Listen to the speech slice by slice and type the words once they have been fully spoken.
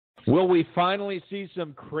Will we finally see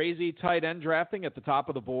some crazy tight end drafting at the top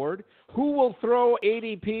of the board? Who will throw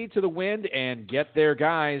ADP to the wind and get their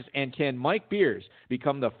guys? And can Mike Beers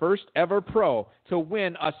become the first ever pro to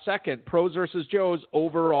win a second Pros vs. Joes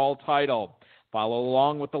overall title? Follow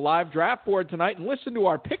along with the live draft board tonight and listen to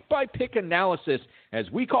our pick-by-pick analysis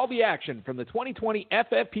as we call the action from the 2020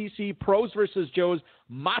 FFPC Pros vs. Joes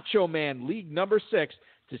Macho Man League number 6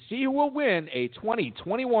 to see who will win a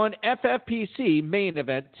 2021 FFPC main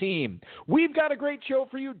event team. We've got a great show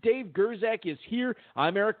for you. Dave Gerzak is here.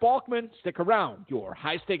 I'm Eric Balkman. Stick around. Your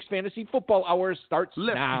high-stakes fantasy football hour starts now.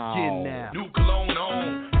 Let's begin now. New cologne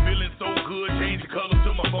on. Feeling so good. Change the color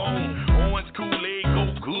to my phone. Orange Kool-Aid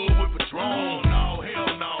go good with Patron. No,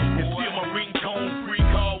 hell no. And still my ringtone. Free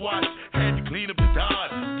car wash. Had to clean up the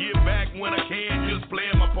Dodge. Give back when I can. Just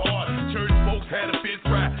playing my part. Church folks had a fish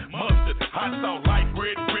fry. Mustard. Hot sauce. Light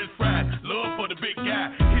bread. French fries. Love for the big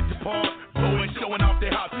guy. Hit the park. Blowing, showing off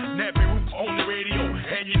their house. Nappy roots on the radio.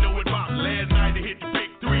 And you know it about last night they hit the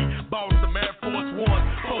big 3. Bought some Air Force One.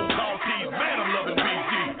 4 call teams. Man, I'm loving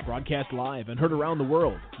BG. Broadcast live and heard around the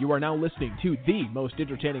world. You are now listening to the most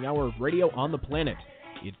entertaining hour of radio on the planet.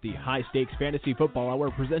 It's the High Stakes Fantasy Football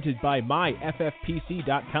Hour presented by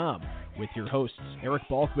MyFFPC.com with your hosts Eric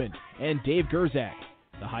Balkman and Dave Gerzak.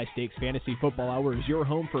 The High Stakes Fantasy Football Hour is your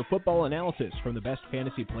home for football analysis from the best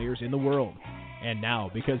fantasy players in the world. And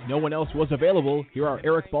now, because no one else was available, here are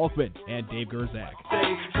Eric Balkman and Dave Gerzak.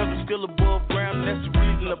 Cause I'm still above ground, that's the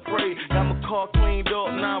reason I pray. Got my car cleaned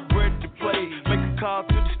up, now I'm ready to play. Make a call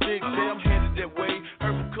to the sticks, say I'm headed that way.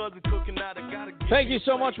 Heard my cousin cooking out, I gotta get. Thank you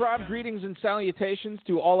so much, Rob. Greetings and salutations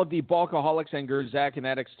to all of the Balkaholics and Gerzak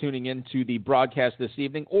fanatics tuning in to the broadcast this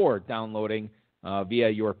evening or downloading via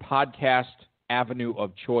your podcast avenue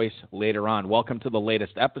of choice later on. Welcome to the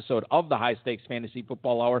latest episode of the High Stakes Fantasy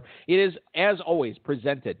Football Hour. It is, as always,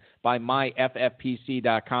 presented by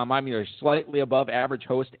MyFFPC.com. I'm your slightly above average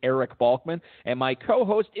host, Eric Balkman, and my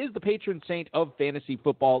co-host is the patron saint of fantasy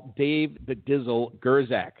football, Dave the Dizzle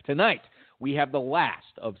Gerzak. Tonight, we have the last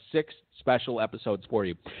of 6 special episodes for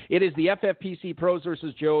you. It is the FFPC Pros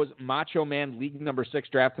vs. Joes Macho Man League number 6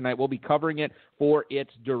 draft tonight. We'll be covering it for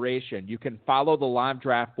its duration. You can follow the live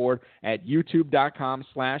draft board at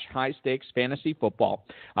youtube.com/high stakes fantasy football.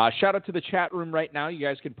 Shout out to the chat room right now. You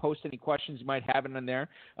guys can post any questions you might have in there.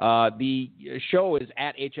 The show is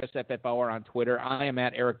at HSFF Hour on Twitter. I am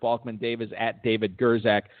at Eric Balkman. Dave is at David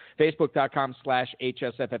Gerzak.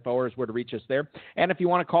 Facebook.com/HSFF Hour is where to reach us there. And if you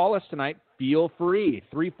want to call us tonight, feel free.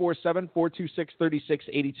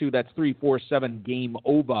 347-426-3682. That's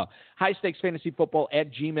 347-GAME-OVA.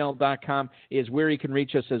 HighStakesFantasyFootball@gmail.com is where you can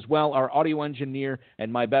reach us as well. Our audio engineer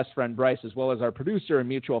and my best friend Bryce, as well as our producer and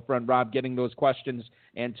mutual friend Rob, getting those questions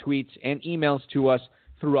and tweets and emails to us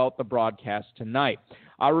throughout the broadcast tonight.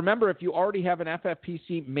 Remember, if you already have an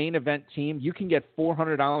FFPC main event team, you can get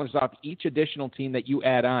 $400 off each additional team that you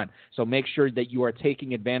add on. So make sure that you are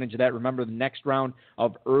taking advantage of that. Remember, the next round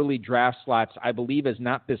of early draft slots, I believe, is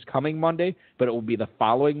not this coming Monday, but it will be the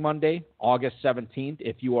following Monday, August 17th.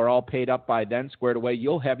 If you are all paid up by then, squared away,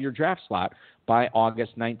 you'll have your draft slot by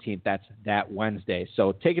August 19th. That's that Wednesday.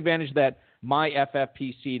 So take advantage of that,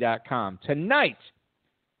 myffpc.com. Tonight,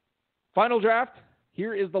 final draft.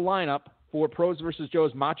 Here is the lineup for Pros vs.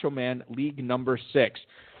 Joes Macho Man League number 6.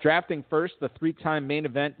 Drafting first, the 3-time main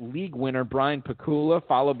event league winner Brian Pakula,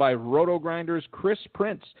 followed by Roto Grinders Chris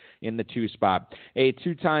Prince in the 2 spot. A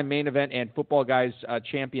 2-time main event and Football Guys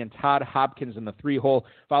champion Todd Hopkins in the 3-hole,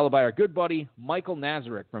 followed by our good buddy Michael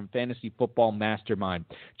Nazarick from Fantasy Football Mastermind.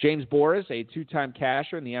 James Boris, a 2-time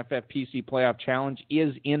casher in the FFPC Playoff Challenge,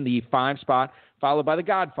 is in the 5 spot, followed by the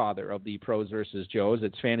godfather of the Pros vs. Joes.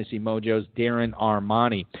 It's Fantasy Mojo's Darren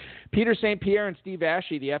Armani. Peter St. Pierre and Steve Ashe,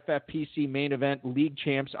 the FFPC main event league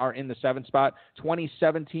champs, are in the 7th spot.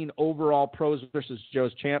 2017 overall Pros vs.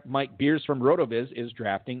 Joes champ Mike Beers from RotoViz is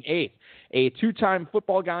drafting 8th. A 2-time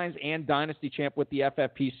Football Guys and Dynasty champ with the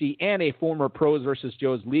FFPC and a former Pros vs.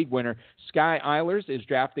 Joes league winner Sky Eilers is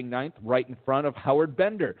drafting 9th, right in front of Howard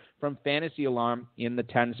Bender from Fantasy Alarm in the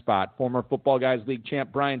 10 spot. Former Football Guys league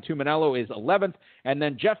champ Brian Tuminello is 11th, and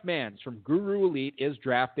then Jeff Mans from Guru Elite is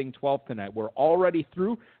drafting 12th tonight. We're already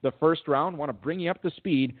through the first round. Want to bring you up to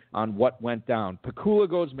speed on what went down. Pakula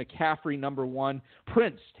goes McCaffrey number 1.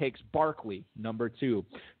 Prince takes Barkley number 2.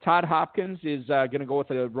 Todd Hopkins is going to go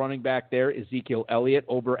with a running back there, Ezekiel Elliott,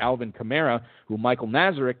 over Alvin Kamara, who Michael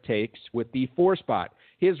Nazarick takes with the 4 spot.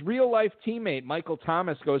 His real-life teammate, Michael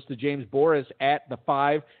Thomas, goes to James Boris at the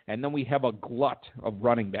 5, and then we have a glut of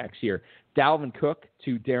running backs here. Dalvin Cook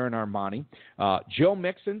to Darren Armani, Joe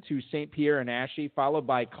Mixon to St. Pierre and Ashley, followed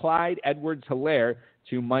by Clyde Edwards-Helaire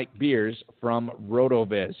to Mike Beers from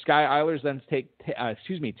RotoViz. Sky Eilers then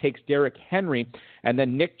takes Derrick Henry, and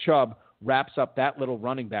then Nick Chubb wraps up that little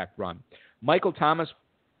running back run. Michael Thomas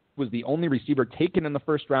was the only receiver taken in the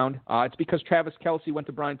first round. It's because Travis Kelce went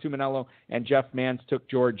to Brian Tuminello and Jeff Mans took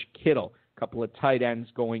George Kittle. A couple of tight ends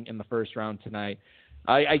going in the first round tonight.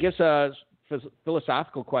 I guess a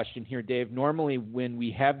philosophical question here, Dave. Normally when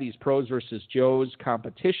we have these pros versus Joes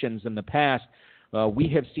competitions in the past, we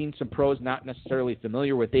have seen some pros not necessarily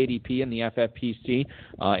familiar with ADP and the FFPC,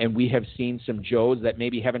 and we have seen some Joes that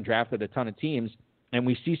maybe haven't drafted a ton of teams, and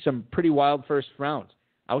we see some pretty wild first rounds.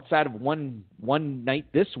 Outside of one night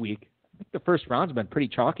this week, I think the first round's been pretty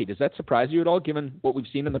chalky. Does that surprise you at all, given what we've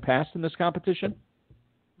seen in the past in this competition?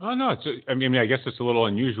 Oh, no. I guess it's a little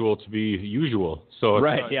unusual to be usual. So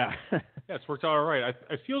right, yeah. Yeah, it's worked out all right.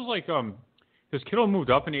 It feels like has Kittle moved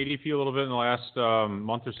up in ADP a little bit in the last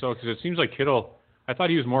month or so? Because it seems like Kittle, I thought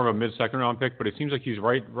he was more of a mid-second round pick, but it seems like he's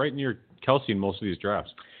right near Kelce in most of these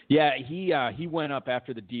drafts. Yeah, he went up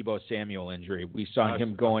after the Deebo Samuel injury. We saw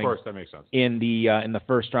him going, of course, that makes sense, in the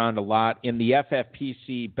first round a lot. In the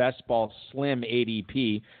FFPC Best Ball Slim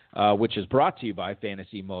ADP, which is brought to you by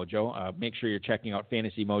Fantasy Mojo. Make sure you're checking out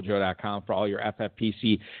fantasymojo.com for all your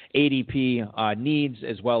FFPC ADP needs,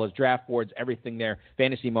 as well as draft boards, everything there.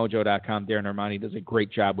 Fantasymojo.com. Darren Armani does a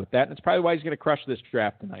great job with that, and it's probably why he's going to crush this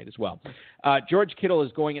draft tonight as well. George Kittle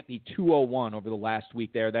is going at the 201 over the last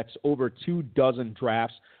week there. That's over 24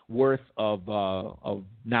 drafts worth of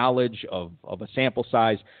knowledge, of a sample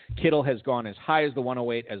size. Kittle has gone as high as the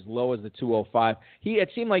 108, as low as the 205. It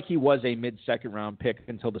seemed like he was a mid-second round pick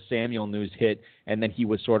until the Samuel news hit, and then he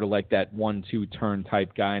was sort of like that 1-2 turn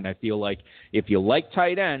type guy. And I feel like if you like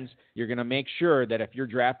tight ends, you're going to make sure that if you're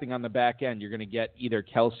drafting on the back end, you're going to get either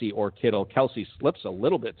Kelce or Kittle. Kelce slips a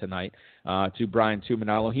little bit tonight to Brian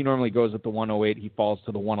Tuminello. He normally goes at the 108. He falls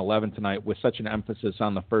to the 111 tonight with such an emphasis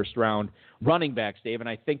on the first round running backs, Dave. And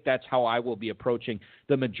I think that's how I will be approaching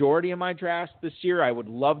the majority of my drafts this year. I would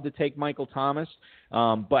love to take Michael Thomas,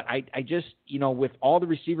 but I just, with all the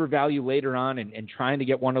receiver value later on and trying to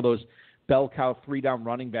get one of those bell cow 3-down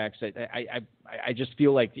running backs, I just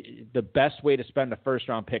feel like the best way to spend a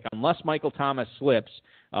first-round pick, unless Michael Thomas slips,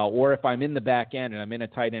 or if I'm in the back end and I'm in a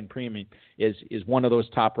tight end premium, is one of those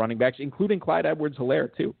top running backs, including Clyde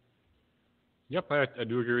Edwards-Helaire too. Yep, I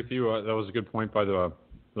do agree with you. That was a good point by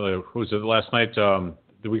who was it last night?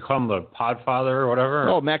 Did we call him the Podfather or whatever?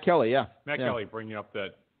 Oh, Matt Kelly, yeah. Matt Kelly bringing up that,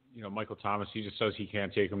 Michael Thomas, he just says he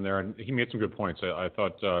can't take him there, and he made some good points. I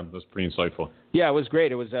thought that was pretty insightful. Yeah, it was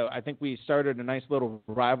great. It was. I think we started a nice little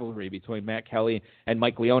rivalry between Matt Kelly and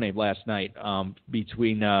Mike Leone last night,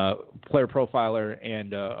 between Player Profiler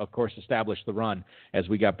and, of course, Establish the Run, as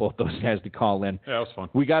we got both those guys to call in. Yeah, that was fun.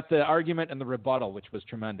 We got the argument and the rebuttal, which was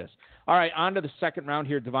tremendous. All right, on to the second round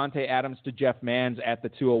here. Devontae Adams to Jeff Mans at the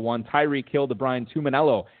 201. Tyreek Hill to Brian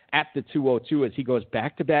Tuminello at the 202 as he goes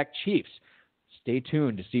back-to-back Chiefs. Stay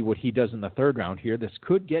tuned to see what he does in the third round here. This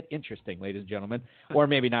could get interesting, ladies and gentlemen, or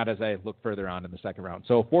maybe not as I look further on in the second round.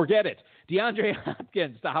 So forget it. DeAndre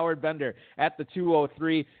Hopkins to Howard Bender at the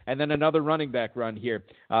 203, and then another running back run here.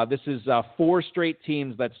 This is 4 straight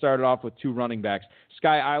teams that started off with 2 running backs.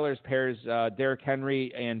 Sky Eilers pairs Derrick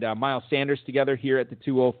Henry and Miles Sanders together here at the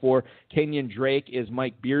 204. Kenyon Drake is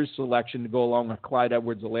Mike Beers' selection to go along with Clyde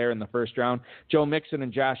Edwards-Helaire in the first round. Joe Mixon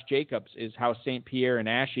and Josh Jacobs is how St. Pierre and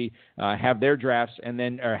Ashe have their drafts and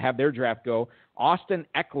then have their draft go. Austin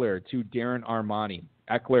Eckler to Darren Armani.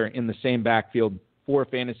 Eckler in the same backfield for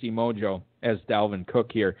Fantasy Mojo as Dalvin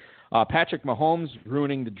Cook here. Patrick Mahomes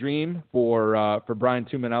ruining the dream for Brian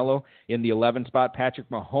Tuminello in the 11 spot. Patrick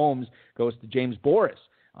Mahomes goes to James Boris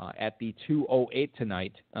at the 208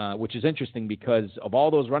 tonight, which is interesting because of all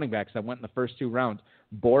those running backs that went in the first 2 rounds,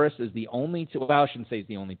 Boris is the only team. Well, I shouldn't say he's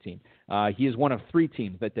the only team. He is one of 3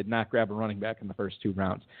 teams that did not grab a running back in the first 2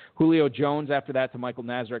 rounds. Julio Jones after that to Michael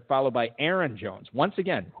Nazarek, followed by Aaron Jones. Once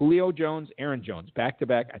again, Julio Jones, Aaron Jones,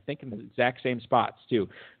 back-to-back, I think in the exact same spots, too,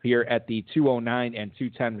 here at the 209 and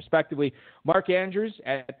 210, respectively. Mark Andrews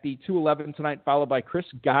at the 211 tonight, followed by Chris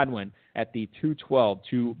Godwin at the 212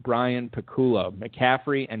 to Brian Pakula.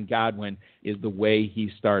 McCaffrey and Godwin is the way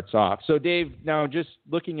he starts off. So, Dave, now just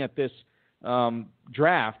looking at this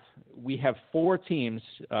draft, we have 4 teams,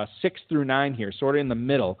 6 through 9 here, sort of in the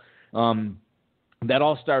middle. that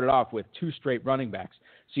all started off with 2 straight running backs.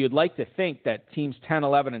 So you'd like to think that teams 10,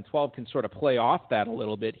 11, and 12 can sort of play off that a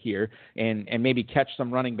little bit here and maybe catch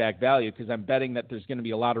some running back value, because I'm betting that there's going to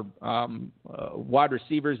be a lot of wide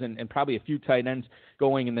receivers and probably a few tight ends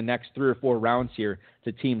going in the next 3 or 4 rounds here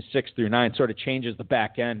to teams 6 through 9. Sort of changes the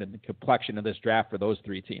back end and the complexion of this draft for those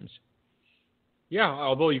 3 teams. Yeah,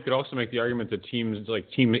 although you could also make the argument that teams like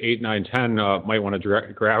Team 8, 9, 10 might want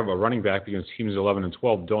to grab a running back because teams 11 and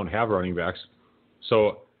 12 don't have running backs.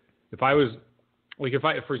 So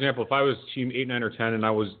for example, if I was Team 8, 9, or 10 and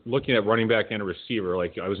I was looking at running back and a receiver,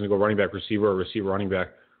 like I was going to go running back, receiver, or receiver, running back,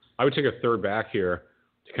 I would take a third back here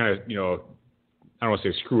to kind of, I don't want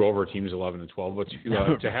to say screw over teams 11 and 12, but to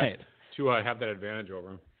have that advantage over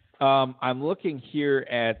them. I'm looking here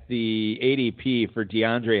at the ADP for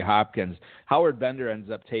DeAndre Hopkins. Howard Bender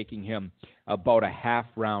ends up taking him about a half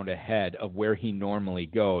round ahead of where he normally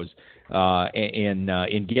goes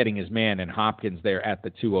in getting his man, and Hopkins there at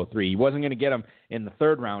the 203. He wasn't going to get him in the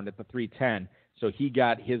 3rd round at the 310, so he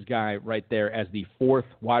got his guy right there as the 4th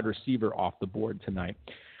wide receiver off the board tonight.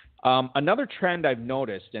 Another trend I've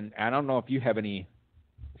noticed, and I don't know if you have any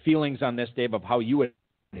feelings on this, Dave, of how you would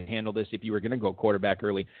handle this if you were going to go quarterback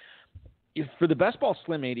early. For the best ball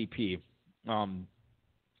slim ADP,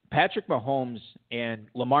 Patrick Mahomes and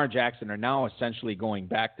Lamar Jackson are now essentially going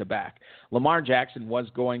back-to-back. Lamar Jackson was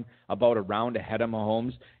going about a round ahead of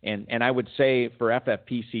Mahomes, and I would say for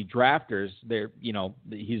FFPC drafters,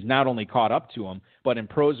 he's not only caught up to him, but in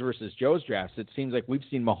pros versus Joe's drafts, it seems like we've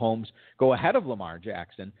seen Mahomes go ahead of Lamar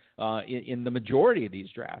Jackson in the majority of these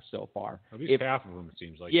drafts so far. At least half of them, it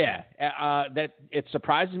seems like. Yeah, that it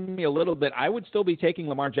surprises me a little bit. I would still be taking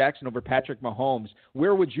Lamar Jackson over Patrick Mahomes.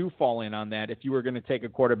 Where would you fall in on that if you were going to take a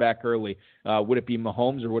quarterback early? Would it be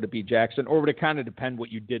Mahomes or would it be Jackson, or would it kind of depend what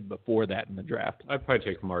you did before that in the draft? I'd probably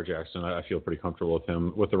take Lamar Jackson. I feel pretty comfortable with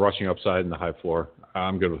him. With the rushing upside and the high floor,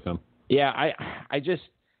 I'm good with him. Yeah,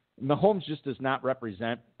 Mahomes just does not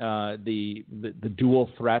represent the dual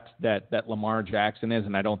threat that Lamar Jackson is,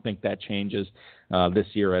 and I don't think that changes this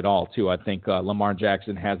year at all, too. I think Lamar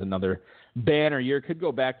Jackson has another banner year, could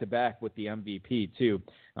go back-to-back with the MVP, too,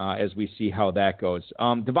 as we see how that goes.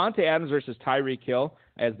 Devontae Adams versus Tyreek Hill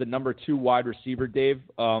as the number 2 wide receiver, Dave.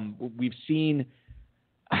 We've seen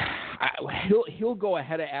he'll go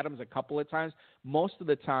ahead of Adams a couple of times. Most of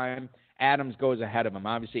the time, Adams goes ahead of him.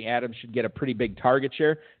 Obviously, Adams should get a pretty big target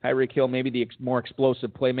share. Tyreek Hill, maybe the more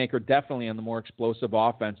explosive playmaker, definitely on the more explosive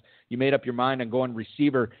offense. You made up your mind on going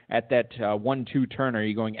receiver at that 1-2 turn. Are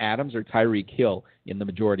you going Adams or Tyreek Hill in the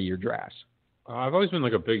majority of your drafts? I've always been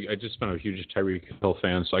I just been a huge Tyreek Hill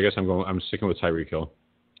fan, so I guess I'm sticking with Tyreek Hill.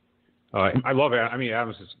 I love Adams. I mean,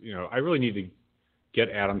 Adams is, I really need to get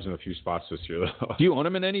Adams in a few spots this year, though. Do you own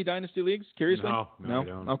him in any dynasty leagues? Curiously? No, I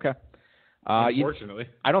don't. Okay. Unfortunately.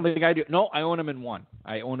 I don't think I do. No, I own him in one.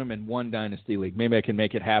 I own him in one dynasty league. Maybe I can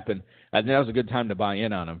make it happen. That was a good time to buy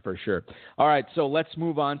in on him for sure. All right, so let's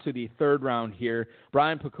move on to the 3rd round here.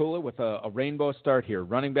 Brian Pakula with a rainbow start here.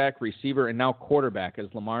 Running back, receiver, and now quarterback as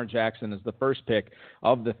Lamar Jackson is the first pick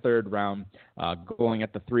of the 3rd round, going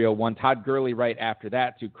at the 301. Todd Gurley right after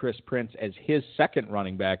that to Chris Prince as his 2nd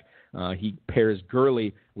running back. He pairs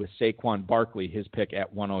Gurley with Saquon Barkley, his pick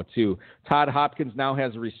at 102. Todd Hopkins now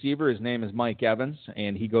has a receiver. His name is Mike Evans,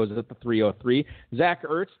 and he goes at the 303. Zach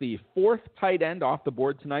Ertz, the 4th tight end off the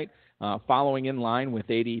board tonight, following in line with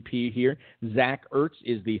ADP here. Zach Ertz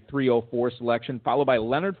is the 304 selection, followed by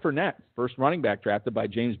Leonard Fournette, first running back drafted by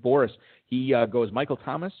James Boris. He goes Michael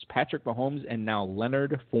Thomas, Patrick Mahomes, and now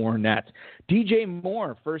Leonard Fournette. DJ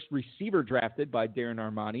Moore, first receiver drafted by Darren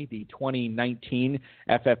Armani, the 2019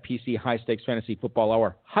 FFPC High Stakes Fantasy Football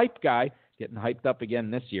Hour hype guy, getting hyped up again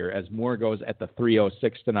this year as Moore goes at the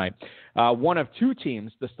 306 tonight. One of 2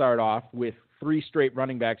 teams to start off with 3 straight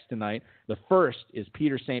running backs tonight. The first is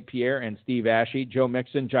Peter St. Pierre and Steve Ashe, Joe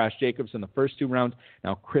Mixon, Josh Jacobs in the first 2 rounds.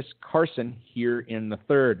 Now Chris Carson here in the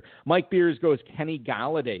 3rd. Mike Beers goes Kenny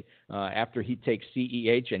Galladay after he takes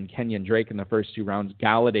CEH and Kenyon Drake in the first 2 rounds.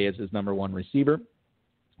 Galladay is his number 1 receiver.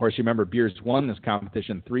 Of course, you remember Beers won this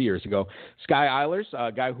competition 3 years ago. Sky Eilers,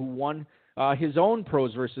 a guy who won his own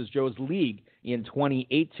Pros versus Joe's league in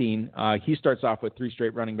 2018. He starts off with 3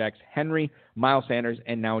 straight running backs, Henry, Miles Sanders,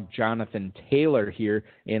 and now Jonathan Taylor here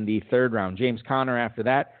in the 3rd round. James Conner after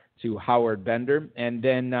that to Howard Bender, and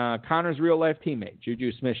then Conner's real-life teammate,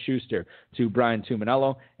 Juju Smith-Schuster, to Brian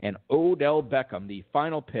Tuminello, and Odell Beckham, the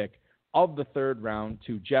final pick of the 3rd round,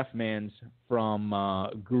 to Jeff Manns from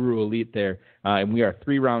Guru Elite there. And we are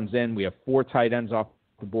 3 rounds in. We have 4 tight ends off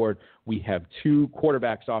the board. We have 2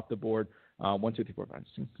 quarterbacks off the board. 1, 2, 3, 4, 5,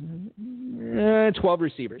 6, 12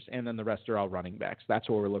 receivers, and then the rest are all running backs. That's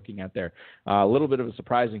what we're looking at there. A little bit of a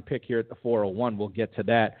surprising pick here at the 401. We'll get to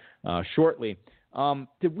that shortly.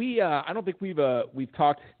 Did we? I don't think we've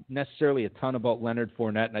talked necessarily a ton about Leonard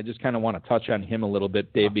Fournette, and I just kind of want to touch on him a little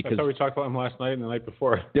bit, Dave. Because I thought we talked about him last night and the night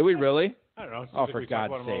before. Did we really? I don't know. Oh, for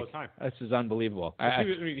God's sake! This is unbelievable.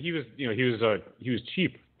 He was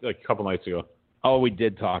cheap like a couple nights ago. Oh, we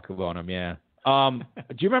did talk about him. Yeah. Do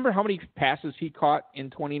you remember how many passes he caught in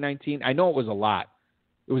 2019? I know it was a lot.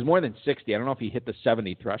 It was more than 60. I don't know if he hit the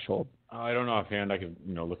 70 threshold. I don't know offhand. I could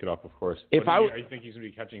look it up, of course. If I think he's going to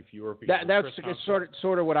be catching fewer. That's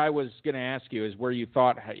sort of what I was going to ask you is where you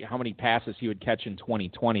thought how many passes he would catch in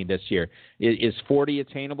 2020 this year. Is 40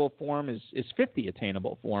 attainable for him? Is 50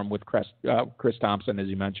 attainable for him with Chris Thompson, as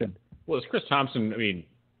you mentioned? Well, it's Chris Thompson. I mean,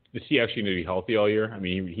 is he actually going to be healthy all year? I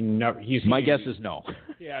mean, my guess is no.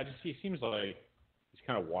 Yeah, he seems like he's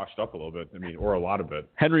kind of washed up a little bit. I mean, or a lot of it.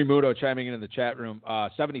 Henry Muto chiming in the chat room.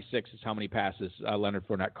 76 is how many passes Leonard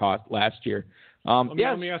Fournette caught last year. Let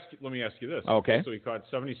me ask you this. Okay. So he caught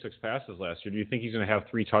 76 passes last year. Do you think he's going to have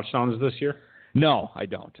 3 touchdowns this year? No, I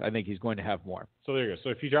don't. I think he's going to have more. So there you go. So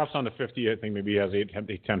if he drops down to 50, I think maybe he has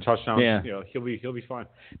 10 touchdowns. Yeah. He'll be fine.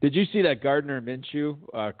 Did you see that Gardner Minshew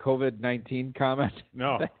COVID-19 comment?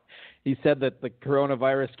 No. He said that the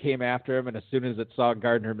coronavirus came after him, and as soon as it saw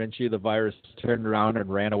Gardner Minshew, the virus turned around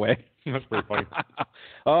and ran away. That's pretty funny.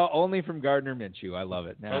 Only from Gardner Minshew. I love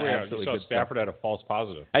it. You saw Stafford had a false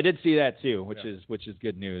positive. I did see that too, which is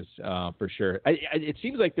good news for sure. It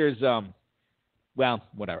seems like there's well,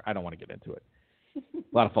 whatever. I don't want to get into it. A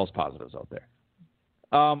lot of false positives out there.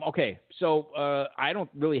 Okay, so I don't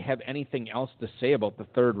really have anything else to say about the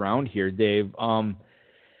third round here, Dave.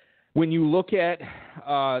 When you look at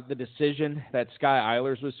the decision that Sky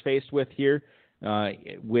Eilers was faced with here,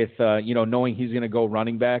 with knowing he's going to go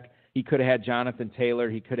running back, he could have had Jonathan Taylor,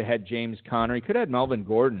 he could have had James Conner, he could have had Melvin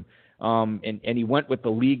Gordon, and he went with the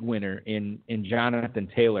league winner in Jonathan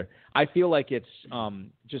Taylor. I feel like it's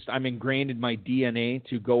I'm ingrained in my DNA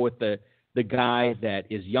to go with the guy that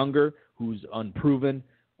is younger, who's unproven,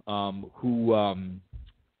 who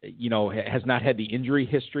has not had the injury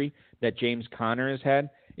history that James Conner has had.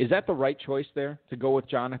 Is that the right choice there to go with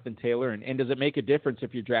Jonathan Taylor? And does it make a difference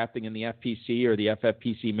if you're drafting in the FPC or the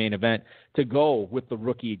FFPC main event to go with the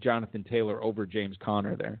rookie Jonathan Taylor over James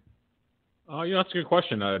Conner there? That's a good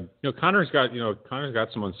question. Conner's got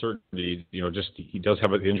some uncertainty. He does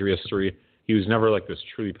have an injury history. He was never like this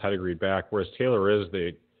truly pedigreed back, whereas Taylor is.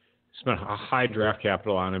 They spent a high draft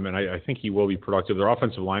capital on him, and I think he will be productive. Their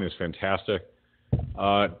offensive line is fantastic.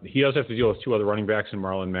 He does have to deal with 2 other running backs in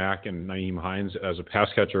Marlon Mack and Nyheim Hines as a pass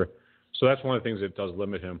catcher, so that's one of the things that does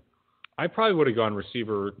limit him. I probably would have gone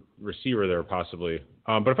receiver there possibly,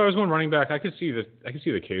 but if I was going running back, I could see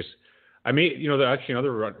the case. I may, actually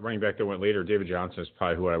another running back that went later, David Johnson, is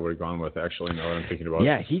probably who I would have gone with. Actually, now that I'm thinking about it.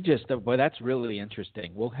 Yeah, he just. Boy, that's really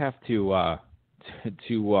interesting. We'll have to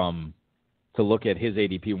look at his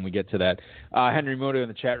ADP when we get to that. Henry Muto in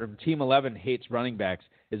the chat room. Team 11 hates running backs.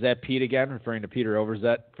 Is that Pete again, referring to Peter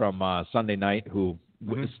Overzet from Sunday night, who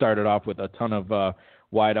started off with a ton of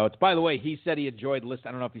wideouts? By the way, he said he enjoyed listening.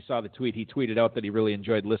 I don't know if you saw the tweet. He tweeted out that he really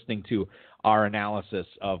enjoyed listening to our analysis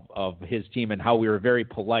of his team and how we were very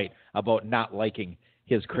polite about not liking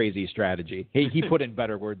his crazy strategy. He put in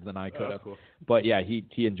better words than I could have. Cool. But, yeah, he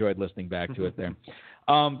enjoyed listening back to it there.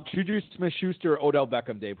 Juju Smith-Schuster or Odell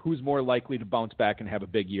Beckham, Dave? Who's more likely to bounce back and have a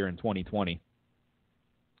big year in 2020?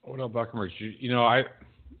 Odell Beckham or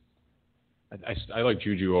I like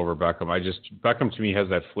Juju over Beckham. Beckham to me has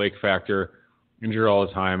that flake factor, injured all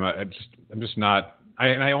the time. I'm just not.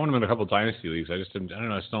 I own him in a couple of dynasty leagues. I don't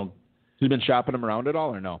know. I just don't. You been shopping him around at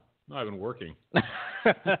all or no? No, I've been working.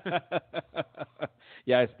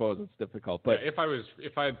 Yeah, I suppose it's difficult. But if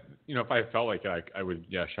I felt like it, I would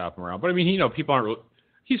shop him around. But I mean, people aren't.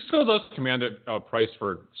 He still does command a price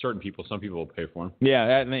for certain people. Some people will pay for him.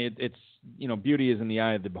 Yeah, it's beauty is in the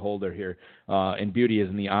eye of the beholder here, and beauty is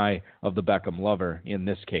in the eye of the Beckham lover in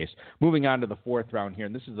this case. Moving on to the 4th round here,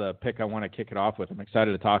 and this is a pick I want to kick it off with. I'm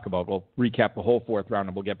excited to talk about. We'll recap the whole 4th round,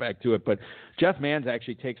 and we'll get back to it. But Jeff Manns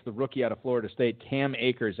actually takes the rookie out of Florida State, Cam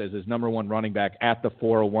Akers, as his number 1 running back at the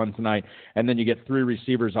 401 tonight, and then you get 3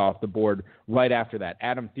 receivers off the board right after that.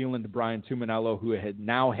 Adam Thielen to Brian Tuminello, who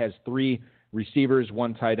now has 3 receivers,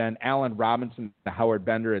 1 tight end. Allen Robinson to Howard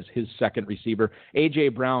Bender as his second receiver. A.J.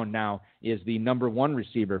 Brown now is the number 1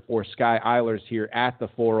 receiver for Sky Eilers here at the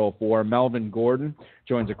 404. Melvin Gordon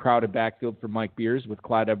joins a crowded backfield for Mike Beers with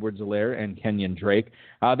Clyde Edwards-Helaire and Kenyon Drake.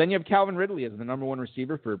 Then you have Calvin Ridley as the number 1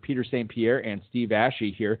 receiver for Peter St. Pierre and Steve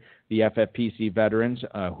Ashe here, the FFPC veterans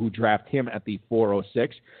who draft him at the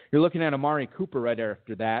 406. You're looking at Amari Cooper right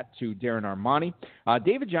after that to Darren Armani.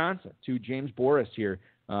 David Johnson to James Boris here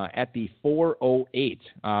at the 408.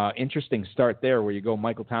 Interesting start there where you go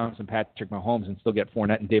Michael Thomas and Patrick Mahomes and still get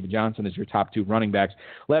Fournette and David Johnson as your top 2 running backs.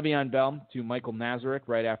 Le'Veon Bell to Michael Nazarek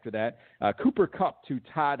right after that. Cooper Kupp to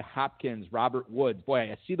Todd Hopkins, Robert Woods. Boy,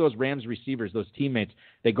 I see those Rams receivers, those teammates,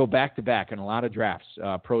 they go back-to-back in a lot of drafts,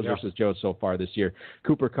 pros versus Joes so far this year.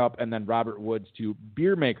 Cooper Kupp and then Robert Woods to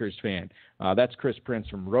Beer Makers fan. That's Chris Prince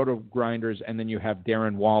from Roto Grinders, and then you have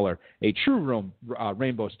Darren Waller, a true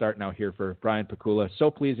rainbow start now here for Brian Pakula.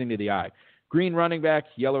 So pleasing to the eye. Green running back,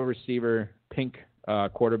 yellow receiver, pink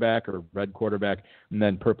quarterback or red quarterback, and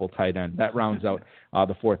then purple tight end. That rounds out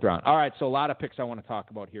the 4th round. All right, so a lot of picks I want to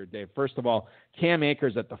talk about here, Dave. First of all, Cam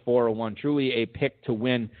Akers at the 401, truly a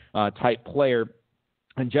pick-to-win type player.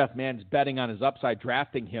 And Jeff Mann's betting on his upside,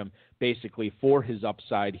 drafting him basically for his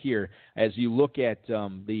upside here. As you look at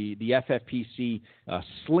the FFPC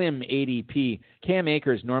slim ADP, Cam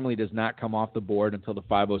Akers normally does not come off the board until the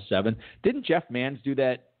 507. Didn't Jeff Mann's do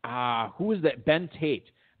that? Who was that? Ben Tate.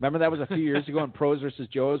 Remember that was a few years ago in Pros versus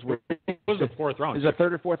Joes? Where it was the 4th round. It was the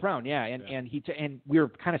 3rd or 4th round, yeah. And we were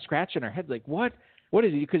kind of scratching our heads like, what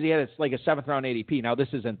is he? Because he had like a 7th round ADP. Now this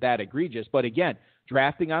isn't that egregious, but again,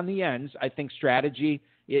 drafting on the ends, I think strategy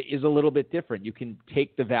is a little bit different. You can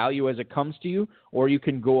take the value as it comes to you, or you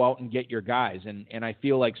can go out and get your guys. And I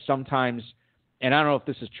feel like sometimes, and I don't know if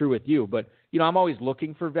this is true with you, but I'm always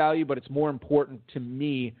looking for value, but it's more important to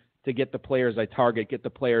me to get the players I target, get the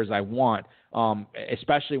players I want,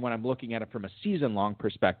 especially when I'm looking at it from a season-long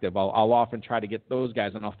perspective. I'll often try to get those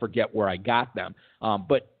guys, and I'll forget where I got them.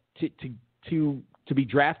 But to be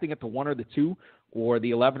drafting at the 1 or the 2 or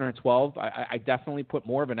the 11 or 12, I definitely put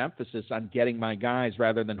more of an emphasis on getting my guys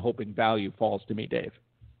rather than hoping value falls to me, Dave.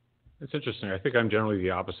 It's interesting. I think I'm generally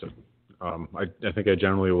the opposite. I think I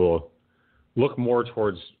generally will look more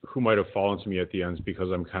towards who might have fallen to me at the ends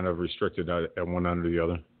because I'm kind of restricted at one end or the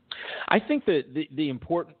other. I think that the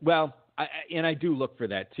important – well, I do look for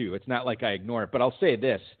that too. It's not like I ignore it. But I'll say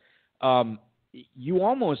this. You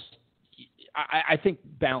almost – I think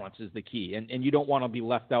balance is the key, and you don't want to be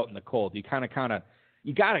left out in the cold. You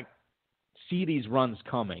you got to see these runs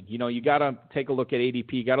coming. You got to take a look at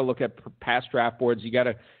ADP. You got to look at past draft boards. You got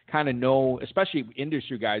to kind of know, especially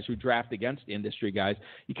industry guys who draft against industry guys.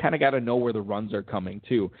 You kind of got to know where the runs are coming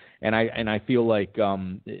too. And I feel like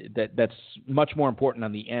that's much more important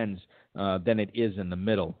on the ends than it is in the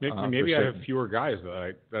middle. Maybe I have fewer guys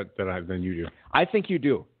than you do. I think you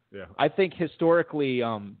do. Yeah. I think historically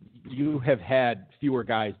you have had fewer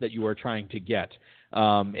guys that you are trying to get.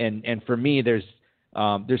 And for me, there's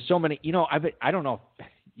so many, I don't know if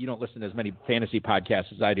you don't listen to as many fantasy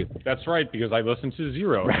podcasts as I do. That's right, because I listen to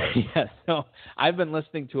 0. Right, yeah. So I've been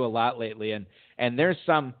listening to a lot lately, and there's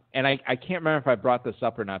some, and I can't remember if I brought this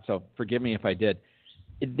up or not, so forgive me if I did.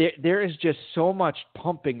 There is just so much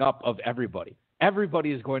pumping up of everybody.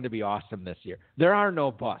 Everybody is going to be awesome this year. There are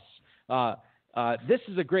no busts. This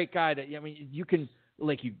is a great guy you can,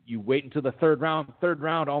 you wait until the third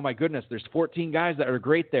round. Oh my goodness, there's 14 guys that are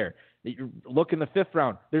great there. You look in the 5th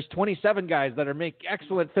round, there's 27 guys that make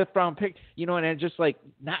excellent 5th round picks, and it's just I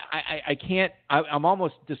can't, I'm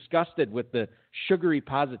almost disgusted with the sugary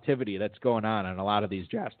positivity that's going on a lot of these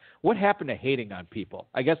drafts. What happened to hating on people?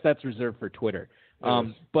 I guess that's reserved for Twitter.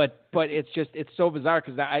 But it's so bizarre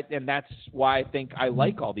and that's why I think I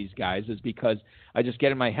like all these guys is because I just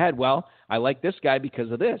get in my head, well, I like this guy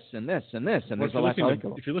because of this and this and this. And there's a lot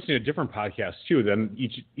if you're listening to different podcasts too, then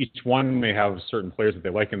each one may have certain players that they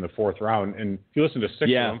like in the 4th round. And if you listen to 6 of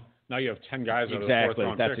them, now you have 10 guys out of the 4th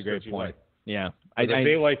round. That's a great point. Yeah.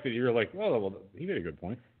 They like that you're like, well, he made a good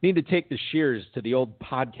point. Need to take the shears to the old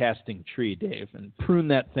podcasting tree, Dave, and prune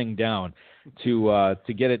that thing down to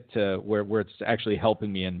get it to where it's actually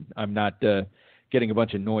helping me, and I'm not getting a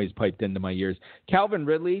bunch of noise piped into my ears. Calvin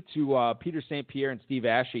Ridley to Peter St. Pierre and Steve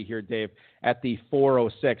Ashe here, Dave, at the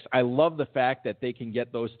 406. I love the fact that they can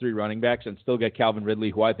get those 3 running backs and still get Calvin Ridley,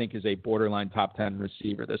 who I think is a borderline top 10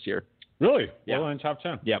 receiver this year. Really? Yeah. Well, in top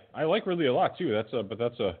 10. Yep. I like Ridley a lot too.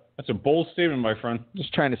 That's a bold statement, my friend.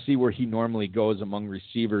 Just trying to see where he normally goes among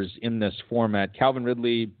receivers in this format. Calvin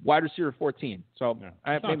Ridley, wide receiver 14. So maybe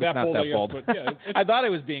it's not that bold. But yeah, I thought I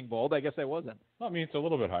was being bold. I guess I wasn't. Well, I mean, it's a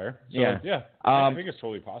little bit higher. So, yeah. I think it's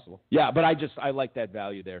totally possible. Yeah, but I like that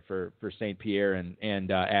value there for St. Pierre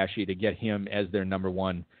and Ashe to get him as their number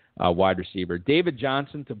one wide receiver. David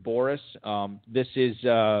Johnson to Boris. This is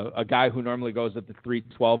a guy who normally goes at the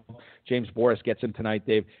 312. James Boris gets him tonight,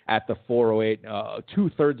 Dave, at the 408.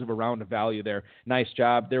 2/3 of a round of value there. Nice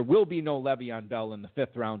job. There will be no Le'Veon Bell in the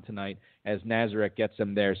 5th round tonight as Nazareth gets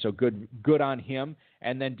him there. So good on him.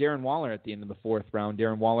 And then Darren Waller at the end of the 4th round.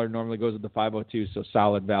 Darren Waller normally goes at the 502, so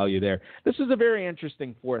solid value there. This is a very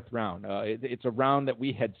interesting 4th round. It's a round that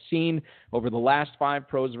we had seen over the last 5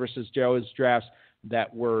 pros versus Joe's drafts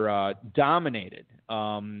that were dominated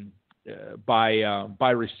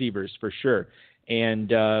by receivers for sure. And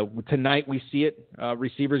tonight we see it,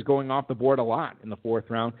 receivers going off the board a lot in the 4th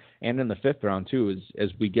round and in the 5th round too, as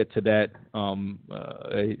we get to that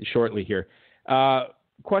shortly here.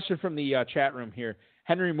 Question from the chat room here.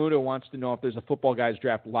 Henry Muto wants to know if there's a Football Guys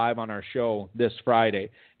draft live on our show this Friday.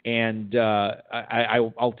 And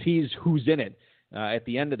I'll tease who's in it at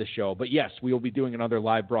the end of the show. But yes, we will be doing another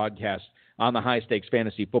live broadcast on the High Stakes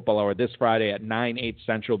Fantasy Football Hour this Friday at 9/8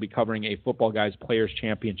 Central. We'll be covering a Football Guys Players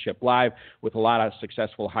Championship live with a lot of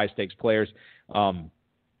successful high-stakes players.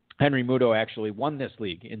 Henry Muto actually won this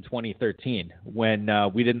league in 2013 when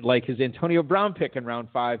we didn't like his Antonio Brown pick in round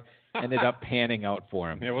 5. Ended up panning out for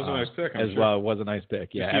him. Yeah, it was a nice pick, I'm as sure. well. It was a nice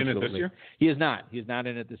pick. Yeah, is he absolutely. in it this year? He is not. He's not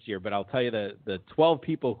in it this year. But I'll tell you the 12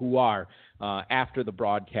 people who are after the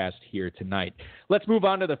broadcast here tonight. Let's move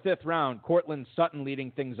on to the 5th round. Cortland Sutton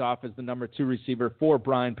leading things off as the number 2 receiver for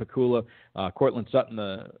Brian Pakula. Cortland Sutton,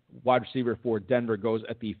 the wide receiver for Denver, goes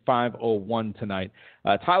at the 501 tonight.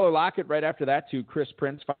 Tyler Lockett right after that to Chris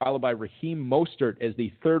Prince, followed by Raheem Mostert as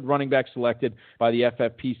the 3rd running back selected by the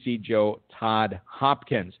FFPC Joe Todd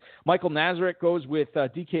Hopkins. Michael Nazareth goes with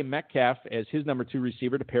DK Metcalf as his number 2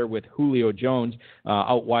 receiver to pair with Julio Jones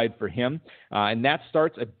out wide for him. And that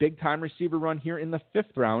starts a big-time receiver run here in the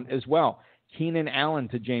 5th round as well. Keenan Allen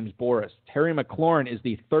to James Boris. Terry McLaurin is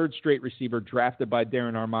the 3rd straight receiver drafted by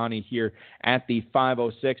Darren Armani here at the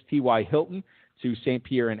 506. T.Y. Hilton to St.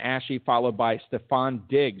 Pierre and Ashe, followed by Stephon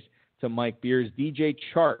Diggs to Mike Beers. DJ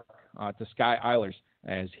Chark to Sky Eilers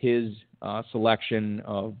as his selection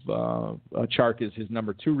of Chark is his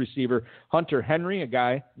number 2 receiver. Hunter Henry, a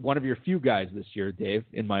guy, one of your few guys this year, Dave,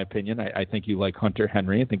 in my opinion. I think you like Hunter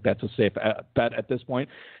Henry. I think that's a safe bet at this point.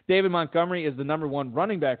 David Montgomery is the number 1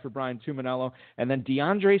 running back for Brian Tuminello. And then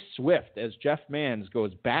DeAndre Swift as Jeff Manns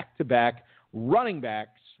goes back-to-back running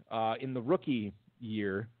backs in the rookie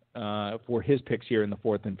year for his picks here in the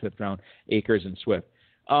 4th and 5th round, Akers and Swift.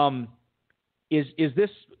 Is this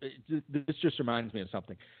just reminds me of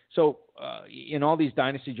something. So in all these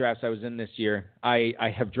dynasty drafts I was in this year,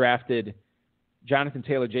 I have drafted Jonathan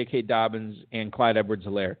Taylor, J.K. Dobbins, and Clyde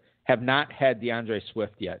Edwards-Helaire. Have not had DeAndre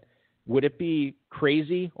Swift yet. Would it be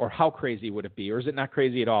crazy, or how crazy would it be, or is it not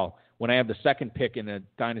crazy at all when I have the 2nd pick in a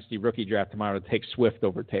dynasty rookie draft tomorrow to take Swift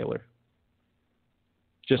over Taylor?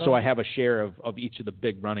 Just so I have a share of each of the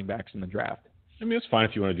big running backs in the draft. I mean, it's fine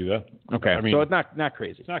if you want to do that. Okay, I mean, so it's not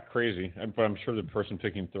crazy. It's not crazy, but I'm sure the person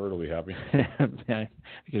picking 3rd will be happy.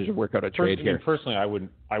 Because you work out a trade here. Personally, I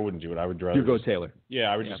wouldn't do it. I would rather you go Taylor.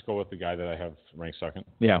 Yeah, I would just go with the guy that I have ranked 2nd.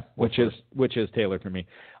 Yeah, which is Taylor for me.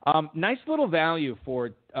 Nice little value for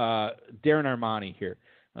Darren Armani here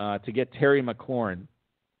to get Terry McLaurin.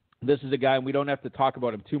 This is a guy, and we don't have to talk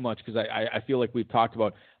about him too much because I feel like we've talked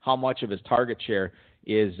about how much of his target share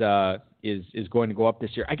is going to go up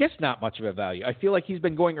this year. I guess not much of a value. I feel like he's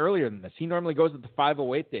been going earlier than this. He normally goes at the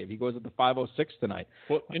 508, Dave. He goes at the 506 tonight.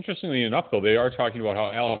 Well, interestingly enough, though, they are talking about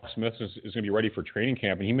how Alex Smith is going to be ready for training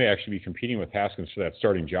camp, and he may actually be competing with Haskins for that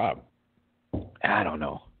starting job. I don't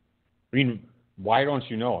know. I mean, why don't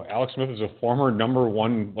you know? Alex Smith is a former number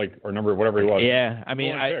 1, or number whatever he was. Yeah, I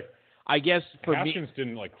mean, I guess for Haskins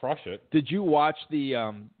didn't crush it. Did you watch the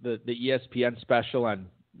ESPN special on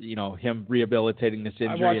him rehabilitating this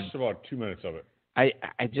injury? I watched about 2 minutes of it. I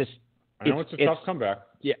know it's a tough comeback.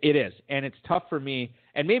 Yeah, it is, and it's tough for me.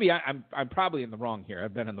 And maybe I'm probably in the wrong here.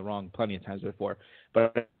 I've been in the wrong plenty of times before,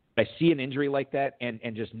 but I see an injury like that, and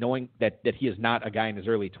just knowing that he is not a guy in his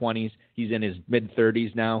early 20s, he's in his mid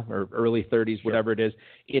 30s now or early 30s, whatever it is.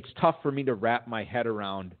 It's tough for me to wrap my head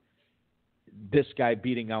around this guy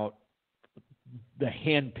beating out the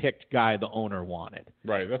hand-picked guy the owner wanted.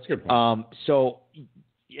 Right, that's a good point. So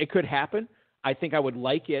it could happen. I think I would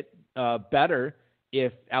like it better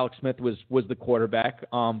if Alex Smith was the quarterback.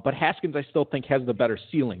 But Haskins, I still think, has the better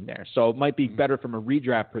ceiling there. So it might be better from a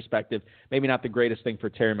redraft perspective. Maybe not the greatest thing for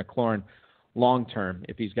Terry McLaurin long term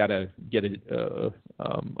if he's got to get it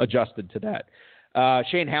adjusted to that.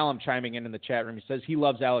 Shane Hallam chiming in the chat room. He says he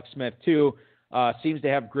loves Alex Smith too. Seems to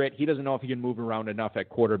have grit. He doesn't know if he can move around enough at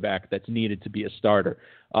quarterback that's needed to be a starter.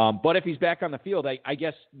 But if he's back on the field, I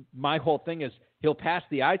guess my whole thing is he'll pass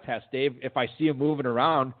the eye test, Dave, if I see him moving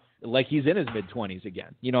around like he's in his mid-20s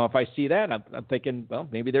again. If I see that, I'm thinking, well,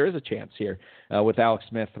 maybe there is a chance here with Alex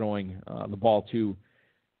Smith throwing the ball to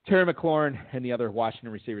Terry McLaurin and the other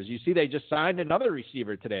Washington receivers. You see they just signed another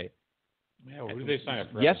receiver today. Yeah, what did they sign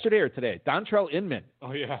up for? Yesterday or today? Dontrell Inman.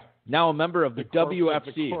 Oh, yeah. Now a member of the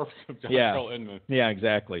WFC. The corpse of Dontrell Inman. Yeah,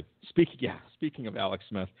 exactly. Speaking of Alex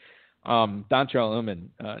Smith, Dontrell Inman,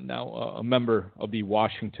 now a member of the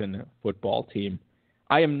Washington football team.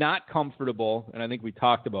 I am not comfortable, and I think we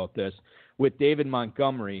talked about this, with David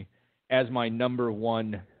Montgomery as my number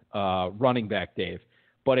one running back, Dave.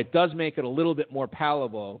 But it does make it a little bit more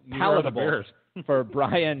palatable for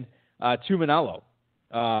Brian Tuminello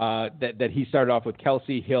that he started off with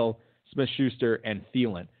Kelsey, Hill, Smith-Schuster, and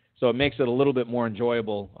Thielen. So it makes it a little bit more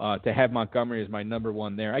enjoyable to have Montgomery as my number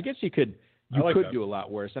one there. I guess you could do a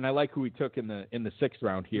lot worse, and I like who he took in the sixth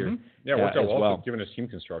round here. Mm-hmm. Yeah, worked out well given his team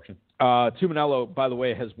construction. Tuminello, by the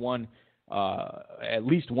way, has won at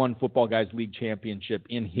least one Football Guys League championship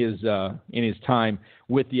in his time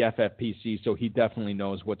with the FFPC, so he definitely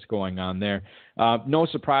knows what's going on there. No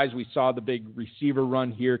surprise, we saw the big receiver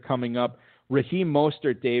run here coming up. Raheem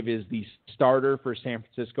Mostert, Dave, is the starter for San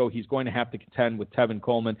Francisco. He's going to have to contend with Tevin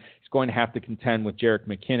Coleman. He's going to have to contend with Jerick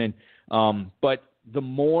McKinnon. But the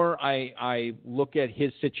more I look at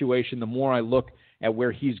his situation, the more I look at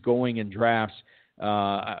where he's going in drafts,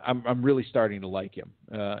 I'm really starting to like him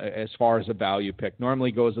as far as a value pick.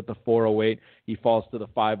 Normally goes at the 408. He falls to the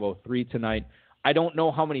 503 tonight. I don't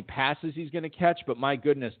know how many passes he's going to catch, but my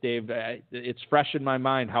goodness, Dave, it's fresh in my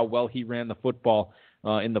mind how well he ran the football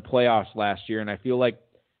in the playoffs last year. And I feel like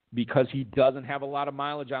because he doesn't have a lot of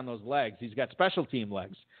mileage on those legs, he's got special team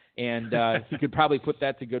legs. And he could probably put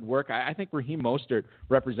that to good work. I think Raheem Mostert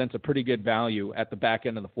represents a pretty good value at the back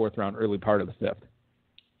end of the fourth round, early part of the fifth.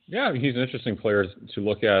 Yeah, he's an interesting player to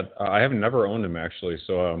look at. I have never owned him, actually,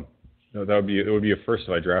 so it would be a first if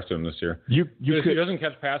I drafted him this year. He doesn't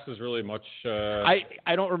catch passes really much. I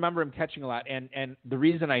don't remember him catching a lot, and the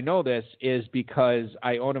reason I know this is because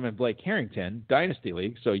I own him in Blake Harrington Dynasty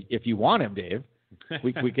League. So if you want him, Dave,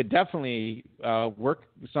 we could definitely work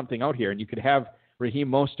something out here, and you could have Raheem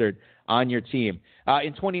Mostert on your team.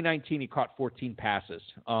 In 2019, he caught 14 passes.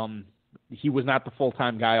 He was not the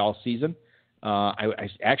full-time guy all season. I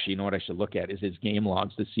actually, you know what I should look at is his game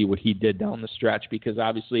logs to see what he did down the stretch, because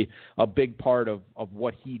obviously a big part of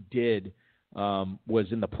what he did was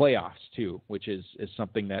in the playoffs too, which is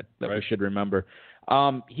something that right. We should remember.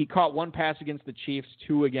 He caught one pass against the Chiefs,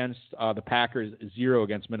 2 against the Packers, 0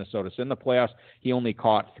 against Minnesota. So in the playoffs, he only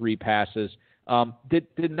caught 3 passes. Did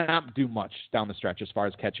not do much down the stretch as far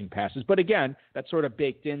as catching passes. But again, that's sort of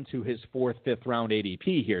baked into his 4th, 5th round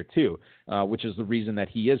ADP here too, which is the reason that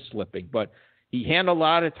he is slipping. But he handled a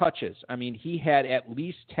lot of touches. I mean, he had at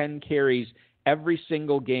least 10 carries every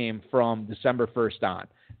single game from December 1st on.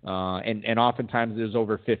 And oftentimes it was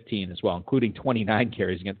over 15 as well, including 29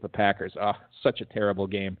 carries against the Packers. Such a terrible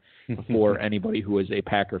game for anybody who is a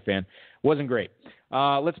Packer fan. Wasn't great.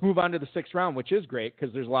 Let's move on to the 6th round, which is great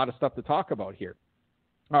because there's a lot of stuff to talk about here.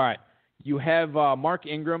 All right. You have Mark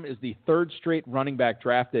Ingram is the 3rd straight running back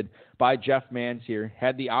drafted by Jeff Mans here.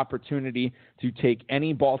 Had the opportunity to take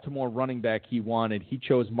any Baltimore running back he wanted. He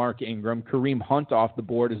chose Mark Ingram. Kareem Hunt off the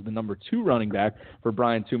board is the number 2 running back for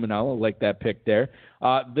Brian Tuminello. Like that pick there.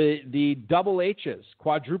 The double H's,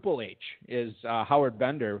 quadruple H, is Howard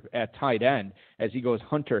Bender at tight end as he goes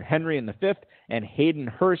Hunter Henry in the 5th and Hayden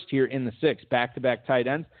Hurst here in the 6th. Back-to-back tight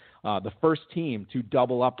ends. The first team to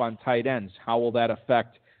double up on tight ends. How will that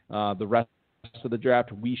affect the rest of the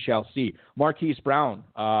draft? We shall see. Marquise Brown,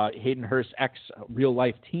 Hayden Hurst's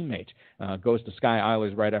ex-real-life teammate, goes to Sky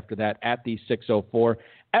Islanders right after that at the 604.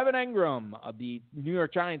 Evan Engram, the New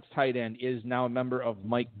York Giants tight end, is now a member of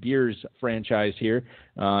Mike Beer's franchise here,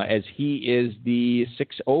 as he is the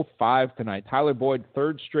 605 tonight. Tyler Boyd,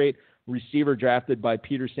 3rd straight receiver drafted by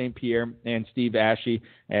Peter St. Pierre and Steve Ashe,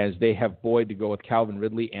 as they have Boyd to go with Calvin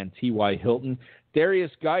Ridley and T.Y. Hilton.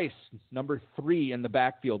 Darius Geis, number 3 in the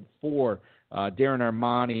backfield, 4. Darren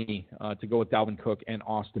Armani to go with Dalvin Cook and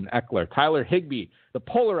Austin Eckler. Tyler Higbee, the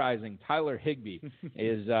polarizing Tyler Higbee,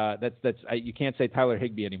 is you can't say Tyler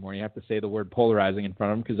Higbee anymore. You have to say the word polarizing in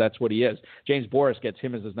front of him because that's what he is. James Boris gets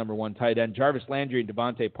him as his number 1 tight end. Jarvis Landry and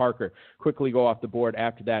Devontae Parker quickly go off the board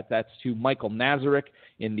after that. That's to Michael Nazarick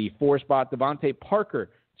in the 4 spot. Devontae Parker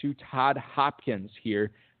to Todd Hopkins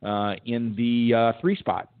here in the 3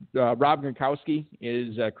 spot. Rob Gronkowski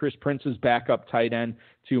is Chris Prince's backup tight end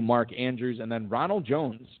to Mark Andrews. And then Ronald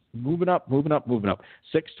Jones moving up.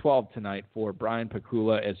 6-12 tonight for Brian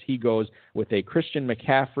Pakula as he goes with a Christian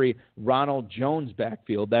McCaffrey, Ronald Jones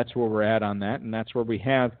backfield. That's where we're at on that, and that's where we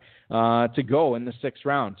have to go in the 6th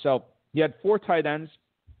round. So you had 4 tight ends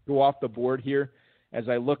go off the board here. As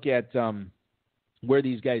I look at where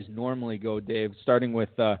these guys normally go, Dave, starting with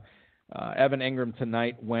Evan Ingram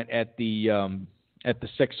tonight went at the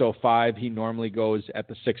 6:05. He normally goes at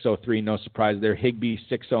the 6:03. No surprise there. Higbee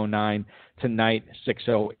 6:09 tonight,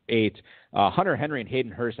 6:08. Hunter Henry and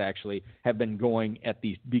Hayden Hurst actually have been going at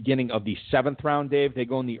the beginning of the 7th round. Dave, they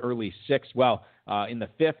go in the early 6th. Well, in the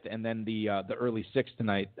 5th, and then the early 6th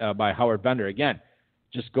tonight by Howard Bender. Again,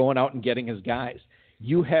 just going out and getting his guys.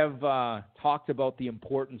 You have talked about the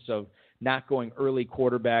importance of not going early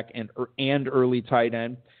quarterback and early tight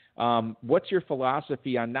end. What's your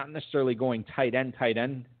philosophy on not necessarily going tight end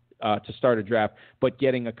to start a draft, but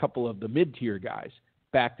getting a couple of the mid-tier guys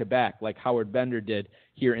back to back, like Howard Bender did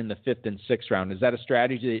here in the 5th and 6th round? Is that a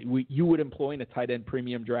strategy that you would employ in a tight end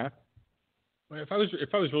premium draft? If I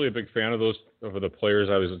was really a big fan of the players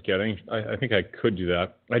I was getting, I think I could do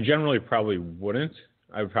that. I generally probably wouldn't.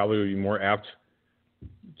 I would probably be more apt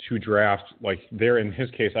to draft, like there in his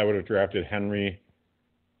case, I would have drafted Henry.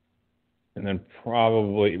 And then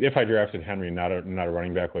probably, if I drafted Henry, not a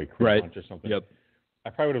running back like Chris Hunt or something, I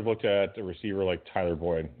probably would have looked at a receiver like Tyler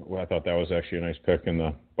Boyd. Well, I thought that was actually a nice pick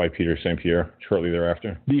by Peter St. Pierre shortly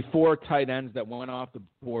thereafter. The 4 tight ends that went off the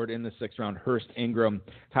board in the 6th round: Hurst, Ingram,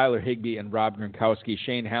 Tyler Higbee, and Rob Gronkowski.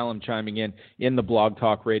 Shane Hallam chiming in the Blog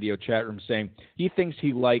Talk Radio chat room saying he thinks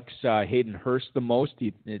he likes Hayden Hurst the most.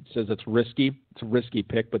 It says it's risky. It's a risky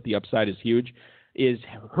pick, but the upside is huge. Is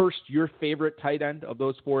Hurst your favorite tight end of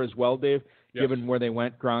those 4 as well, Dave? Yes. Given where they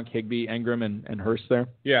went, Gronk, Higbee, Ingram, and Hurst there?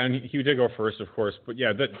 Yeah, and he did go first, of course. But,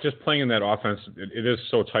 yeah, just playing in that offense, it is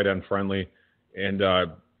so tight end friendly. And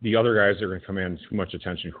the other guys are going to command too much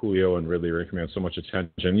attention. Julio and Ridley are going to command so much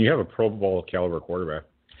attention. You have a Pro Bowl caliber quarterback.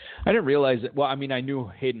 I didn't realize that. Well, I mean, I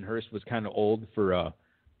knew Hayden Hurst was kind of old for a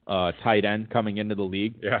tight end coming into the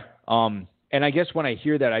league. Yeah. And I guess when I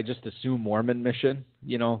hear that, I just assume Mormon mission,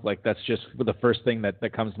 like that's just the first thing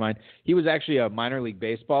that comes to mind. He was actually a minor league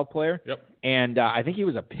baseball player. Yep. And I think he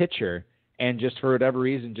was a pitcher and just for whatever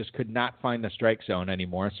reason just could not find the strike zone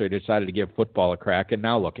anymore. So he decided to give football a crack, and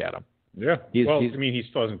now look at him. Yeah. He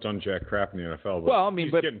still hasn't done jack crap in the NFL. But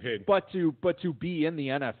he's getting paid. But to be in the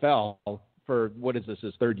NFL for, what is this,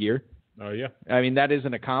 his 3rd year? Oh, yeah. I mean, that is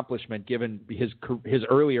an accomplishment given his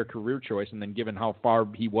earlier career choice, and then given how far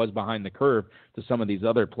he was behind the curve to some of these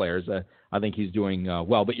other players. I think he's doing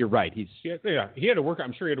well. But you're right. He had to work.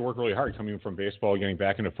 I'm sure he had to work really hard coming from baseball, getting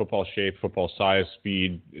back into football shape, football size,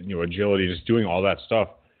 speed, agility, just doing all that stuff.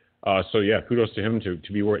 So yeah, kudos to him to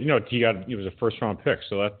be where he was a first-round pick,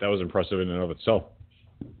 so that was impressive in and of itself.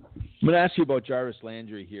 I'm going to ask you about Jarvis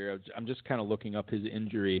Landry here. I'm just kind of looking up his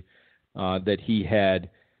injury that he had.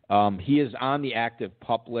 He is on the active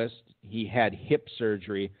PUP list. He had hip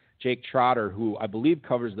surgery. Jake Trotter, who I believe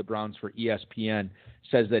covers the Browns for ESPN,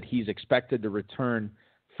 says that he's expected to return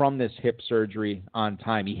from this hip surgery on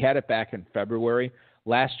time. He had it back in February.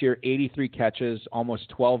 Last year, 83 catches,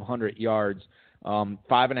 almost 1,200 yards,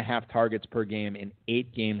 5.5 targets per game in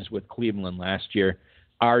 8 games with Cleveland last year.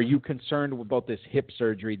 Are you concerned about this hip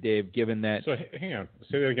surgery, Dave, given that? So hang on.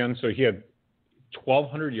 Say that again. So he had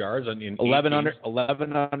 1,200 yards in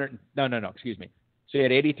 1,100. No. Excuse me. So he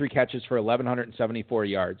had 83 catches for 1,174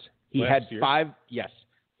 yards. He had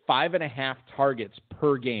 5.5 targets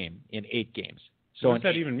per game in 8 games. So what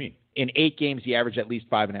does that even mean? In 8 games, he averaged at least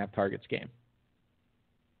 5.5 targets game.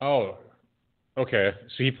 Oh, okay.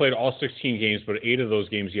 So he played all 16 games, but 8 of those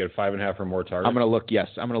games he had 5.5 or more targets. I'm going to look. Yes,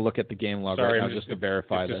 I'm going to look at the game log right now just to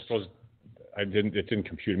verify this. It didn't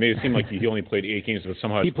compute. It made it seem like he only played 8 games, but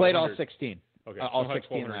somehow he played all 16. Okay, all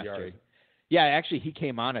 16 last year. Yeah, actually, he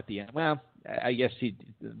came on at the end. Well, I guess he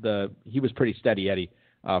was pretty steady Eddie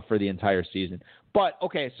for the entire season. But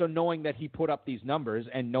okay, so knowing that he put up these numbers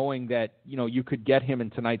and knowing that you could get him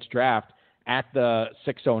in tonight's draft at the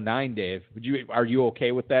 609, Dave, are you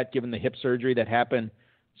okay with that given the hip surgery that happened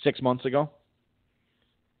 6 months ago?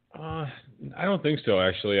 I don't think so.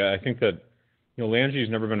 Actually, I think that Landry's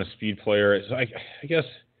never been a speed player. So I guess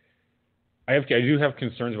I do have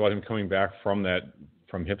concerns about him coming back from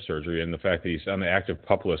hip surgery and the fact that he's on the active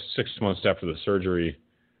PUP list 6 months after the surgery.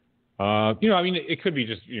 It could be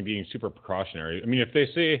just being super precautionary. I mean, if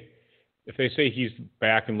they say he's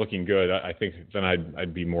back and looking good, I think then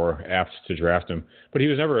I'd be more apt to draft him. But he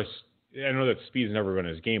was never I know that speed's never been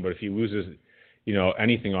his game, but if he loses,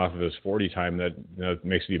 anything off of his 40 time, that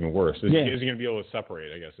makes it even worse. Is he going to be able to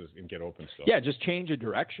separate, I guess, and get open still? Yeah, just change of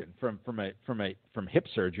direction from hip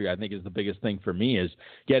surgery. I think is the biggest thing for me is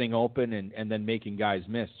getting open and then making guys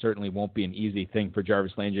miss. Certainly won't be an easy thing for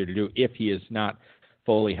Jarvis Landry to do if he is not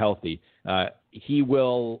fully healthy. He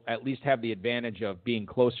will at least have the advantage of being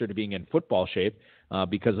closer to being in football shape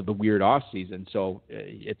because of the weird off season. So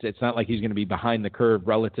it's not like he's going to be behind the curve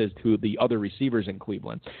relative to the other receivers in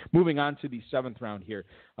Cleveland. Moving on to the 7th round here.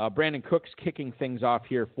 Brandon Cooks kicking things off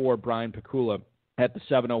here for Brian Pikula at the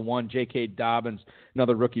 701. J.K. Dobbins,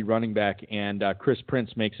 another rookie running back, and Chris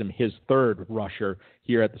Prince makes him his 3rd rusher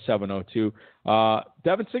here at the 702.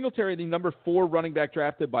 Devin Singletary, the number 4 running back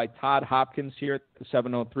drafted by Todd Hopkins here at the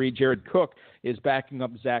 703. Jared Cook is backing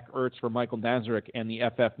up Zach Ertz for Michael Nazarick and the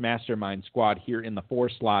FF Mastermind squad here in the 4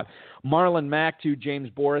 slot. Marlon Mack to James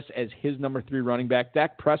Boris as his number 3 running back.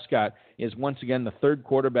 Dak Prescott is once again the 3rd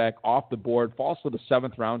quarterback off the board. Falls to the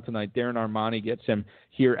 7th round tonight. Darren Armani gets him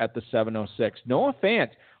here at the 706. Noah Fant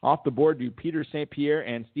off the board to Peter St. Pierre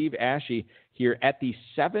and Steve Ashe here at the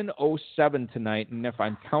 707 tonight. And if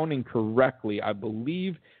I'm counting correctly, I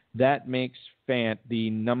believe that makes Fant the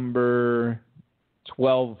number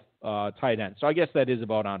 12 tight end. So I guess that is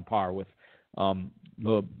about on par with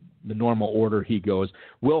the normal order he goes.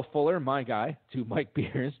 Will Fuller, my guy, to Mike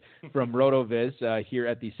Beers from RotoViz here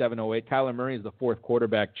at the 708. Kyler Murray is the 4th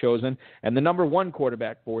quarterback chosen. And the number 1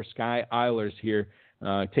 quarterback for Sky Eilers here,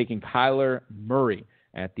 taking Kyler Murray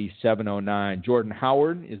at the 709. Jordan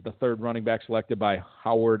Howard is the 3rd running back selected by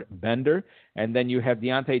Howard Bender. And then you have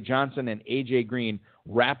Deontay Johnson and A.J. Green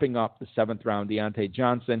wrapping up the 7th round. Deontay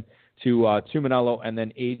Johnson to Tuminello, and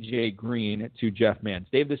then A.J. Green to Jeff Mans.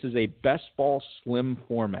 Dave, this is a best ball slim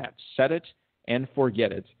format. Set it and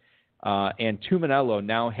forget it. And Tuminello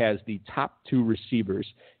now has the top 2 receivers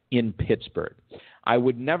in Pittsburgh. I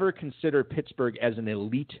would never consider Pittsburgh as an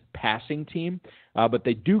elite passing team, but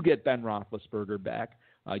they do get Ben Roethlisberger back.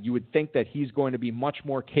 You would think that he's going to be much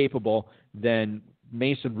more capable than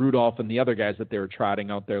Mason Rudolph and the other guys that they were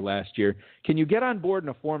trotting out there last year. Can you get on board in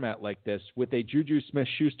a format like this with a Juju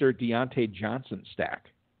Smith-Schuster, Deontay Johnson stack?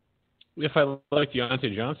 If I like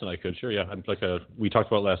Deontay Johnson, I could, sure, yeah. We talked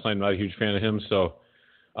about last night. I'm not a huge fan of him, so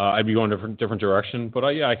I'd be going different direction. But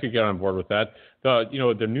I could get on board with that.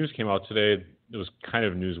 The news came out today. It was kind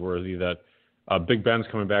of newsworthy that Big Ben's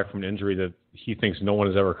coming back from an injury that he thinks no one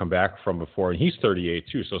has ever come back from before, and he's 38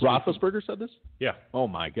 too. So Roethlisberger said this? Yeah. Oh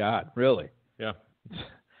my God, really? Yeah. I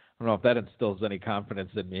don't know if that instills any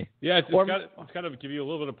confidence in me. Yeah, it's got to give you a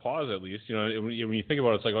little bit of pause at least. When you think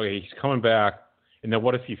about it, it's like, okay, he's coming back, and then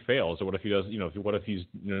what if he fails, or what if he does? What if he's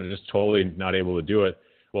just totally not able to do it?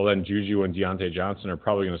 Well, then Juju and Deontay Johnson are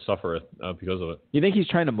probably going to suffer because of it. You think he's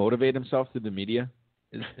trying to motivate himself through the media?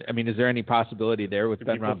 Is there any possibility there with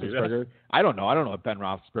Ben Roethlisberger? I don't know. I don't know what Ben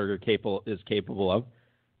Roethlisberger is capable of.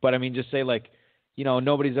 But, just say,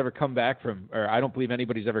 nobody's ever come back from, or I don't believe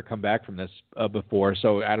anybody's ever come back from this before.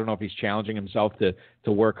 So I don't know if he's challenging himself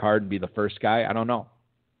to work hard and be the first guy. I don't know.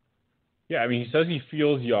 Yeah, he says he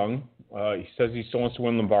feels young. He says he still wants to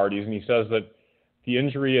win Lombardis, and he says that the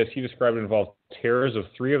injury, as he described it, involved tears of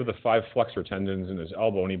 3 of the 5 flexor tendons in his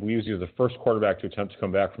elbow, and he believes he was the first quarterback to attempt to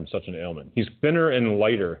come back from such an ailment. He's thinner and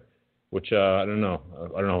lighter, which I don't know.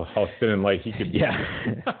 I don't know how thin and light he could be. Yeah,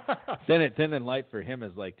 thin and light for him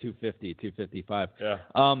is like 250, 255. Yeah.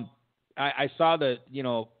 I saw that.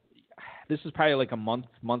 This is probably like a month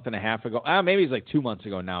and a half ago. Maybe it's like 2 months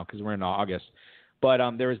ago now because we're in August. But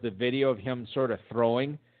there was the video of him sort of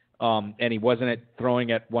throwing, and he wasn't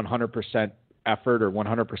throwing at 100% effort or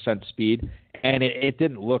 100% speed, and it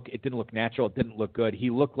didn't look natural. It didn't look good.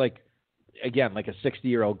 He looked like a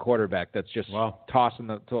 60-year-old quarterback that's just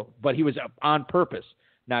tossing but he was on purpose,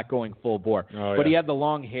 not going full bore. But he had the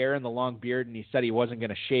long hair and the long beard, and he said he wasn't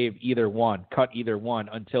going to cut either one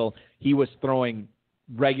until he was throwing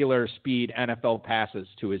regular speed NFL passes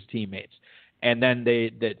to his teammates. And then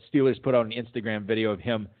the Steelers put out an Instagram video of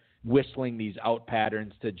him whistling these out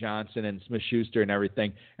patterns to Johnson and Smith-Schuster and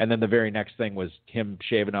everything. And then the very next thing was him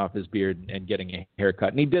shaving off his beard and getting a haircut.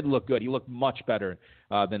 And he did look good. He looked much better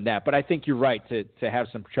than that. But I think you're right to have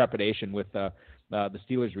some trepidation with the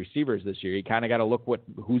Steelers receivers this year. You kind of got to look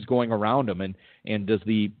who's going around him, and does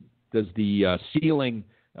the ceiling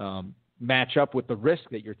match up with the risk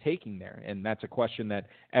that you're taking there? And that's a question that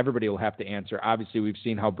everybody will have to answer. Obviously, we've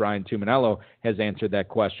seen how Brian Tuminello has answered that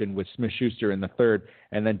question with Smith-Schuster in the 3rd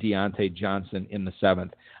and then Deontay Johnson in the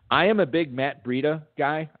 7th. I am a big Matt Breida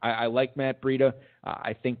guy. I like Matt Breida.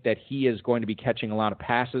 I think that he is going to be catching a lot of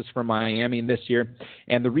passes for Miami this year.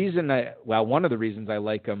 And the reason one of the reasons I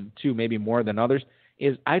like him too, maybe more than others,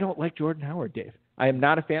 is I don't like Jordan Howard, Dave. I am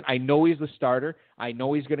not a fan. I know he's the starter. I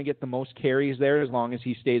know he's going to get the most carries there as long as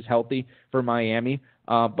he stays healthy for Miami.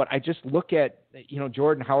 But I just look at,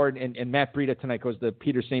 Jordan Howard and Matt Breida tonight goes to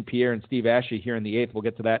Peter St. Pierre and Steve Ashley here in the 8th. We'll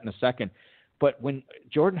get to that in a second. But when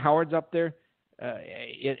Jordan Howard's up there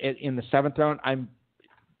in the 7th round, I'm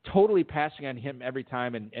totally passing on him every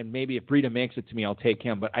time. And maybe if Breida makes it to me, I'll take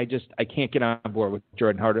him. But I can't get on board with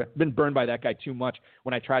Jordan Howard. I've been burned by that guy too much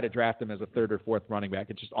when I try to draft him as a 3rd or 4th running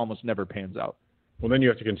back. It just almost never pans out. Well, then you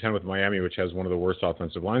have to contend with Miami, which has one of the worst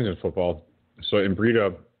offensive lines in football. So, and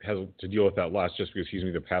Breida has to deal with that less just because he's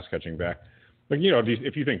going to be the pass-catching back. But,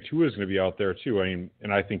 if you think Tua is going to be out there too, and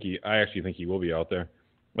I actually think he will be out there,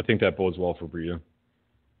 I think that bodes well for Breida.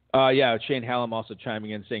 Shane Hallam also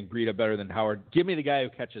chiming in saying Breida better than Howard. Give me the guy who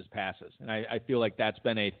catches passes. And I feel like that's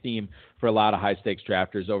been a theme for a lot of high-stakes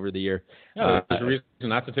drafters over the year. Yeah, there's a reason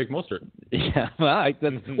not to take Mostert. Yeah, but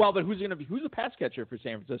who's the pass catcher for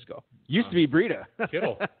San Francisco? Used to be Breida.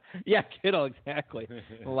 Kittle. Yeah, Kittle, exactly.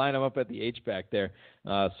 We'll line him up at the H-back there,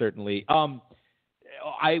 certainly.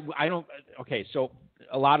 So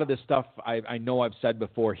a lot of this stuff I know I've said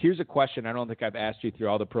before. Here's a question I don't think I've asked you through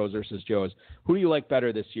all the Pros versus Joes. Who do you like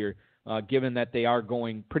better this year, given that they are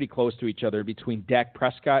going pretty close to each other between Dak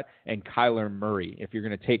Prescott and Kyler Murray? If you're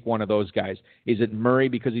going to take one of those guys, is it Murray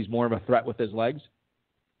because he's more of a threat with his legs?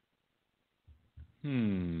 I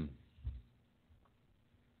think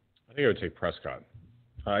I would take Prescott.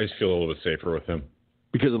 I just feel a little bit safer with him.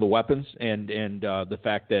 Because of the weapons and the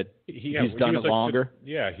fact that he's done it longer?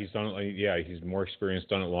 He's done it. He's more experienced,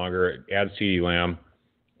 done it longer. Add CeeDee Lamb.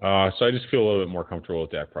 So I just feel a little bit more comfortable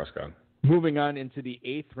with Dak Prescott. Moving on into the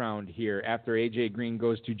 8th round here, after A.J. Green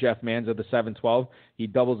goes to Jeff Manza, the 7-12, he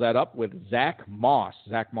doubles that up with Zach Moss.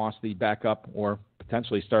 Zach Moss, the backup or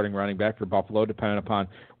potentially starting running back for Buffalo, depending upon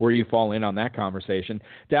where you fall in on that conversation.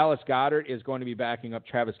 Dallas Goedert is going to be backing up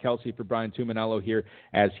Travis Kelce for Brian Tuminello here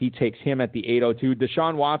as he takes him at the 8:02.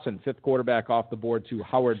 Deshaun Watson, 5th quarterback off the board to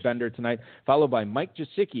Howard Bender tonight, followed by Mike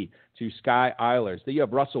Gesicki to Sky Eilers. Then you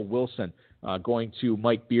have Russell Wilson going to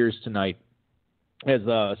Mike Beers tonight as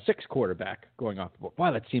a 6th quarterback going off the board.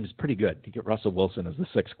 Wow, that seems pretty good to get Russell Wilson as the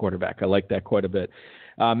 6th quarterback. I like that quite a bit.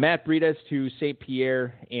 Matt Breida to St.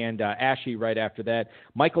 Pierre and Ashley right after that.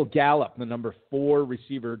 Michael Gallup, the number 4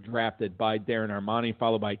 receiver drafted by Darren Armani,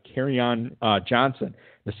 followed by Kerryon Johnson,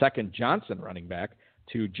 the 2nd Johnson running back,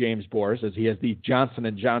 to James Boris, as he has the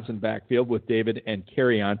Johnson & Johnson backfield with David and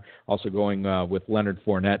Kerryon, also going with Leonard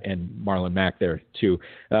Fournette and Marlon Mack there too.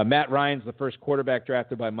 Matt Ryan's the 1st quarterback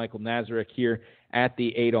drafted by Michael Nazarek here at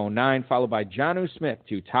the 8:09, followed by Jonnu Smith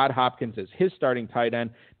to Todd Hopkins as his starting tight end.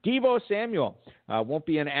 Deebo Samuel won't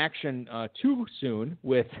be in action too soon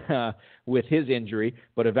with his injury,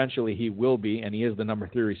 but eventually he will be, and he is the number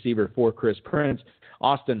 3 receiver for Chris Prince.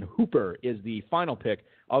 Austin Hooper is the final pick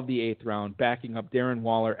of the 8th round, backing up Darren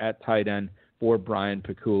Waller at tight end for Brian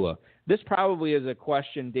Pikula. This probably is a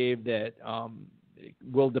question, Dave, that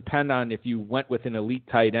will depend on if you went with an elite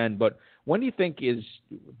tight end, but when do you think is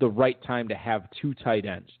the right time to have 2 tight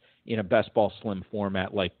ends in a best ball slim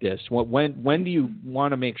format like this? When do you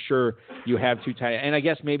want to make sure you have 2 tight ends? And I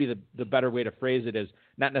guess maybe the better way to phrase it is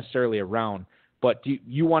not necessarily a round, but do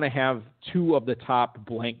you want to have 2 of the top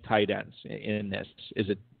blank tight ends in this? Is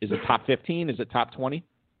it top 15? Is it top 20?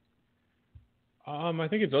 I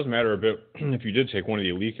think it does matter a bit if you did take one of the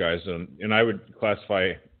elite guys, and I would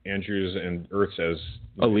classify Andrews and Ertz as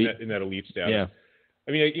elite in that elite status. Yeah.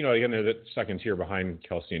 I mean, again, they're the 2nd tier behind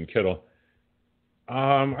Kelce and Kittle.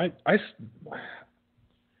 I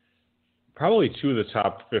probably 2 of the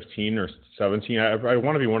top 15 or 17. I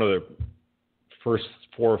want to be one of the first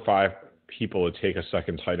 4 or 5 people to take a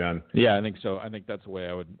 2nd tight end. Yeah, I think so. I think that's the way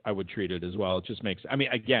I would treat it as well. It just makes. I mean,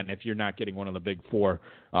 again, if you're not getting one of the big 4,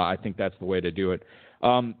 I think that's the way to do it.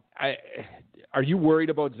 Are you worried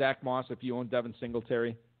about Zach Moss if you own Devin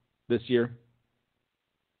Singletary this year?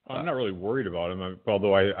 I'm not really worried about him,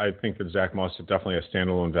 although I think that Zach Moss is definitely a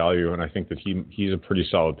standalone value, and I think that he's a pretty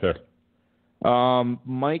solid pick.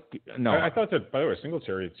 Mike, no. I thought that, by the way,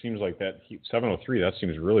 Singletary, it seems like that 703, that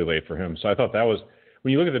seems really late for him. So I thought that was,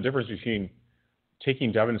 when you look at the difference between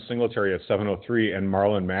taking Devin Singletary at 703 and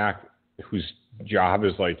Marlon Mack, whose job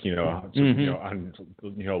is like, on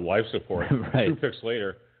life support, right. 2 picks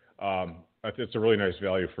later, it's a really nice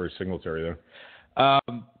value for Singletary there.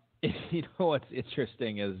 You know what's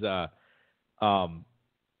interesting is,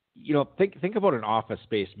 think about an office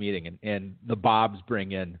space meeting, and the Bobs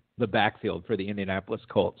bring in the backfield for the Indianapolis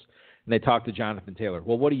Colts, and they talk to Jonathan Taylor.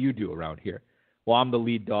 Well, what do you do around here? Well, I'm the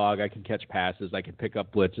lead dog. I can catch passes. I can pick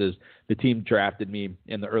up blitzes. The team drafted me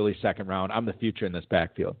in the early second round. I'm the future in this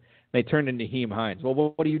backfield. They turned into Naheem Hines. Well,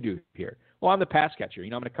 what do you do here? Well, I'm the pass catcher. I'm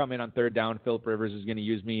going to come in on third down. Phillip Rivers is going to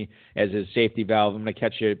use me as his safety valve. I'm going to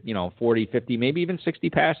catch 40, 50, maybe even 60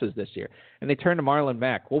 passes this year. And they turn to Marlon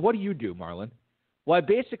Mack. Well, what do you do, Marlon? Well, I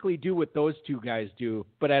basically do what those two guys do,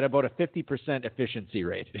 but at about a 50% efficiency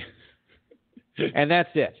rate. And that's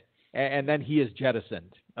it. And then he is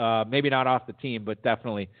jettisoned. Maybe not off the team, but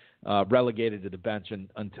definitely relegated to the bench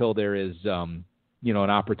until there is, an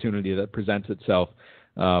opportunity that presents itself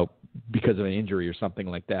because of an injury or something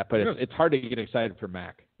like that. But it's hard to get excited for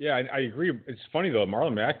Mack. Yeah, I agree. It's funny, though.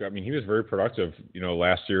 Marlon Mack, he was very productive,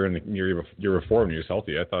 last year and the year before when he was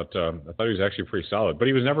healthy. I thought he was actually pretty solid. But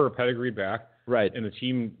he was never a pedigree back. Right. And the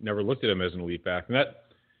team never looked at him as an elite back. And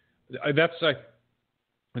that's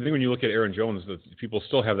I think when you look at Aaron Jones, people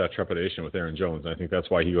still have that trepidation with Aaron Jones. I think that's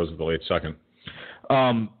why he goes with the late second.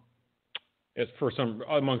 It's for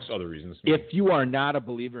amongst other reasons. If you are not a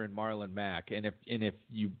believer in Marlon Mack, and if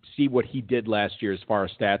you see what he did last year as far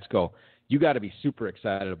as stats go, you got to be super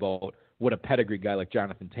excited about what a pedigree guy like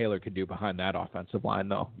Jonathan Taylor could do behind that offensive line,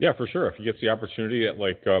 though. Yeah, for sure. If he gets the opportunity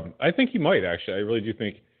I think he might actually. I really do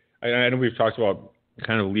think. I know we've talked about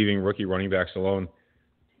kind of leaving rookie running backs alone.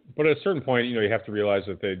 But at a certain point, you have to realize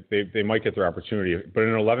that they might get their opportunity. But in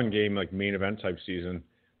an 11-game main event type season,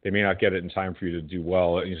 they may not get it in time for you to do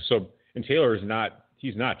well. And Taylor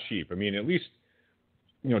he's not cheap. At least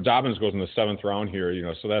Dobbins goes in the 7th round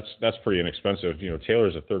here. So that's pretty inexpensive.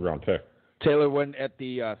 Taylor's a 3rd round pick. Taylor went at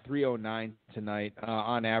the 309 tonight.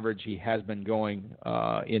 On average, he has been going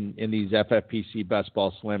in these FFPC best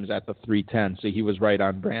ball slims at the 310. So he was right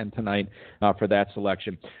on brand tonight for that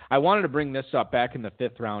selection. I wanted to bring this up back in the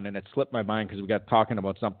 5th round, and it slipped my mind because we got talking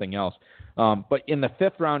about something else. But in the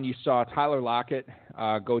 5th round, you saw Tyler Lockett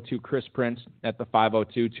go to Chris Prince at the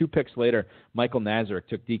 502. 2 picks later, Michael Nazarick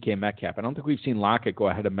took DK Metcalf. I don't think we've seen Lockett go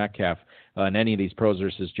ahead of Metcalf in any of these pros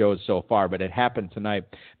versus Joes so far, but it happened tonight.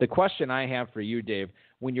 The question I have for you, Dave,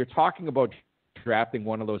 when you're talking about drafting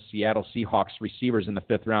one of those Seattle Seahawks receivers in the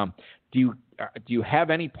 5th round, do you have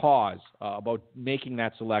any pause about making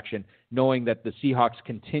that selection, knowing that the Seahawks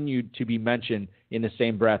continued to be mentioned in the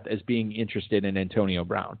same breath as being interested in Antonio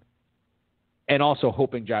Brown? And also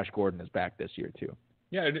hoping Josh Gordon is back this year too.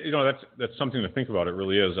 Yeah, that's something to think about. It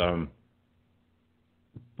really is.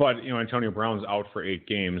 But Antonio Brown's out for 8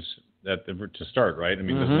 games to start, right? Isn't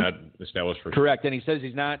that established for? Correct, and he says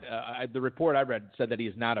he's not. The report I read said that he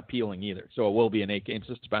is not appealing either, so it will be an 8-game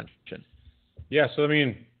suspension. Yeah, so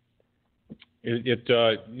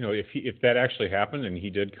if that actually happened and he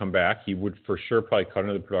did come back, he would for sure probably cut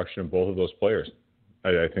into the production of both of those players.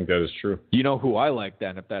 I think that is true. You know who I like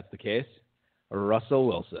then, if that's the case? Russell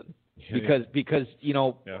Wilson. Because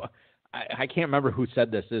I can't remember who said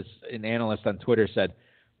this. An analyst on Twitter said,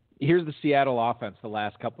 here's the Seattle offense the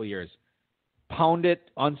last couple of years. Pound it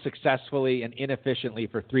unsuccessfully and inefficiently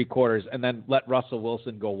for 3 quarters, and then let Russell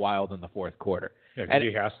Wilson go wild in the 4th quarter. Yeah, because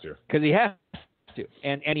he has to. Because he has to.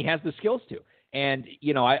 And he has the skills to. And,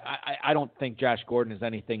 I don't think Josh Gordon is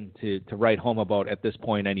anything to write home about at this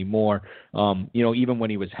point anymore. Even when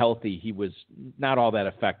he was healthy, he was not all that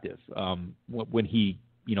effective when he,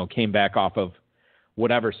 came back off of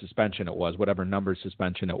whatever suspension it was, whatever number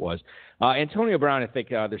suspension it was. Antonio Brown, I think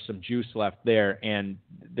there's some juice left there, and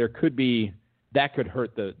that could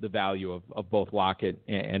hurt the value of both Lockett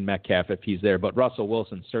and Metcalf if he's there. But Russell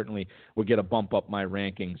Wilson certainly would get a bump up my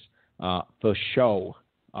rankings for show.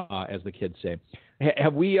 As the kids say.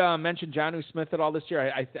 Have we mentioned Jonnu Smith at all this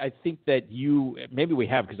year? I think that maybe we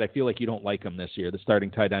have, because I feel like you don't like him this year, the starting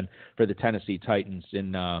tight end for the Tennessee Titans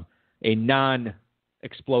in a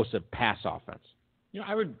non-explosive pass offense.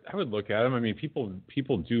 I would look at him.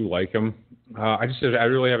 People do like him. I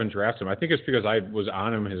really haven't drafted him. I think it's because I was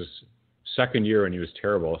on him his 2nd year and he was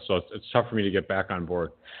terrible, so it's tough for me to get back on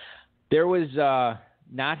board. There was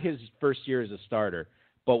not his first year as a starter,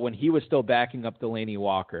 but when he was still backing up Delanie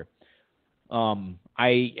Walker,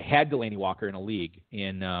 I had Delanie Walker in a league,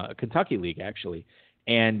 in a Kentucky league actually,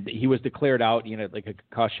 and he was declared out, like a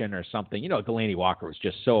concussion or something. Delanie Walker was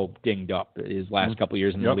just so dinged up his last couple of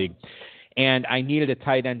years in the league. And I needed a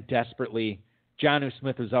tight end desperately. Jonnu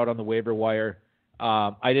Smith was out on the waiver wire.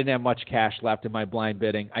 I didn't have much cash left in my blind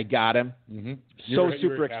bidding. I got him. Mm-hmm.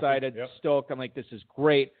 Super excited, stoked. I'm like, this is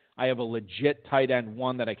great. I have a legit tight end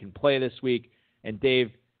one that I can play this week. And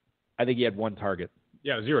Dave, I think he had 1 target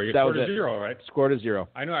Yeah, 0. You that scored was a 0, right? Scored a 0.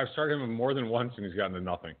 I know. I've started him more than once, and he's gotten to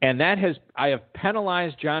nothing. And I have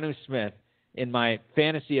penalized Jonnu Smith in my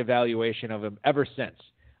fantasy evaluation of him ever since.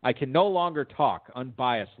 I can no longer talk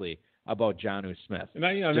unbiasedly about Jonnu Smith. And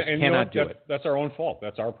I, cannot do it. That's our own fault.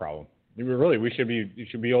 That's our problem. You should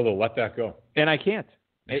be able to let that go. And I can't.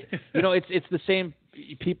 It's the same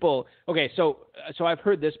people. Okay, so I've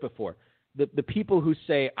heard this before. The people who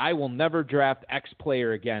say, I will never draft X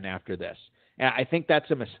player again after this. And I think that's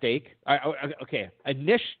a mistake.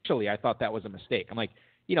 Initially I thought that was a mistake. I'm like,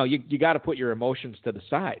 you got to put your emotions to the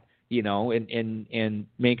side, and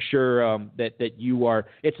make sure that you are.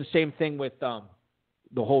 It's the same thing with the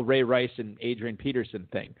whole Ray Rice and Adrian Peterson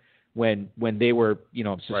thing. When they were,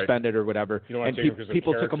 suspended or whatever, and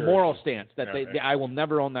people took a moral stance that I will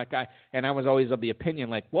never own that guy. And I was always of the opinion,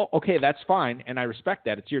 like, well, okay, that's fine, and I respect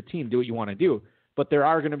that. It's your team. Do what you want to do. But there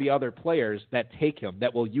are going to be other players that take him,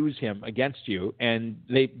 that will use him against you, and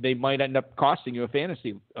they might end up costing you a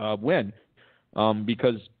fantasy win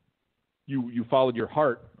because you followed your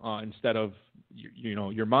heart instead of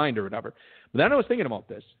your mind or whatever. But then I was thinking about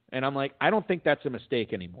this, and I'm like, I don't think that's a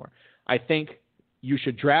mistake anymore. I think you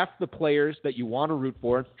should draft the players that you want to root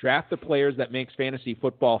for. Draft the players that makes fantasy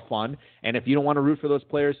football fun. And if you don't want to root for those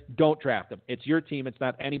players, don't draft them. It's your team. It's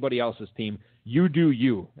not anybody else's team. You do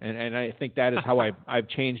you. And I think that is how I've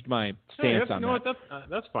changed my stance on that.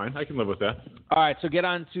 That's fine. I can live with that. All right, so get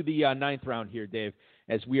on to the ninth round here, Dave,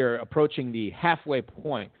 as we are approaching the halfway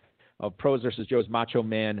point of Pros versus Joe's Macho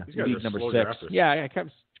Man League number 6. Drafters. Yeah, I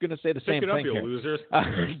was going to say the same thing you here. Losers. How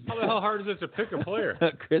the hell hard is it to pick a player?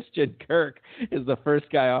 Christian Kirk is the first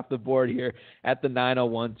guy off the board here at the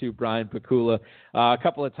 901 to Brian Pakula. A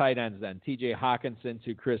couple of tight ends then. TJ Hawkinson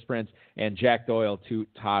to Chris Prince and Jack Doyle to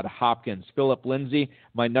Todd Hopkins. Philip Lindsay,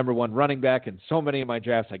 my number one running back in so many of my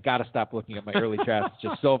drafts. I got to stop looking at my early drafts.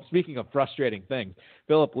 Speaking of frustrating things,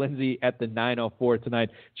 Philip Lindsay at the 904 tonight.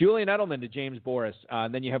 Julian Edelman to James Boris.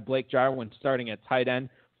 And then you have Blake Jarwin starting at tight end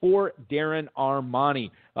for Darren Armani.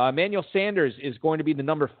 Emmanuel Sanders is going to be the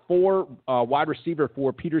number 4 wide receiver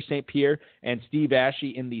for Peter St. Pierre and Steve Ashe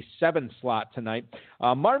in the 7 slot tonight.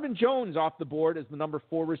 Marvin Jones off the board as the number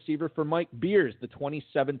 4 receiver for Mike Beers, the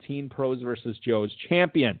 2017 Pros versus Joe's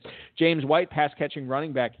champion. James White, pass-catching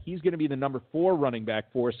running back. He's going to be the number 4 running back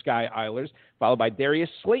for Sky Eilers, followed by Darius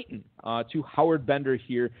Slayton to Howard Bender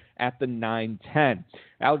here at the 9-10.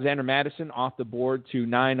 Alexander Madison off the board to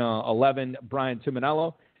 9-11, Brian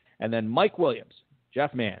Tuminello. And then Mike Williams,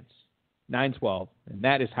 Jeff Mans, 9-12. And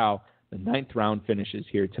that is how the 9th round finishes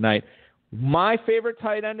here tonight. My favorite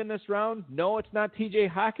tight end in this round, no, it's not TJ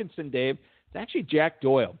Hawkinson, Dave. It's actually Jack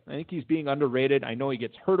Doyle. I think he's being underrated. I know he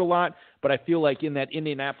gets hurt a lot, but I feel like in that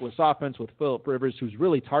Indianapolis offense with Phillip Rivers, who's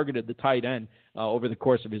really targeted the tight end over the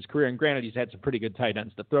course of his career, and granted, he's had some pretty good tight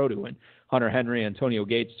ends to throw to, and Hunter Henry, Antonio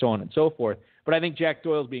Gates, so on and so forth. But I think Jack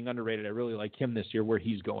Doyle's being underrated. I really like him this year, where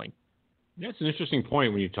he's going. Yeah, it's an interesting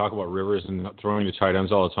point when you talk about Rivers and throwing the tight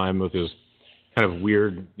ends all the time with his kind of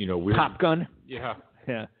weird. Pop gun. Yeah.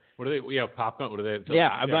 Yeah. What are they? Yeah, pop gun. What are they? Yeah,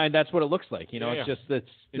 I mean, that's what it looks like. It's just that's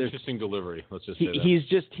interesting delivery. Let's just say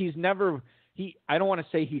that. I don't want to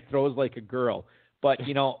say he throws like a girl, but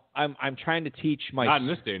I'm trying to teach my. Not in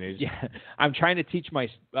this day and age. Yeah, I'm trying to teach my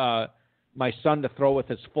son to throw with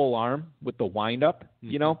his full arm with the wind up.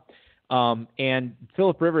 And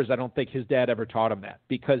Phillip Rivers, I don't think his dad ever taught him that,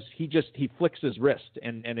 because he flicks his wrist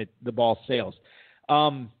and the ball sails.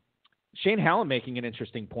 Shane Hallam making an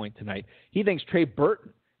interesting point tonight. He thinks Trey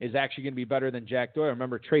Burton is actually going to be better than Jack Doyle.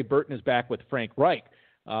 Remember, Trey Burton is back with Frank Reich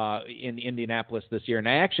in Indianapolis this year. And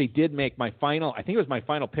I actually did make my final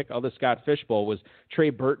pick of the Scott Fish Bowl was Trey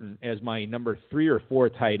Burton as my number 3 or 4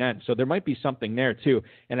 tight end. So there might be something there too.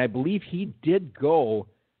 And I believe he did go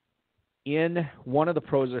in one of the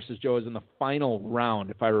Pros versus Joes in the final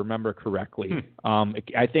round, if I remember correctly.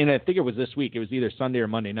 I think it was this week. It was either Sunday or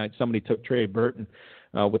Monday night. Somebody took Trey Burton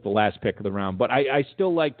with the last pick of the round. But I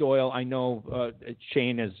still like Doyle. I know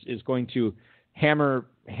Shane is going to hammer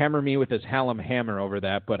me with his Hallam hammer over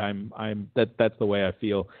that, but that's the way I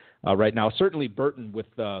feel right now. Certainly Burton, with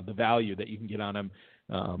the value that you can get on him,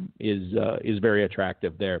 is very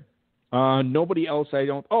attractive there. Nobody else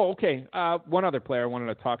okay. One other player I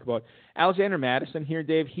wanted to talk about. Alexander Madison here,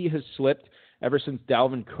 Dave. He has slipped ever since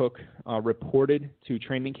Dalvin Cook reported to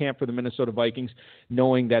training camp for the Minnesota Vikings,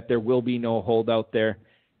 knowing that there will be no holdout there.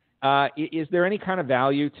 Is there any kind of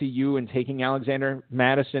value to you in taking Alexander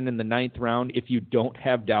Madison in the 9th round if you don't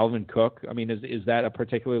have Dalvin Cook? I mean, is that a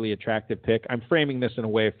particularly attractive pick? I'm framing this in a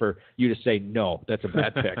way for you to say, no, that's a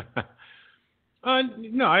bad pick.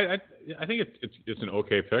 No, I think it's an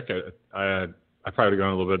okay pick. I probably would have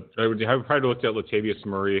gone a little bit. I would probably looked at Latavius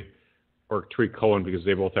Murray or Tariq Cohen because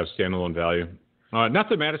they both have standalone value. Not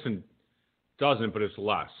that Madison doesn't, but it's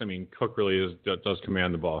less. I mean, Cook really does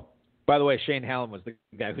command the ball. By the way, Shane Hallam was the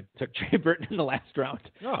guy who took Trey Burton in the last round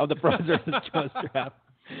of the Bronze versus Jones draft.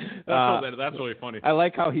 That's really funny. I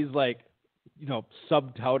like how he's like,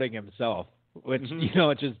 sub-touting himself, which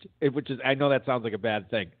which is I know that sounds like a bad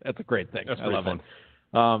thing. That's a great thing. That's I love fun. it.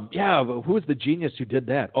 But who was the genius who did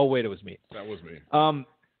that? Oh wait, it was me. That was me.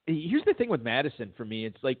 Here's the thing with Madison for me.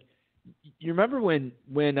 It's like, you remember when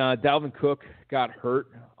Dalvin Cook got hurt,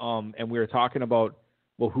 and we were talking about,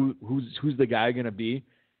 well, who's the guy going to be?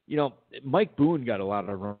 Mike Boone got a lot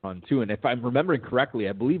of run too, and if I'm remembering correctly,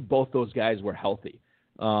 I believe both those guys were healthy.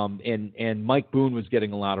 And Mike Boone was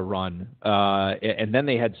getting a lot of run, and then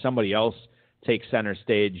they had somebody else take center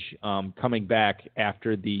stage, coming back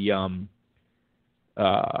after the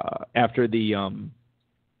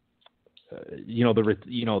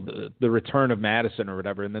the return of Madison or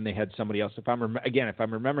whatever, and then they had somebody else. If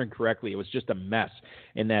I'm remembering correctly, it was just a mess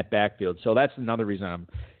in that backfield. So that's another reason I'm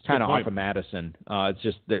kind of off of Madison. It's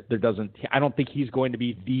just that I don't think he's going to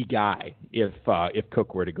be the guy if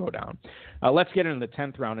Cook were to go down. Let's get into the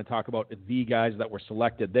 10th round and talk about the guys that were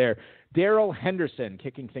selected there. Darrell Henderson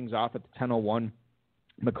kicking things off at the 10:01.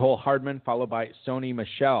 Mecole Hardman followed by Sony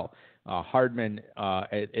Michel. Hardman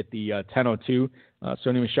at the 10:02,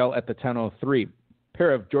 Sony Michel at the 10:03.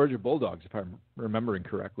 Pair of Georgia Bulldogs, if I'm remembering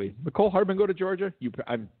correctly. Mecole Hardman go to Georgia?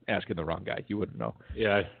 I'm asking the wrong guy. You wouldn't know.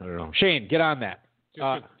 Yeah, I don't know. Shane, get on that.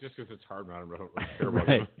 Just because it's Hardman, I don't really care about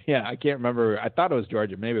right. him. Yeah, I can't remember. I thought it was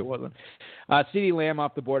Georgia. Maybe it wasn't. CeeDee Lamb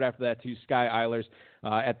off the board after that to Sky Eilers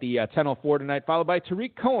at the 10:04 tonight, followed by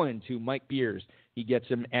Tariq Cohen to Mike Beers. He gets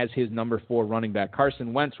him as his number 4 running back.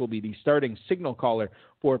 Carson Wentz will be the starting signal caller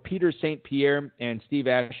for Peter St. Pierre and Steve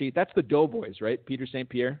Ashe. That's the Doughboys, right? Peter St.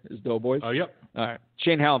 Pierre is Doughboys? Yep. All right.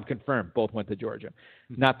 Shane Hallam confirmed. Both went to Georgia.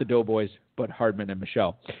 Not the Doughboys, but Hardman and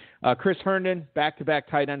Michelle. Chris Herndon, back-to-back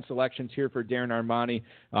tight end selections here for Darren Armani.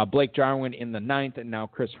 Blake Jarwin in the 9th, and now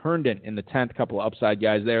Chris Herndon in the 10th. Couple of upside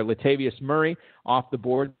guys there. Latavius Murray off the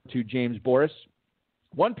board to James Boris.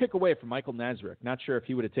 1 pick away from Michael Nazarick. Not sure if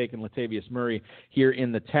he would have taken Latavius Murray here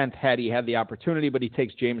in the 10th had he had the opportunity, but he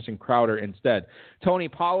takes Jamison Crowder instead. Tony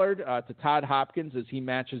Pollard to Todd Hopkins as he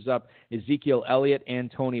matches up Ezekiel Elliott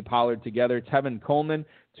and Tony Pollard together. Tevin Coleman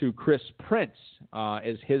to Chris Prince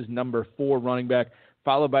as his number 4 running back,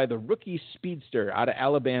 followed by the rookie speedster out of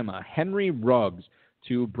Alabama, Henry Ruggs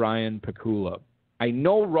to Brian Pakula. I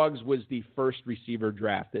know Ruggs was the first receiver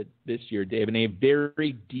drafted this year, Dave, in a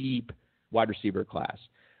very deep wide receiver class.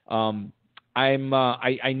 I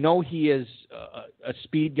know he is a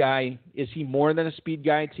speed guy. Is he more than a speed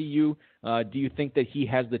guy to you? Do you think that he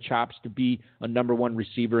has the chops to be a number 1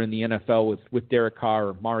 receiver in the NFL with Derek Carr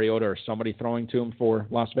or Mariota or somebody throwing to him for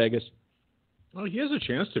Las Vegas? Well, he has a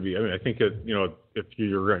chance to be. I mean, I think that, if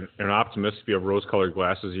you're an optimist, if you have rose-colored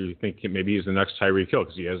glasses, you think maybe he's the next Tyreek Hill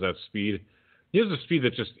because he has that speed. He has a speed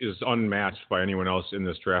that just is unmatched by anyone else in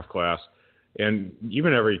this draft class. And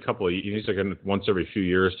even every couple of years, he's like a once every few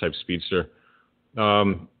years type speedster.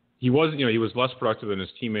 He was less productive than his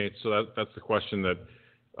teammates, so that's the question that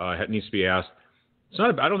needs to be asked.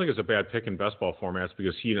 I don't think it's a bad pick in best ball formats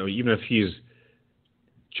because even if he's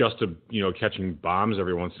just catching bombs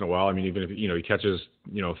every once in a while, I mean, even if he catches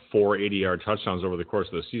 4 80-yard touchdowns over the course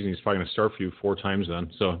of the season, he's probably going to start for you 4 times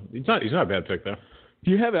then. So he's not a bad pick though. If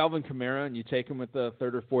you have Alvin Kamara and you take him with the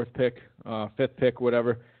 3rd or 4th pick, 5th pick,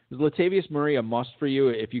 whatever, is Latavius Murray a must for you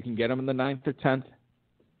if you can get him in the 9th or 10th?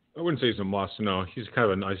 I wouldn't say he's a must. No, he's kind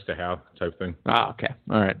of a nice to have type thing. Okay.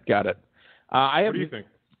 All right. Got it. What do you think?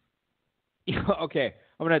 Okay.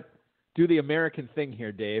 I'm going to do the American thing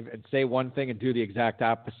here, Dave, and say one thing and do the exact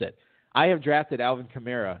opposite. I have drafted Alvin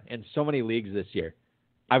Kamara in so many leagues this year.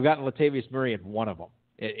 I've gotten Latavius Murray in one of them,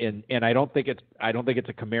 and I don't think it's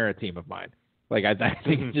a Kamara team of mine. Like I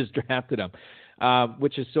think I just drafted him,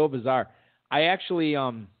 which is so bizarre. I actually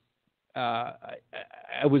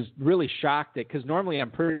I was really shocked because normally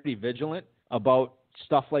I'm pretty vigilant about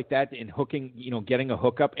stuff like that and hooking, getting a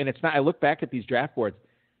hookup. And it's not. I look back at these draft boards.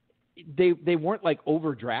 They weren't like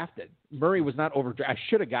overdrafted. Murray was not overdrafted. I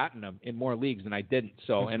should have gotten him in more leagues and I didn't.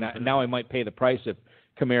 So now I might pay the price if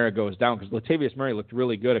Kamara goes down because Latavius Murray looked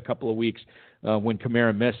really good a couple of weeks when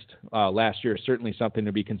Kamara missed last year. Certainly something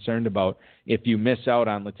to be concerned about if you miss out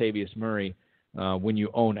on Latavius Murray when you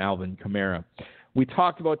own Alvin Kamara. We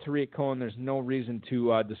talked about Tariq Cohen. There's no reason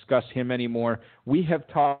to discuss him anymore. We have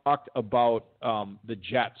talked about the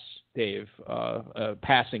Jets, Dave,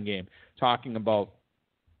 passing game, talking about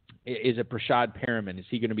Is it Brashad Perriman? Is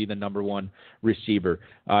he going to be the number one receiver?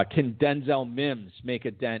 Can Denzel Mims make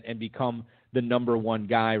a dent and become the number one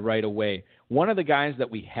guy right away? One of the guys that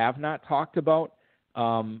we have not talked about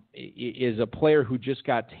is a player who just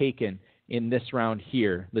got taken in this round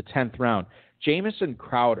here, the 10th round. Jamison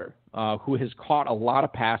Crowder, who has caught a lot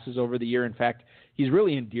of passes over the year. In fact, he's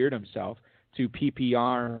really endeared himself to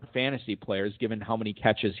PPR fantasy players, given how many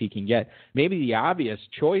catches he can get. Maybe the obvious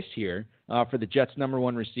choice here for the Jets' number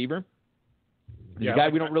one receiver, the guy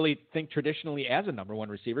we don't really think traditionally as a number one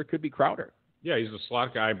receiver, could be Crowder. Yeah, he's a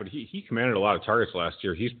slot guy, but he commanded a lot of targets last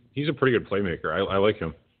year. He's a pretty good playmaker. I like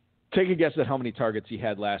him. Take a guess at how many targets he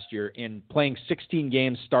had last year in playing 16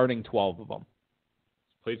 games, starting 12 of them.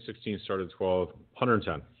 Played 16, started 12,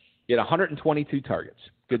 110. He had 122 targets.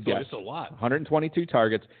 Good guess. That's a lot. 122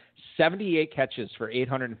 targets, 78 catches for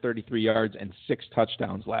 833 yards, and 6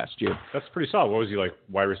 touchdowns last year. That's pretty solid. What was he, like,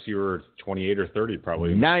 wide receiver 28 or 30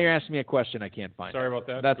 probably? Now you're asking me a question I can't find. Sorry about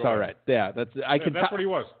that. That's all right. Yeah, that's what he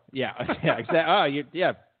was. Yeah, exactly.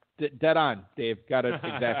 Oh, dead on, Dave. Got it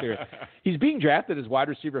exactly right. He's being drafted as wide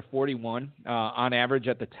receiver 41 on average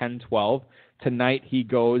at the 10-12. Tonight he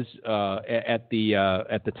goes at the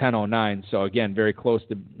 10-09. So again, very close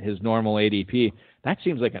to his normal ADP. That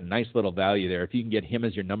seems like a nice little value there. If you can get him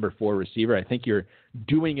as your number 4 receiver, I think you're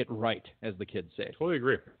doing it right, as the kids say. Totally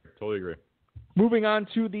agree. Moving on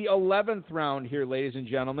to the 11th round here, ladies and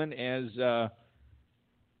gentlemen, as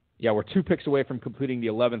we're 2 picks away from completing the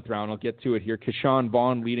 11th round. I'll get to it here. Keyshawn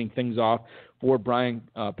Vaughn leading things off for Brian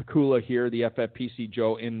Pikula here, the FFPC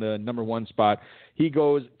Joe, in the number 1 spot. He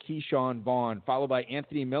goes Keyshawn Vaughn, followed by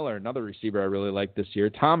Anthony Miller, another receiver I really like this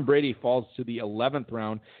year. Tom Brady falls to the 11th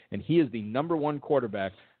round, and he is the number 1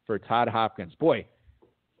 quarterback for Todd Hopkins. Boy,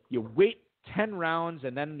 you wait 10 rounds,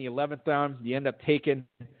 and then in the 11th round, you end up taking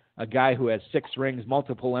a guy who has 6 rings,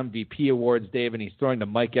 multiple MVP awards, Dave, and he's throwing to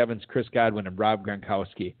Mike Evans, Chris Godwin, and Rob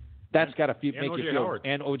Gronkowski. That's got to make you feel, Howard.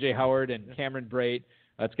 and O.J. Howard and Cameron Brate.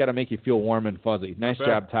 That's got to make you feel warm and fuzzy. Nice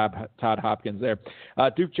job, Todd Hopkins there.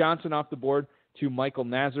 Duke Johnson off the board to Michael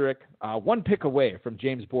Nazarick. 1 pick away from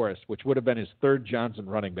James Boris, which would have been his 3rd Johnson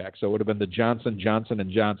running back. So it would have been the Johnson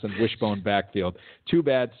wishbone backfield. Too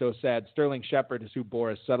bad, so sad. Sterling Shepard is who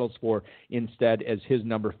Boris settles for instead as his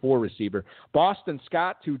number 4 receiver. Boston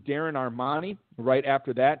Scott to Darren Armani right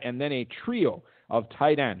after that, and then a trio of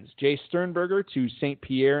tight ends. Jay Sternberger to St.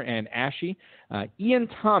 Pierre and Ashe. Ian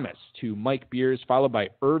Thomas to Mike Beers, followed by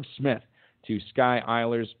Irv Smith to Sky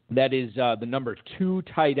Eilers. That is the number 2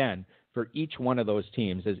 tight end for each one of those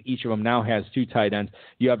teams, as each of them now has 2 tight ends.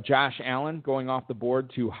 You have Josh Allen going off the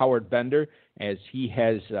board to Howard Bender, as he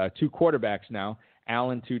has 2 quarterbacks now,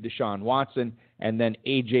 Allen to Deshaun Watson, and then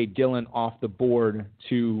A.J. Dillon off the board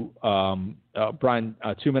to Brian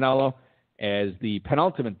Tuminello as the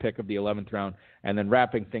penultimate pick of the 11th round. And then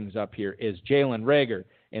wrapping things up here is Jalen Reagor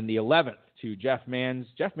in the 11th to Jeff Manns.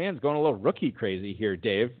 Jeff Manns going a little rookie crazy here,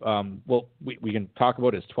 Dave. We can talk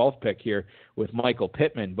about his 12th pick here with Michael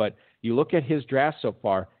Pittman, but you look at his draft so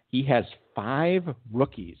far, he has 5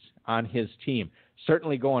 rookies on his team.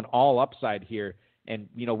 Certainly going all upside here. And,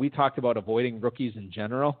 we talked about avoiding rookies in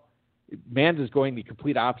general. Manns is going the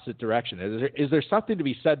complete opposite direction. Is there something to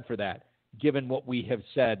be said for that, given what we have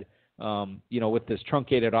said, with this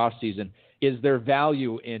truncated offseason? Is there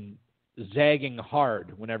value in zagging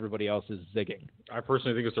hard when everybody else is zigging? I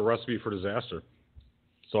personally think it's a recipe for disaster.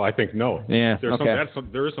 So I think no. Yeah, there is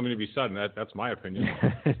something to be said, and that's my opinion.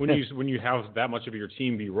 when you have that much of your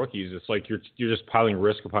team be rookies, it's like you're just piling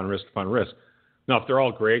risk upon risk upon risk. Now, if they're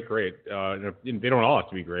all great. They don't all have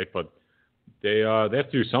to be great, but they have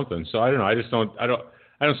to do something. So I don't know.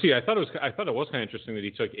 I don't see. I thought it was kind of interesting that he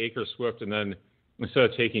took Akers, Swift, and then instead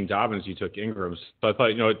of taking Dobbins, he took Ingram. So I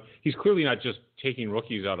thought, he's clearly not just taking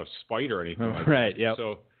rookies out of spite or anything like right, that. Yeah.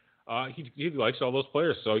 So he likes all those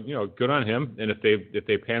players. So, good on him. And if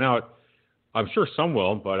they pan out, I'm sure some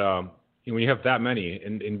will. But when you have that many,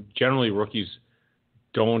 and generally rookies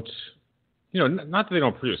don't, not that they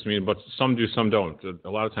don't produce. But some do, some don't. A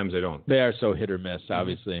lot of times they don't. They are so hit or miss,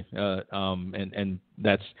 obviously. And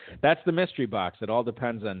that's the mystery box. It all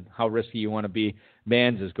depends on how risky you want to be.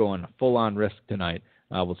 Manns is going full-on risk tonight.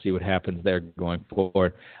 We'll see what happens there going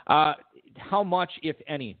forward. How much, if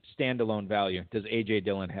any, standalone value does A.J.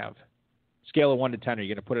 Dillon have? Scale of 1 to 10, are you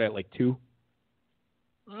going to put it at like 2?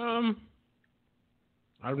 I'm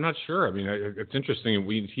not sure. It's interesting.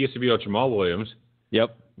 He has to beat out Jamal Williams.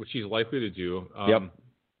 Yep. Which he's likely to do. Yep.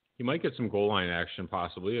 He might get some goal line action,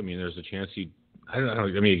 possibly. There's a chance I don't know.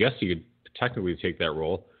 I guess he could technically take that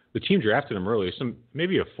role. The team drafted him early,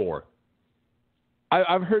 maybe a 4.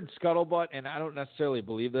 I've heard scuttlebutt, and I don't necessarily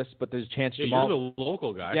believe this, but there's a chance Jamal. You're the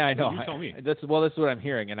local guy. Yeah, I know. You tell me. This is what I'm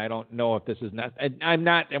hearing, and I don't know if this is not. I'm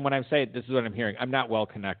not, and when I say this is what I'm hearing, I'm not well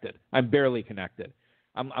connected. I'm barely connected.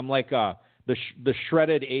 I'm like the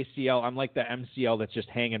shredded ACL. I'm like the MCL that's just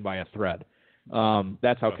hanging by a thread.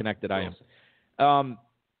 That's how connected I am.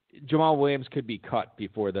 Jamal Williams could be cut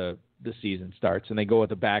before the season starts, and they go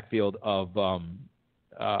with a backfield of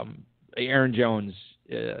Aaron Jones,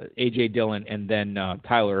 A.J. Dillon, and then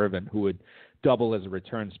Tyler Irvin, who would double as a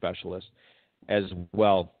return specialist as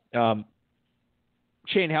well.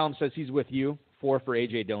 Shane Hallam says he's with you. 4 for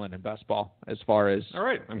A.J. Dillon in best ball as far as... All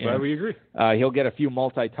right. I'm glad we agree. He'll get a few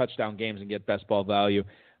multi-touchdown games and get best ball value.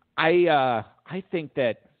 I think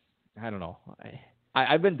that... I don't know.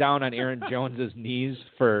 I've been down on Aaron Jones's knees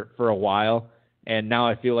for a while, and now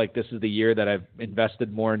I feel like this is the year that I've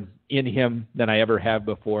invested more in him than I ever have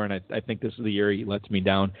before, and I think this is the year he lets me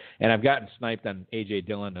down. And I've gotten sniped on A.J.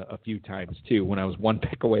 Dillon a few times, too, when I was one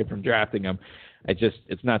pick away from drafting him.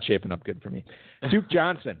 It's not shaping up good for me. Duke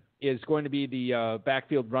Johnson is going to be the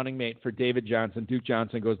backfield running mate for David Johnson. Duke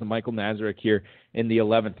Johnson goes to Michael Nazarick here in the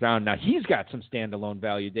 11th round. Now, he's got some standalone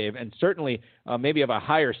value, Dave, and certainly maybe have a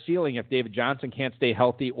higher ceiling if David Johnson can't stay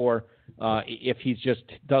healthy or if he just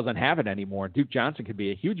doesn't have it anymore. Duke Johnson could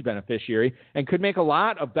be a huge beneficiary and could make a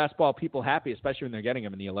lot of best ball people happy, especially when they're getting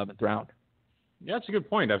him in the 11th round. Yeah, that's a good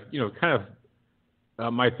point.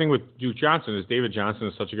 My thing with Duke Johnson is David Johnson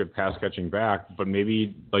is such a good pass-catching back, but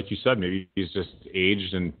maybe, like you said, maybe he's just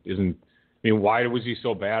aged and isn't – I mean, why was he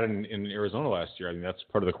so bad in Arizona last year? I mean, that's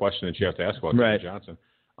part of the question that you have to ask about David Johnson.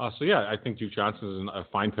 I think Duke Johnson is a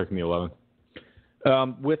fine pick in the 11th.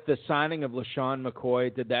 With the signing of LaShawn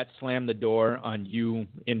McCoy, did that slam the door on you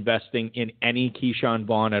investing in any Keyshawn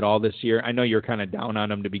Vaughn at all this year? I know you're kind of down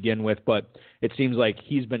on him to begin with, but it seems like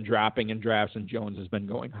he's been dropping in drafts and Jones has been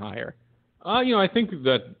going higher. I think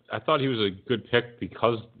that I thought he was a good pick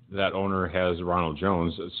because that owner has Ronald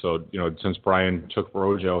Jones. So, since Brian took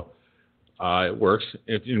Rojo, it works.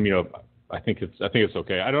 I think it's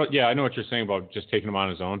okay. I know what you're saying about just taking him on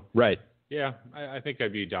his own. Right. Yeah, I think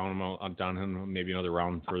I'd be down him maybe another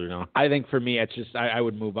round further down. I think for me, it's just I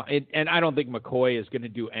would move on. And I don't think McCoy is going to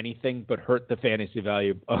do anything but hurt the fantasy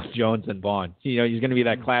value of Jones and Vaughn. He's going to be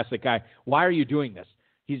that classic guy. Why are you doing this?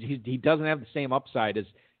 He doesn't have the same upside as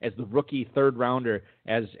the rookie third rounder,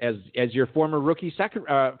 as your former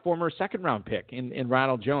second round pick in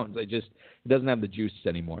Ronald Jones. He doesn't have the juice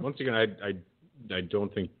anymore. Once again, I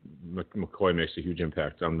don't think McCoy makes a huge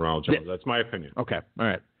impact on Ronald Jones. That's my opinion. Okay, all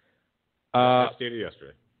right. I stated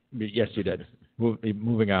yesterday. Yes, you did.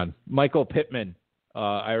 Moving on. Michael Pittman,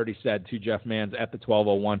 I already said, to Jeff Manns at the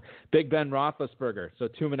 12:01. Big Ben Roethlisberger. So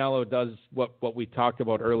Tuminello does what we talked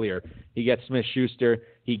about earlier. He gets Smith-Schuster,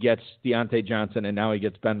 he gets Deontay Johnson, and now he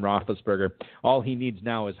gets Ben Roethlisberger. All he needs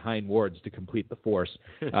now is Hein Wards to complete the force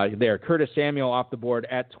there. Curtis Samuel off the board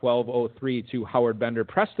at 12:03 to Howard Bender.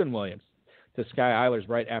 Preston Williams to Sky Eilers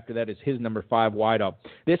right after that is his number 5 wideout.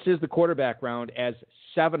 This is the quarterback round as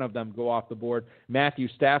 7 of them go off the board. Matthew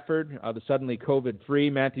Stafford, the suddenly COVID-free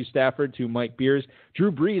Matthew Stafford to Mike Beers.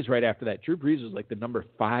 Drew Brees right after that. Drew Brees was like the number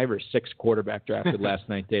 5 or 6 quarterback drafted last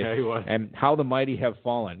night, Dave. Yeah, he was. And how the mighty have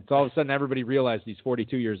fallen. So all of a sudden everybody realized he's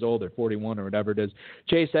 42 years old or 41 or whatever it is.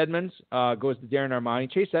 Chase Edmonds goes to Darren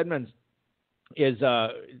Armani. Chase Edmonds is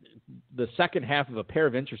the second half of a pair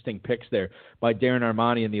of interesting picks there by Darren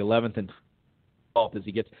Armani in the 11th and 12th as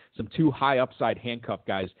he gets some 2 high upside handcuff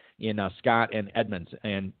guys in Scott and Edmonds,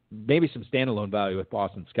 and maybe some standalone value with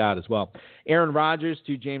Boston Scott as well. Aaron Rodgers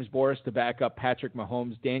to James Boris to back up Patrick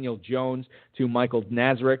Mahomes. Daniel Jones to Michael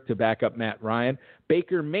Nazarick to back up Matt Ryan.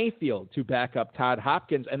 Baker Mayfield to back up Todd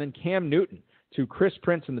Hopkins, and then Cam Newton to Chris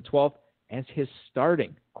Prince in the 12th as his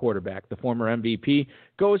starting quarterback. The former MVP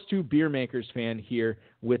goes to Beer Makers fan here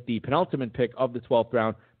with the penultimate pick of the 12th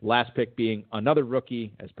round. Last pick being another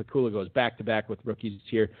rookie, as Pakula goes back-to-back with rookies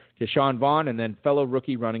here, Keyshawn Vaughn, and then fellow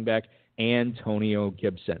rookie running back Antonio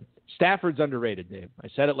Gibson. Stafford's underrated, Dave. I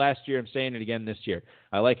said it last year. I'm saying it again this year.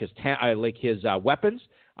 I like his weapons.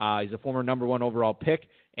 He's a former number 1 overall pick,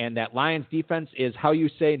 and that Lions defense is how you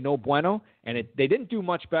say no bueno. And they didn't do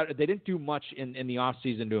much better. They didn't do much in the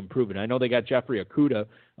offseason to improve it. I know they got Jeffrey Okudah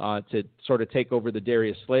to sort of take over the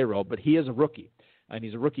Darius Slay role, but he is a rookie. And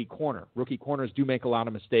he's a rookie corner. Rookie corners do make a lot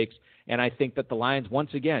of mistakes, and I think that the Lions,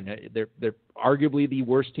 once again, they're arguably the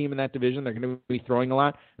worst team in that division. They're going to be throwing a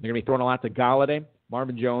lot. And they're going to be throwing a lot to Galladay,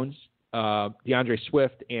 Marvin Jones, DeAndre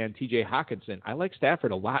Swift, and T.J. Hawkinson. I like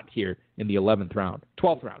Stafford a lot here in the 12th round,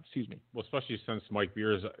 excuse me. Well, especially since Mike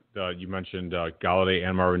Beers, you mentioned Galladay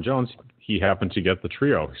and Marvin Jones, he happened to get the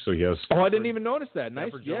trio, so he has. I didn't even notice that.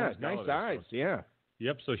 Nice, Jones, yeah, nice Galladay, eyes, so. yeah.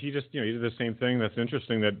 Yep. So he just, he did the same thing. That's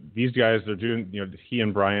interesting that these guys are doing, he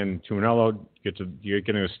and Brian Tuminello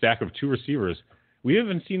getting a stack of 2 receivers. We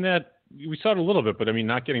haven't seen that. We saw it a little bit, but I mean,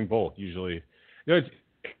 not getting both usually.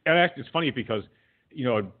 It's funny because,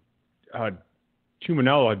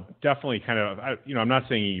 Tuminello definitely kind of, I'm not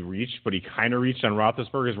saying he reached, but he kind of reached on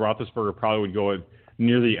Roethlisberger. Roethlisberger probably would go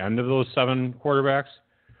near the end of those 7 quarterbacks.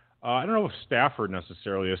 I don't know if Stafford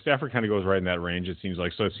necessarily. Stafford kind of goes right in that range, it seems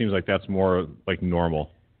like. So it seems like that's more like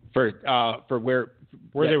normal. For where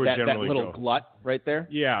they would generally that little go. glut right there?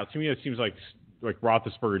 Yeah, to me it seems like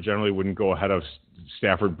Roethlisberger generally wouldn't go ahead of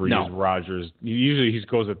Stafford, Breeze, Rodgers. Usually he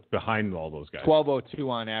goes behind all those guys. 12.02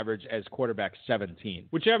 on average as quarterback 17.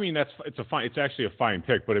 Which, I mean, it's actually a fine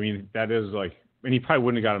pick, but I mean, that is and he probably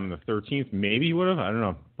wouldn't have got him in the 13th. Maybe he would have. I don't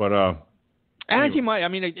know. But I think he might. I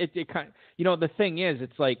mean, it kind of, the thing is,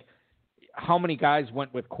 it's like, how many guys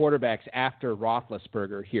went with quarterbacks after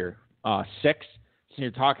Roethlisberger here? 6. So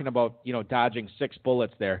you're talking about, dodging 6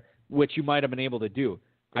 bullets there, which you might have been able to do.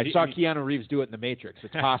 I saw Keanu Reeves do it in The Matrix.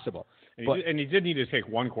 It's possible. And he did need to take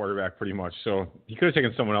one quarterback pretty much. So he could have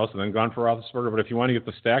taken someone else and then gone for Roethlisberger. But if you want to get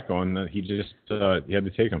the stack going, he just he had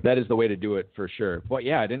to take him. That is the way to do it for sure. But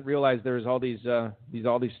yeah, I didn't realize there was all these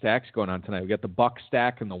stacks going on tonight. We got the Buck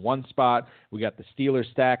stack in the 1 spot. We got the Steelers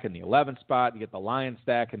stack in the 11th spot. You get the Lions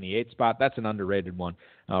stack in the 8th spot. That's an underrated one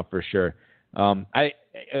for sure.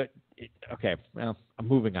 Okay, well, I'm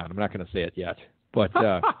moving on. I'm not going to say it yet. But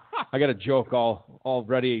I got a joke all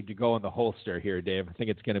ready to go in the holster here, Dave. I think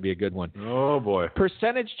it's going to be a good one. Oh, boy.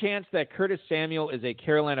 Percentage chance that Curtis Samuel is a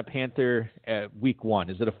Carolina Panther week 1.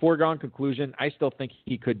 Is it a foregone conclusion? I still think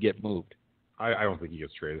he could get moved. I don't think he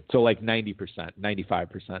gets traded. So like 90%,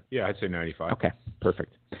 95%? Yeah, I'd say 95. Okay,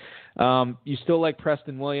 perfect. You still like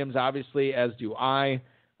Preston Williams, obviously, as do I.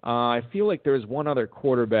 I feel like there's one other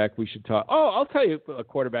quarterback we should talk. Oh, I'll tell you a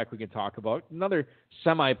quarterback we can talk about. Another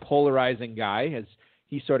semi-polarizing guy, as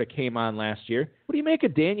he sort of came on last year. What do you make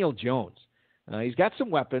of Daniel Jones? He's got some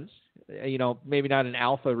weapons. Maybe not an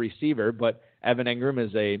alpha receiver, but Evan Ingram is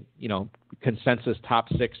a consensus top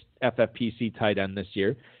 6 FFPC tight end this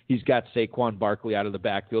year. He's got Saquon Barkley out of the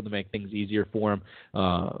backfield to make things easier for him,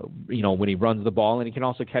 when he runs the ball, and he can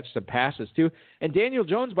also catch some passes too. And Daniel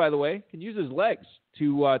Jones, by the way, can use his legs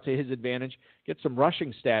to his advantage, get some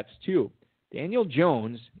rushing stats too. Daniel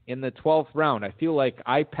Jones in the 12th round, I feel like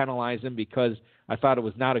I penalize him because I thought it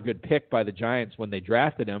was not a good pick by the Giants when they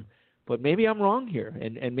drafted him. But maybe I'm wrong here,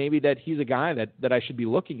 and maybe that he's a guy that I should be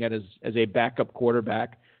looking at as a backup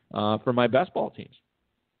quarterback for my best ball teams.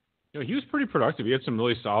 He was pretty productive. He had some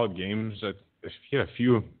really solid games. He had a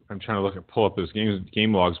few. I'm trying to pull up his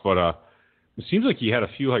game logs, but it seems like he had a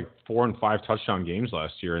few 4 and 5 touchdown games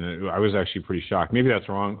last year, and I was actually pretty shocked. Maybe that's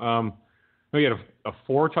wrong. He had a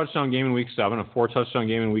 4 touchdown game in week 7, a 4 touchdown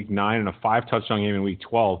game in week 9, and a 5 touchdown game in week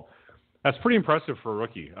 12. That's pretty impressive for a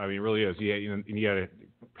rookie. I mean, it really is. He had a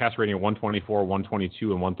pass rating of 124,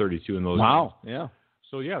 122, and 132 in those games. Wow, yeah.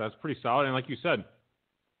 So, yeah, that's pretty solid. And like you said,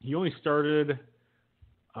 he only started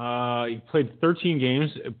he played 13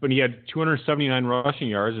 games, but he had 279 rushing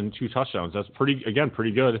yards and 2 touchdowns. That's pretty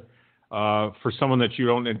good for someone that you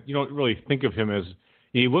don't really think of him as.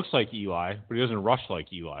 He looks like Eli, but he doesn't rush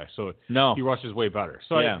like Eli. So no, he rushes way better.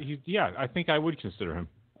 So yeah. I think I would consider him.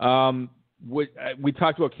 We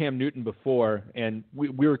talked about Cam Newton before, and we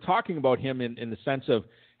were talking about him in the sense of,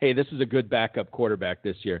 hey, this is a good backup quarterback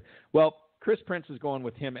this year. Well, Chris Prince is going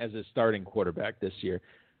with him as his starting quarterback this year.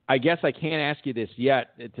 I guess I can't ask you this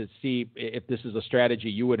yet to see if this is a strategy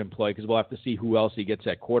you would employ, because we'll have to see who else he gets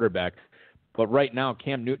at quarterback. But right now,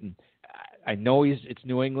 Cam Newton, I know it's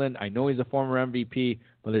New England. I know he's a former MVP,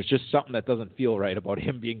 but there's just something that doesn't feel right about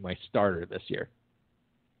him being my starter this year.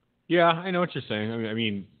 Yeah, I know what you're saying. I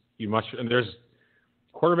mean, there's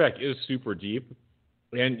quarterback is super deep,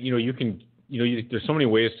 and you can there's so many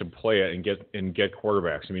ways to play it and get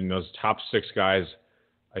quarterbacks. I mean, those top 6 guys,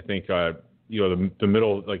 I think the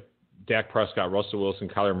middle, like Dak Prescott, Russell Wilson,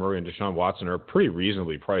 Kyler Murray, and Deshaun Watson are pretty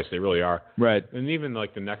reasonably priced. They really are. Right. And even the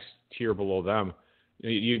next tier below them,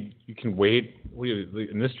 you can wait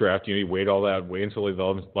in this draft. You wait all that, wait until the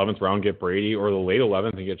 11th round, get Brady, or the late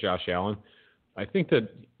 11th and get Josh Allen. I think that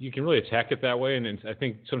you can really attack it that way, and I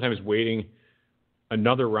think sometimes waiting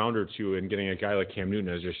another round or two and getting a guy like Cam Newton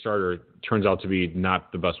as your starter turns out to be not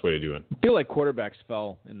the best way to do it. I feel like quarterbacks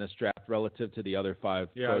fell in this draft relative to the other 5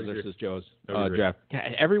 Pros versus Joe's draft.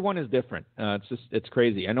 Everyone is different. It's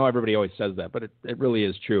crazy. I know everybody always says that, but it really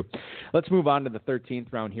is true. Let's move on to the 13th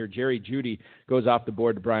round here. Jerry Jeudy goes off the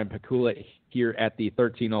board to Brian Pakula here at the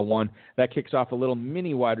 1301. That kicks off a little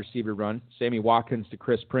mini wide receiver run. Sammy Watkins to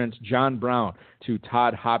Chris Prince, John Brown to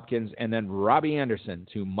Todd Hopkins, and then Robbie Anderson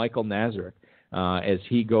to Michael Nazareth. as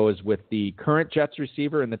he goes with the current Jets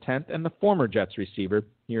receiver in the 10th and the former Jets receiver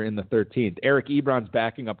here in the 13th. Eric Ebron's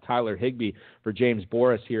backing up Tyler Higbee for James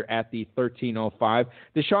Boris here at the 13:05.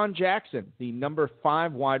 Deshaun Jackson, the number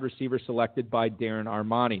 5 wide receiver selected by Darren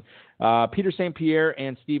Armani. Peter St. Pierre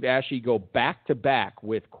and Steve Ashe go back-to-back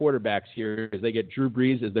with quarterbacks here as they get Drew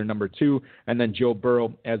Brees as their number 2 and then Joe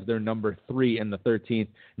Burrow as their number 3 in the 13th.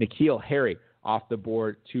 N'Keal Harry off the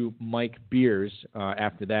board to Mike Beers.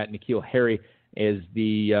 After that, N'Keal Harry is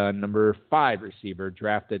the number 5 receiver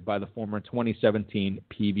drafted by the former 2017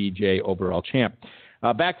 PBJ overall champ.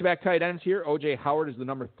 Back-to-back tight ends here. O.J. Howard is the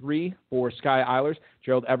number 3 for Sky Eilers.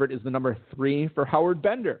 Gerald Everett is the number 3 for Howard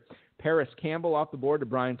Bender. Paris Campbell off the board to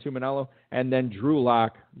Brian Tuminello. And then Drew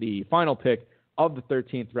Lock, the final pick of the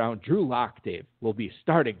 13th round. Drew Lock, Dave, will be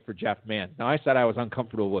starting for Jeff Mann. Now, I said I was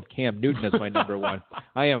uncomfortable with Cam Newton as my number 1.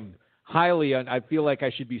 I am I feel like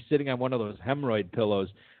I should be sitting on one of those hemorrhoid pillows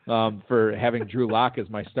for having Drew Lock as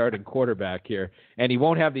my starting quarterback here. And he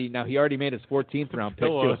won't have he already made his 14th round pick.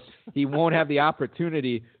 Too. He won't have the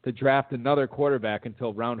opportunity to draft another quarterback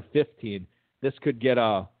until round 15. This could get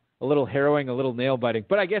a little harrowing, a little nail-biting.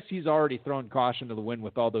 But I guess he's already thrown caution to the wind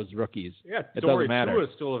with all those rookies. Yeah, it doesn't matter. Tua's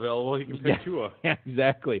still available. He can pick Tua. Yeah,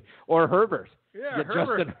 exactly. Or Herbert. Yeah,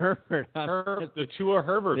 Justin Herbert. The Tua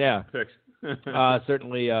Herbert picks.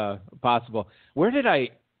 Certainly possible. Where did I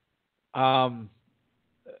don't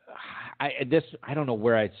know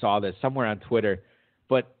where I saw this, somewhere on Twitter,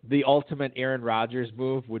 but the ultimate Aaron Rodgers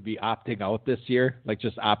move would be opting out this year, like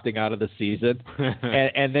just opting out of the season.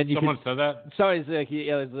 and then someone said that? So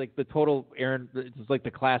it's like the total it's like the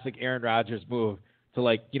classic Aaron Rodgers move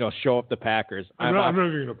to show up the Packers. I'm not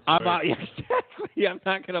even going to play. I'm out, exactly. I'm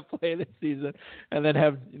not going to play this season. And then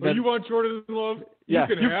you want Jordan Love? Yeah,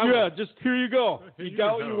 you can have him. Just here you go. You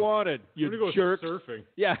got what you wanted. You jerk. Surfing.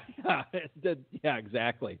 Yeah,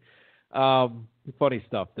 exactly. Funny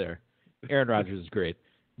stuff there. Aaron Rodgers is great,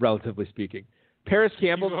 relatively speaking. Paris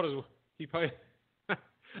Campbell. He probably. I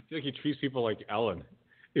feel like he treats people like Ellen.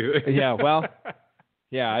 Yeah, well.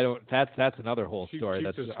 Yeah, I don't. That's another whole story.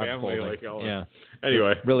 That's his family unfolding. like Ellen. Yeah.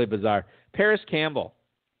 Anyway, really bizarre. Paris Campbell,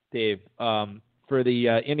 Dave, for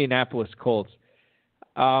the Indianapolis Colts.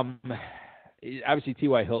 Obviously,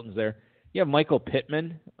 T.Y. Hilton's there. You have Michael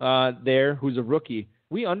Pittman there, who's a rookie.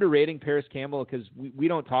 We underrating Paris Campbell because we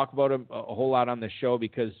don't talk about him a whole lot on the show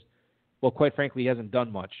because, well, quite frankly, he hasn't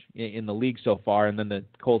done much in the league so far. And then the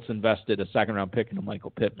Colts invested a second-round pick into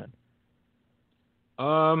Michael Pittman.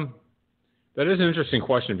 That is an interesting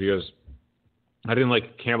question because I didn't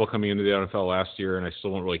like Campbell coming into the NFL last year, and I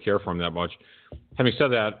still don't really care for him that much. Having said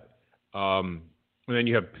that, and then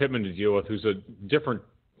you have Pittman to deal with, who's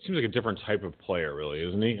seems like a different type of player, really,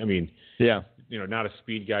 isn't he? I mean, yeah, not a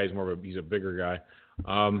speed guy. He's a bigger guy.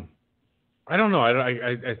 I don't know.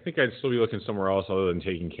 I think I'd still be looking somewhere else other than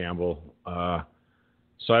taking Campbell.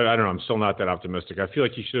 So I don't know. I'm still not that optimistic. I feel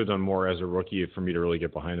like he should have done more as a rookie for me to really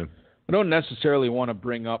get behind him. I don't necessarily want to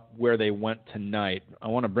bring up where they went tonight. I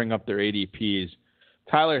want to bring up their ADPs.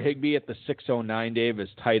 Tyler Higbee at the 609, Dave, is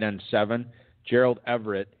tight end 7. Gerald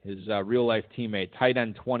Everett, his real-life teammate, tight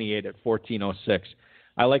end 28 at 1406.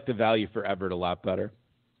 I like the value for Everett a lot better.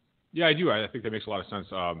 Yeah, I do. I think that makes a lot of sense.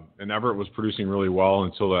 And Everett was producing really well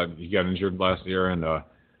until he got injured last year, and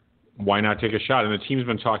why not take a shot? And the team's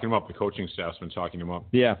been talking him up. The coaching staff's been talking him up.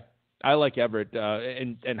 Yeah. I like Everett,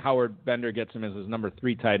 and Howard Bender gets him as his number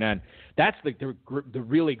 3 tight end. That's the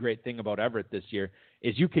really great thing about Everett this year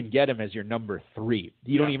is you can get him as your number 3.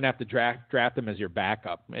 You don't even have to draft him as your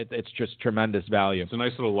backup. It's just tremendous value. It's a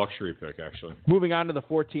nice little luxury pick, actually. Moving on to the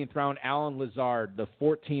 14th round, Alan Lazard, the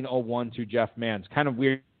 1401 to Jeff Manns. Kind of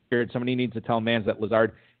weird. Somebody needs to tell Manns that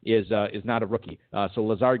Lazard is not a rookie. So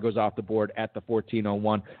Lazard goes off the board at the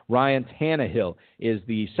 1401. Ryan Tannehill is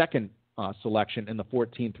the second selection in the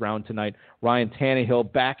 14th round tonight. Ryan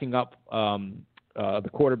Tannehill backing up the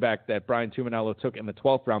quarterback that Brian Tuminello took in the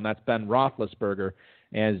 12th round. That's Ben Roethlisberger,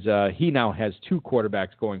 as he now has 2 quarterbacks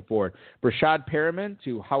going forward. Brashad Perriman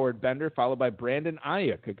to Howard Bender, followed by Brandon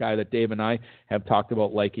Ayuk, a guy that Dave and I have talked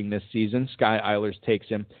about liking this season. Sky Eilers takes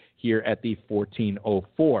him here at the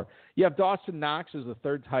 1404. You have Dawson Knox as the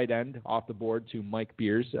 3rd tight end off the board to Mike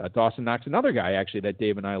Beers. Dawson Knox, another guy actually that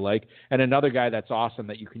Dave and I like, and another guy that's awesome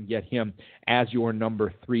that you can get him as your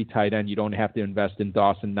number 3 tight end. You don't have to invest in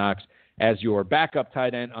Dawson Knox as your backup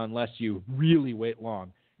tight end unless you really wait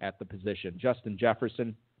long at the position. Justin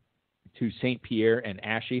Jefferson to St. Pierre and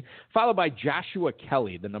Ashe, followed by Joshua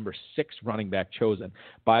Kelly, the number 6 running back chosen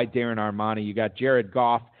by Darren Armani. You got Jared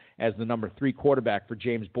Goff as the number 3 quarterback for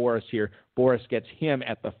James Boris here. Boris gets him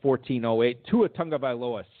at the 1408. Tua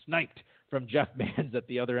Tagovailoa sniped from Jeff Manns at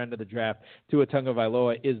the other end of the draft. Tua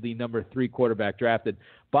Tagovailoa is the number 3 quarterback drafted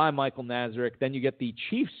by Michael Nazarick. Then you get the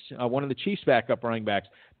Chiefs, one of the Chiefs' backup running backs,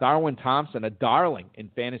 Darwin Thompson, a darling in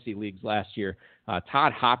fantasy leagues last year.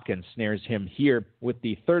 Todd Hopkins snares him here with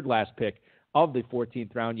the third last pick of the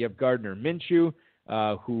 14th round. You have Gardner Minshew,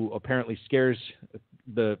 who apparently scares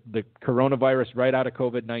the coronavirus right out of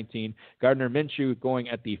COVID-19. Gardner Minshew going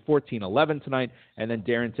at the 14-11 tonight, and then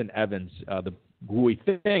Darrington Evans, who we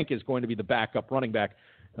think is going to be the backup running back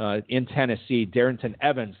in Tennessee. Darrington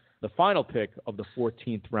Evans, the final pick of the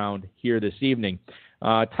 14th round here this evening.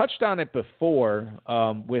 Touched on it before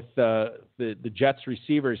with the Jets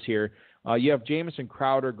receivers here. You have Jamison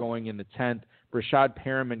Crowder going in the 10th. Brashad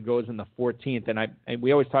Perriman goes in the 14th. And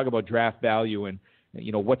we always talk about draft value and,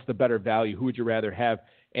 what's the better value? Who would you rather have?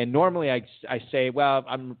 And normally I say, well,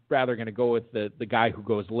 I'm rather going to go with the guy who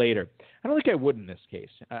goes later. I don't think I would in this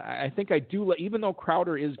case. I think I do, even though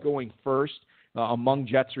Crowder is going first among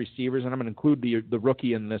Jets receivers, and I'm going to include the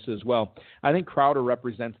rookie in this as well. I think Crowder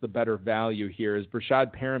represents the better value here, as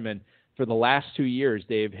Brashad Perriman, for the last 2 years,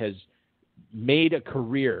 Dave, has made a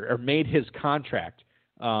career or made his contract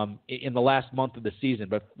in the last month of the season.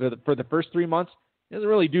 But for the first 3 months, he doesn't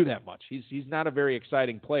really do that much. He's not a very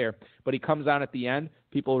exciting player, but he comes on at the end.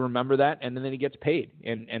 People remember that, and then he gets paid,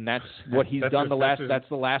 and that's what he's done that's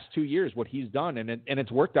the last 2 years. What he's done, and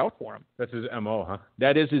it's worked out for him. That's his MO, huh?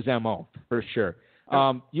 That is his MO for sure.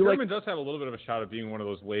 Perriman does have a little bit of a shot of being one of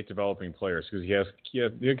those late developing players because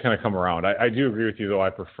he kind of come around. I do agree with you, though. I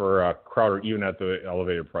prefer Crowder even at the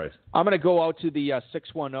elevated price. I'm going to go out to the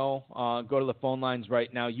 610, go to the phone lines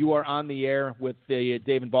right now. You are on the air with Dave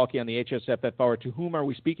and Balky on the HSFF Hour. To whom are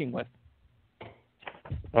we speaking with?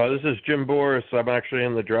 This is Jim Boris. I'm actually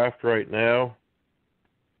in the draft right now.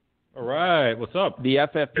 All right. What's up? The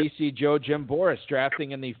FFPC Jim Boris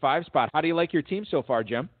drafting in the 5 spot. How do you like your team so far,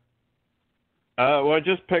 Jim? Well, I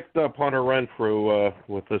just picked up Hunter Renfrew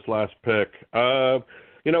with this last pick.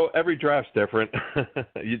 Every draft's different.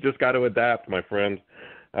 You just got to adapt, my friend.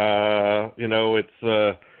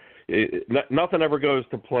 Nothing ever goes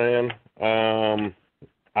to plan.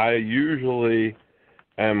 I usually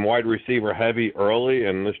am wide receiver heavy early,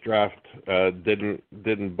 and this draft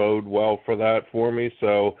didn't bode well for that for me.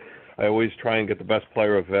 So I always try and get the best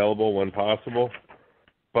player available when possible.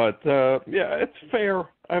 But it's fair.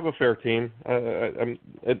 I have a fair team.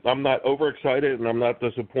 I'm not overexcited, and I'm not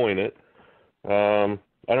disappointed. I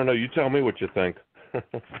don't know. You tell me what you think.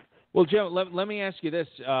 Well, Joe, let me ask you this.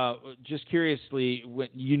 Just curiously, when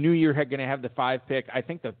you knew you were going to have the 5 pick, I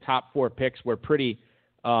think the top 4 picks were pretty,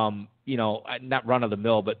 not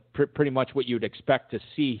run-of-the-mill, but pretty much what you'd expect to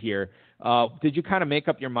see here. Did you kind of make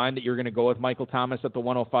up your mind that you were going to go with Michael Thomas at the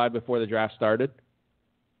 105 before the draft started?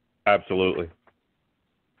 Absolutely.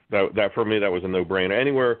 That for me, that was a no-brainer.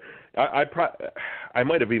 Anywhere, I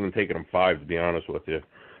might have even taken him 5, to be honest with you.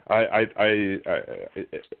 I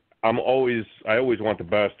always want the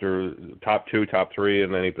best or top 2, top 3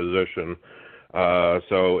 in any position.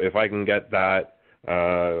 So if I can get that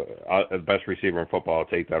the best receiver in football, I'll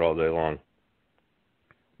take that all day long.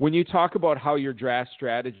 When you talk about how your draft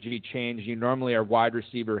strategy changed, you normally are wide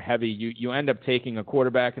receiver heavy. You end up taking a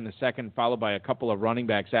quarterback in the second, followed by a couple of running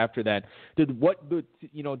backs after that. Did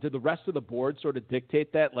the rest of the board sort of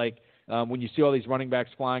dictate that? Like when you see all these running backs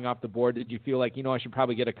flying off the board, did you feel like I should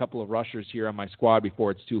probably get a couple of rushers here on my squad before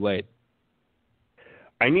it's too late?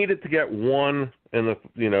 I needed to get one I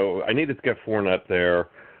needed to get Fournette there.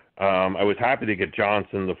 I was happy to get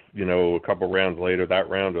Johnson, a couple rounds later, that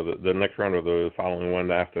round or the next round or the following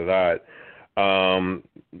one after that.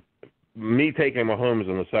 Me taking Mahomes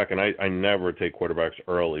in the second, I never take quarterbacks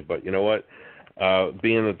early. But you know what?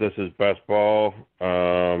 Being that this is best ball,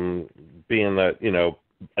 being that,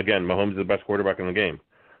 again, Mahomes is the best quarterback in the game.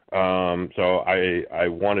 So I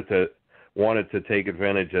wanted to take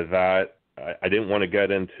advantage of that. I didn't want to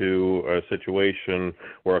get into a situation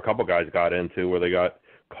where a couple guys got into where they got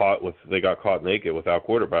caught naked without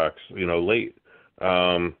quarterbacks, late.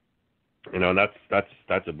 And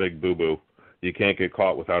that's a big boo-boo. You can't get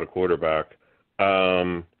caught without a quarterback.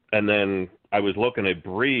 And then I was looking at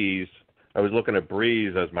Breeze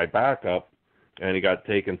as my backup, and he got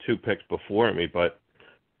taken 2 picks before me. But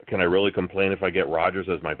can I really complain if I get Rodgers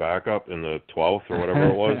as my backup in the 12th or whatever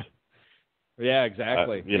it was? Yeah,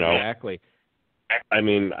 exactly. Exactly. I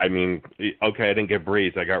mean, okay, I didn't get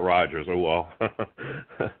Breeze. I got Rodgers. Oh, well.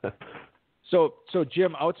 So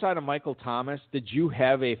Jim, outside of Michael Thomas, did you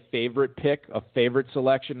have a favorite pick, a favorite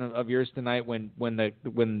selection of yours tonight when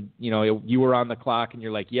you were on the clock and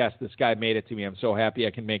you're like, yes, this guy made it to me. I'm so happy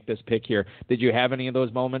I can make this pick here. Did you have any of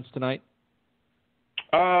those moments tonight?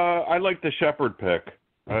 I like the Shepard pick.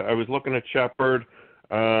 I was looking at Shepard.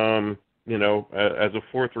 As a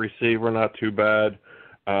fourth receiver, not too bad.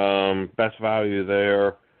 Best value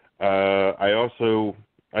there. I also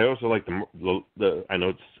like the. I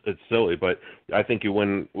know it's silly, but I think you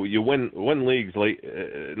win leagues late,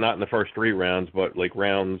 not in the first 3 rounds, but like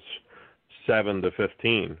rounds 7 to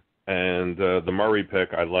 15. And the Murray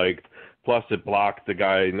pick I liked. Plus, it blocked the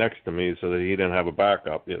guy next to me so that he didn't have a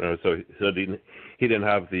backup. So he didn't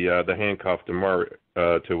have the handcuff to Murray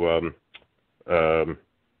to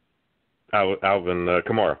Alvin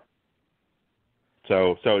Kamara.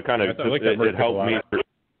 So it kind of it helped me.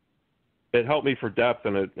 It helped me for depth,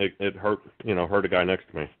 and it hurt a guy next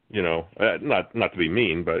to me. Not to be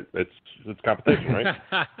mean, but it's competition, right?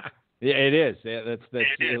 Yeah, it is. That's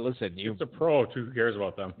listen. It's a pro. Who cares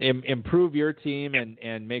about them? Improve your team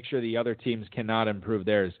and make sure the other teams cannot improve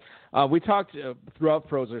theirs. We talked throughout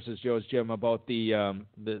Pros versus Joe's, Jim, about the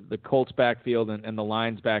Colts backfield and the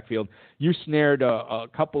Lions backfield. You snared a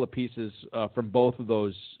couple of pieces from both of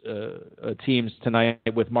those teams tonight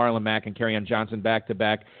with Marlon Mack and Kerryon Johnson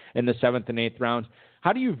back-to-back in the 7th and 8th rounds.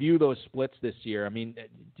 How do you view those splits this year? I mean,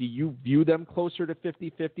 do you view them closer to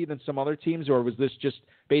 50-50 than some other teams, or was this just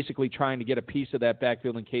basically trying to get a piece of that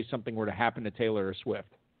backfield in case something were to happen to Taylor or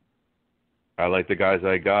Swift? I like the guys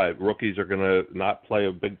I got. Rookies are going to not play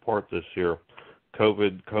a big part this year.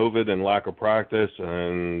 COVID and lack of practice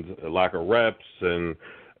and lack of reps, and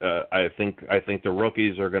I think the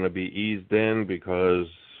rookies are going to be eased in because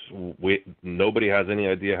nobody has any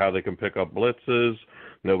idea how they can pick up blitzes.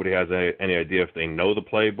 Nobody has any idea if they know the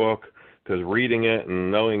playbook, because reading it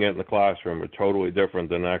and knowing it in the classroom are totally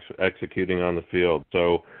different than executing on the field.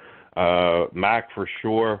 So Mac for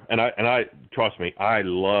sure, and I trust me, I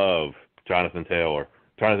love Jonathan Taylor.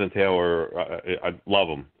 I love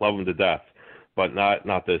him to death, but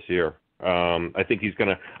not this year. I think he's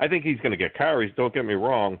gonna get carries. Don't get me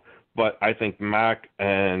wrong, but I think Mac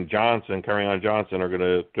and Kerryon Johnson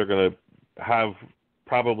they're gonna have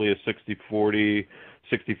probably a 60-40.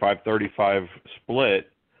 65-35 split,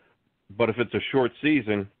 but if it's a short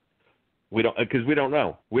season, we don't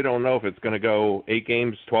know. We don't know if it's going to go 8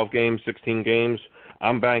 games, 12 games, 16 games.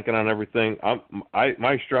 I'm banking on everything.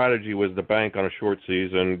 My strategy was to bank on a short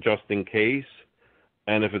season just in case.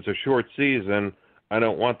 And if it's a short season, I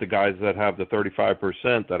don't want the guys that have the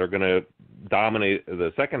 35% that are going to dominate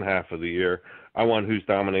the second half of the year. I want who's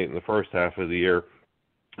dominating the first half of the year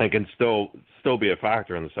and can still be a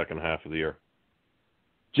factor in the second half of the year.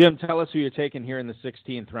 Jim, tell us who you're taking here in the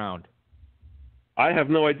 16th round. I have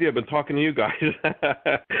no idea. I've been talking to you guys.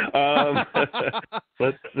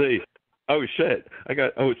 Let's see. Oh, shit.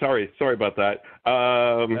 Sorry about that.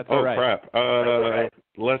 That's all right. Crap. Right.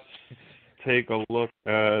 Let's take a look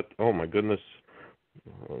at, oh, my goodness.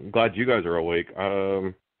 I'm glad you guys are awake.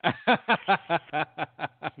 You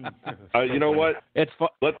know what? It's fun.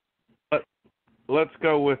 Let's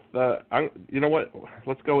go with, you know what?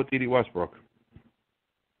 Let's go with D.D. Westbrook.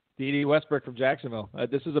 D.D. Westbrook from Jacksonville.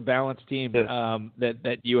 This is a balanced team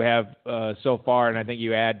that you have so far, and I think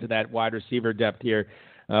you add to that wide receiver depth here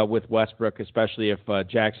with Westbrook, especially if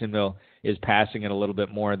Jacksonville is passing it a little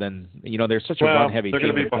bit more than, there's such a run-heavy team.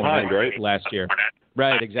 They're going to be behind, right? Last year.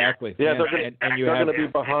 Right, exactly. Yeah, they're going to be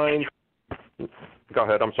behind. Go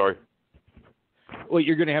ahead, I'm sorry. Well,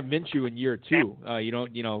 you're going to have Minshew in year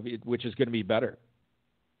 2, which is going to be better.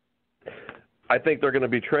 I think they're going to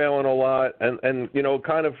be trailing a lot, and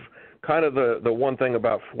kind of the one thing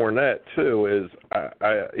about Fournette too is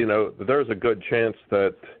there's a good chance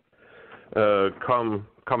that come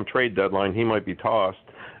trade deadline he might be tossed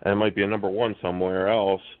and might be a number 1 somewhere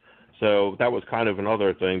else. So that was kind of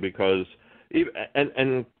another thing because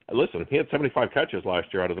and listen, he had 75 catches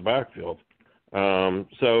last year out of the backfield.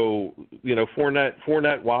 So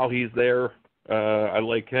Fournette while he's there, I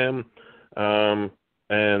like him.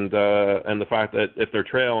 And the fact that if they're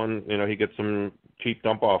trailing, he gets some cheap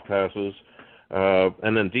dump-off passes.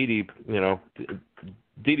 And then Dede,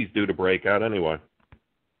 Dede's due to break out anyway.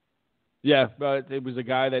 Yeah, but it was a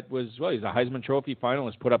guy that was, he's a Heisman Trophy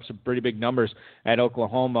finalist, put up some pretty big numbers at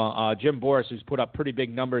Oklahoma. Jim Boris, who's put up pretty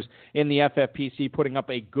big numbers in the FFPC, putting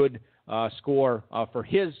up a good score for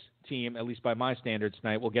his team, at least by my standards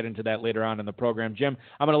tonight. We'll get into that later on in the program. Jim,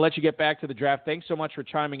 I'm going to let you get back to the draft. Thanks so much for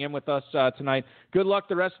chiming in with us tonight. Good luck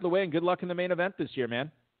the rest of the way, and good luck in the main event this year,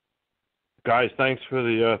 man. Guys, thanks for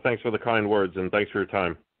the kind words, and thanks for your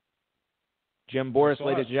time. Jim Boris,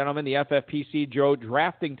 ladies and gentlemen, the FFPC Joe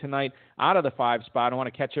drafting tonight out of the 5 spot. I want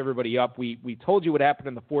to catch everybody up. We told you what happened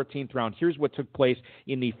in the 14th round. Here's what took place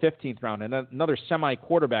in the 15th round. And another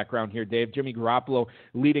semi-quarterback round here, Dave. Jimmy Garoppolo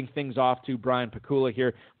leading things off to Brian Pakula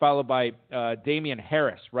here, followed by Damian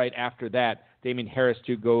Harris right after that. Damian Harris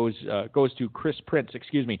goes to Chris Prince.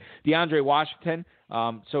 DeAndre Washington.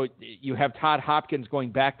 So you have Todd Hopkins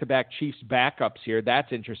going back-to-back Chiefs backups here.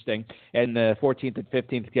 That's interesting. And the 14th and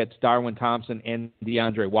 15th gets Darwin Thompson and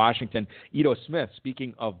DeAndre Washington. Ito Smith,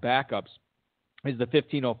 speaking of backups, is the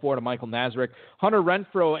 1504 to Michael Nazarick. Hunter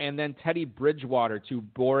Renfrow and then Teddy Bridgewater to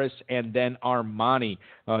Boris and then Armani.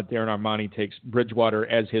 Darren Armani takes Bridgewater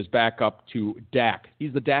as his backup to Dak.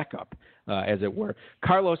 He's the Dak-up, as it were.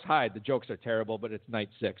 Carlos Hyde. The jokes are terrible, but it's night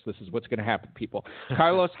 6. This is what's going to happen, people.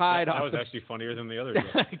 Carlos Hyde. That was actually funnier than the other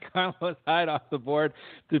Carlos Hyde off the board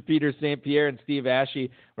to Peter St. Pierre and Steve Ashe.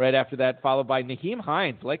 Right after that, followed by Nyheim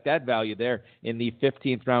Hines. Like that value there in the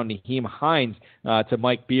 15th round. Nyheim Hines to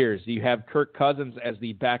Mike Beers. You have Kirk Cousins as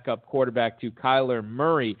the backup quarterback to Kyler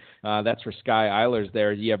Murray. That's for Sky Eilers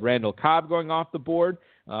there. You have Randall Cobb going off the board.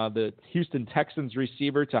 The Houston Texans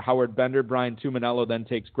receiver to Howard Bender. Brian Tuminello then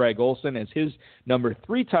takes Greg Olsen as his number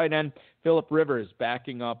 3 tight end. Phillip Rivers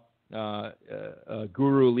backing up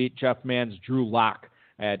Guru Elite Jeff Mann's Drew Lock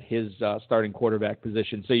at his starting quarterback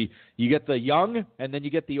position. So you get the young and then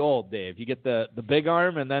you get the old, Dave. You get the big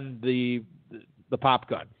arm and then the pop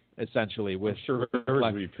gun, essentially. With sure Rivers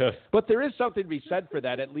would be pissed. But there is something to be said for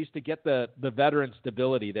that, at least to get the veteran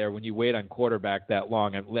stability there when you wait on quarterback that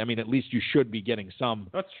long. I mean, at least you should be getting some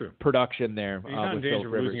That's true. production there. He's not in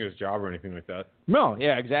danger of losing his job or anything like that. No,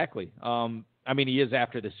 yeah, exactly. I mean, he is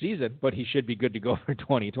after the season, but he should be good to go for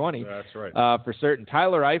 2020. That's right. For certain.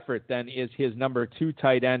 Tyler Eifert then is his number 2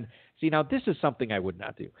 tight end. See, now this is something I would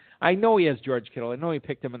not do. I know he has George Kittle. I know he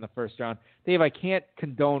picked him in the first round. Dave, I can't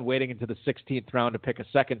condone waiting into the 16th round to pick a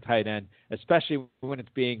second tight end, especially when it's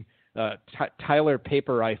being Tyler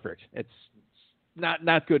Paper Eifert. It's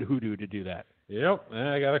not good hoodoo to do that. Yep,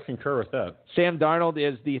 I got to concur with that. Sam Darnold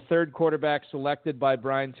is the 3rd quarterback selected by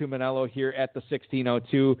Brian Tuminello here at the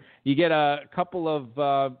 1602. You get a couple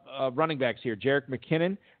of running backs here, Jerick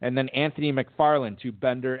McKinnon and then Anthony McFarland to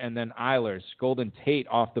Bender and then Eilers. Golden Tate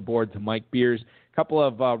off the board to Mike Beers. A couple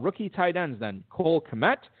of rookie tight ends then, Cole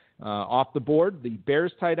Kmet off the board, the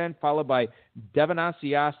Bears tight end, followed by Devin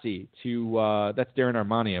Asiasi to, that's Darren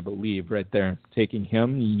Armani, I believe, right there, taking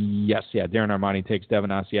him. Yes, yeah, Darren Armani takes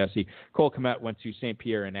Devin Asiasi. Cole Kmet went to St.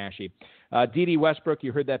 Pierre and Ashe. D.D. Westbrook,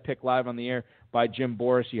 you heard that pick live on the air by Jim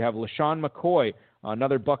Boris. You have LaShawn McCoy,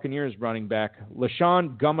 another Buccaneers running back.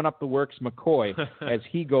 LaShawn gumming up the works McCoy as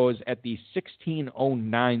he goes at the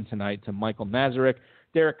 1609 tonight to Michael Nazarick.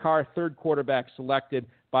 Derek Carr, 3rd quarterback selected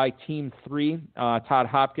by Team 3, Todd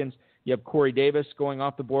Hopkins. You have Corey Davis going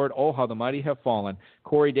off the board. Oh, how the mighty have fallen.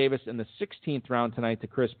 Corey Davis in the 16th round tonight to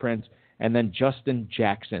Chris Prince. And then Justin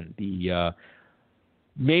Jackson, the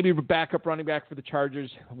maybe backup running back for the Chargers.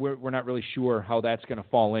 We're not really sure how that's going to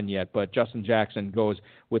fall in yet. But Justin Jackson goes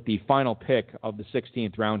with the final pick of the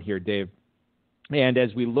 16th round here, Dave. And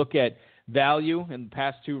as we look at value in the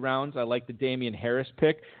past 2 rounds, I like the Damian Harris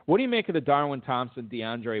pick. What do you make of the Darwin Thompson,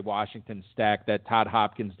 DeAndre Washington stack that Todd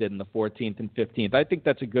Hopkins did in the 14th and 15th? I think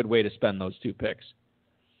that's a good way to spend those 2 picks.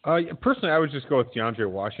 Personally, I would just go with DeAndre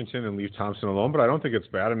Washington and leave Thompson alone, but I don't think it's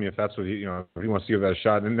bad. I mean, if that's what if he wants to give that a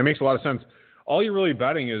shot, and it makes a lot of sense. All you're really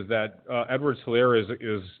betting is that Edwards-Helaire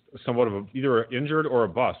is somewhat of either injured or a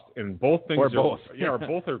bust, and both things or both. or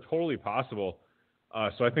both are totally possible.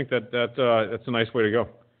 So I think that's a nice way to go.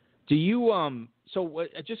 Do you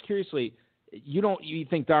just curiously, you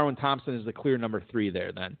think Darwin Thompson is the clear number 3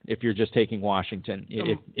 there then, if you're just taking Washington,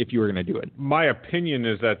 if you were going to do it? My opinion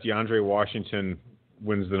is that DeAndre Washington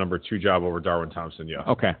wins the number 2 job over Darwin Thompson, yeah.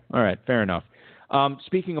 Okay, all right, fair enough.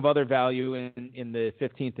 Speaking of other value in the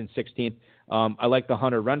 15th and 16th, I like the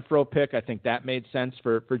Hunter Renfrow pick. I think that made sense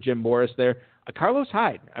for Jim Boris there. Carlos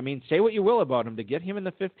Hyde, I mean, say what you will about him. To get him in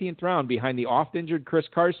the 15th round behind the oft-injured Chris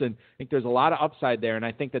Carson, I think there's a lot of upside there, and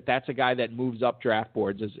I think that's a guy that moves up draft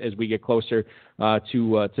boards as we get closer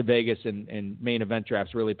to Vegas and main event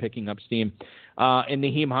drafts really picking up steam. And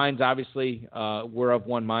Nyheim Hines, obviously, we're of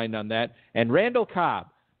one mind on that. And Randall Cobb,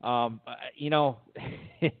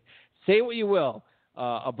 say what you will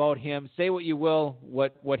about him. Say what you will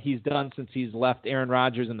what he's done since he's left Aaron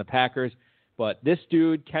Rodgers and the Packers. But this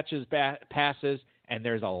dude catches passes, and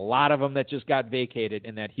there's a lot of them that just got vacated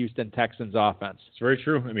in that Houston Texans offense. It's very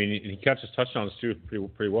true. I mean, he catches touchdowns, too,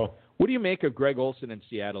 pretty well. What do you make of Greg Olsen in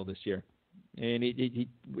Seattle this year? And he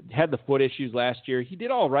had the foot issues last year. He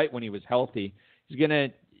did all right when he was healthy. He's going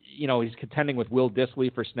to, he's contending with Will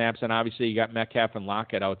Dissly for snaps, and obviously you got Metcalf and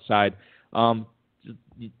Lockett outside.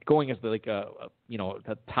 Going as a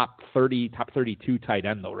top 30, top 32 tight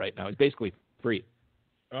end, though, right now. He's basically free.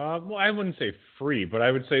 Well, I wouldn't say free, but I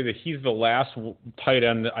would say that he's the last tight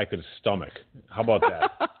end that I could stomach. How about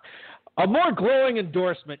that? A more glowing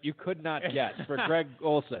endorsement you could not get for Greg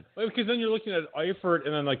Olsen. Because then you're looking at Eifert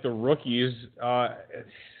and then like the rookies. I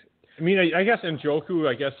guess Njoku.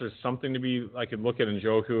 I guess there's something to be. I could look at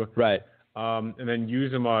Njoku. Right. And then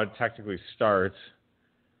Uzuma technically starts.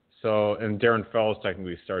 So and Darren Fells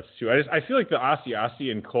technically starts too. I feel like the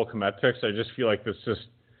Asiasi and Cole Kmet picks. I just feel like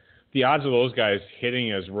the odds of those guys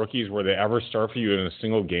hitting as rookies where they ever start for you in a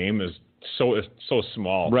single game is so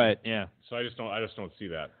small. Right. Yeah. So I just don't see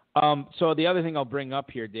that. So the other thing I'll bring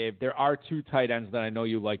up here, Dave, there are two tight ends that I know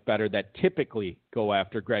you like better that typically go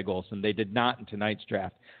after Greg Olsen. They did not in tonight's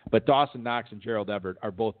draft, but Dawson Knox and Gerald Everett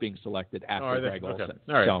are both being selected after Greg Olsen. Okay.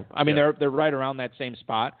 All right. So they're right around that same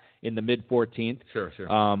spot in the mid 14th. Sure.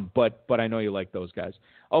 But I know you like those guys.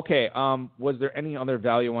 Okay. Was there any other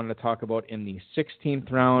value you wanted to talk about in the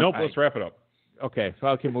 16th round? Nope. Let's wrap it up. Okay, so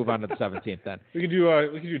I can move on to the 17th then. We could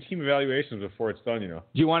do team evaluations before it's done. Do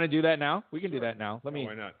you want to do that now? We can do that now. Let me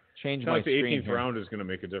why not? Change my screen. The 18th here. round is going to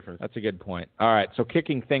make a difference. That's a good point. All right, so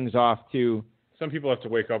kicking things off to. Some people have to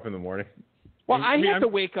wake up in the morning. Well, I have to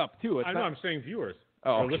wake up too. I'm saying viewers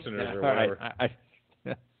or listeners or all whatever. Right.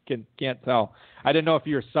 I can't tell. I didn't know if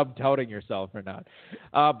you were sub-touting yourself or not.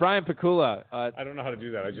 Brian Pikula. I don't know how to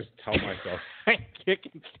do that. I just tell myself.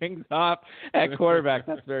 Kicking things off at quarterback.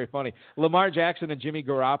 That's very funny. Lamar Jackson and Jimmy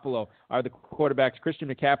Garoppolo are the quarterbacks.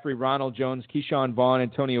 Christian McCaffrey, Ronald Jones, Keyshawn Vaughn,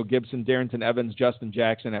 Antonio Gibson, Darrington Evans, Justin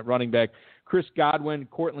Jackson at running back. Chris Godwin,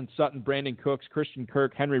 Cortland Sutton, Brandon Cooks, Christian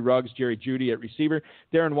Kirk, Henry Ruggs, Jerry Jeudy at receiver,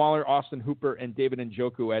 Darren Waller, Austin Hooper, and David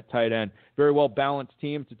Njoku at tight end. Very well-balanced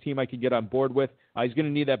team. It's a team I could get on board with. He's going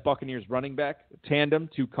to need that Buccaneers running back tandem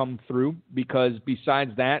to come through because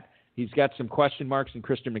besides that, he's got some question marks in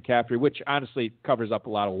Christian McCaffrey, which honestly covers up a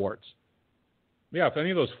lot of warts. Yeah, if any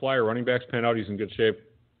of those flyer running backs pan out, he's in good shape.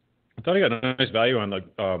 I thought he got a nice value on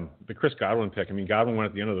the Chris Godwin pick. I mean, Godwin went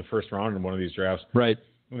at the end of the first round in one of these drafts. Right.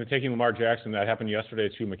 When they're taking Lamar Jackson, that happened yesterday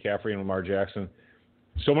too, McCaffrey and Lamar Jackson.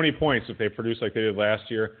 So many points if they produce like they did last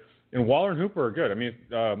year. And Waller and Hooper are good. I mean,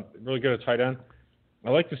 really good at tight end. I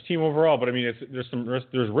like this team overall, but I mean, there's some risk.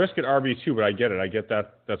 There's risk at RB2, but I get it. I get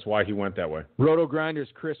that. That's why he went that way. Roto Grinders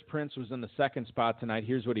Chris Prince was in the second spot tonight.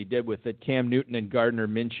 Here's what he did with it. Cam Newton and Gardner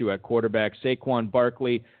Minshew at quarterback. Saquon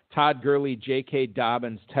Barkley, Todd Gurley, J.K.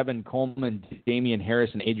 Dobbins, Tevin Coleman, Damian Harris,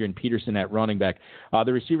 and Adrian Peterson at running back.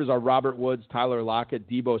 The receivers are Robert Woods, Tyler Lockett,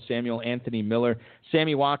 Debo Samuel, Anthony Miller,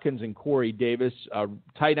 Sammy Watkins, and Corey Davis.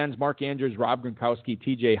 Tight ends, Mark Andrews, Rob Gronkowski,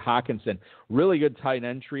 T.J. Hawkinson. Really good tight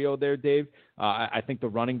end trio there, Dave. I think the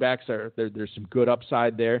running backs there's some good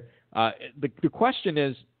upside there. The question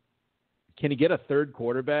is, can he get a third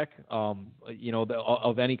quarterback, of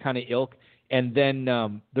any kind of ilk? And then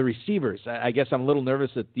the receivers, I guess I'm a little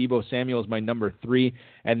nervous that Debo Samuel is my number 3,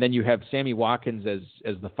 and then you have Sammy Watkins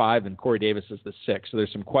as the 5 and Corey Davis as the 6. So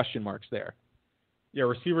there's some question marks there. Yeah,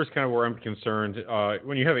 receivers kind of where I'm concerned.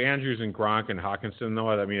 When you have Andrews and Gronk and Hawkinson,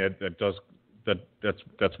 though, I mean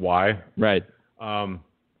that's why. Right.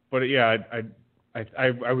 But yeah,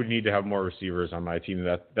 I would need to have more receivers on my team.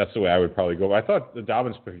 That's the way I would probably go. I thought the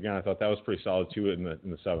Dobbins pick again. I thought that was pretty solid too in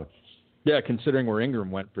the 7th. Yeah, considering where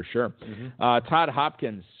Ingram went for sure. Mm-hmm. Todd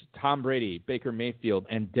Hopkins, Tom Brady, Baker Mayfield,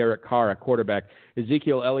 and Derek Carr at quarterback.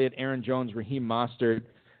 Ezekiel Elliott, Aaron Jones, Raheem Mostert,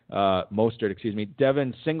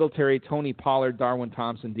 Devin Singletary, Tony Pollard, Darwin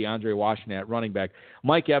Thompson, DeAndre Washington at running back.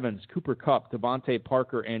 Mike Evans, Cooper Kupp, Devontae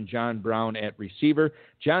Parker, and John Brown at receiver.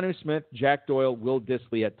 Jonnu Smith, Jack Doyle, Will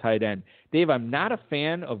Dissly at tight end. Dave, I'm not a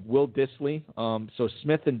fan of Will Dissly, so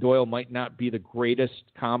Smith and Doyle might not be the greatest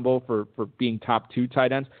combo for being top 2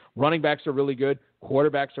 tight ends. Running backs are really good.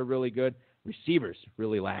 Quarterbacks are really good. Receivers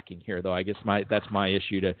really lacking here, though. I guess that's my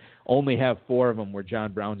issue, to only have 4 of them where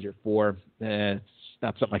John Brown's your 4. It's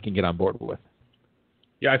not something I can get on board with.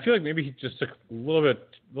 Yeah, I feel like maybe he just took a little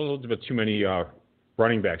bit too many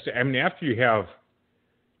running backs. I mean, after you have,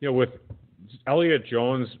 with Elliott,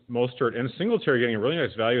 Jones, Mostert, and Singletary getting a really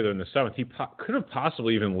nice value there in the 7th, he could have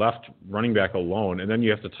possibly even left running back alone, and then you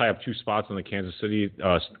have to tie up 2 spots on the Kansas City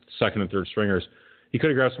second and third stringers. He could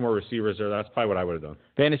have grabbed some more receivers there. That's probably what I would have done.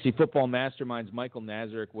 Fantasy Football Masterminds Michael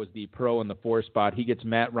Nazarick was the pro in the 4 spot. He gets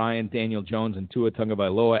Matt Ryan, Daniel Jones, and Tua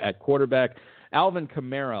Tagovailoa at quarterback. Alvin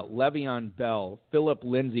Kamara, Le'Veon Bell, Phillip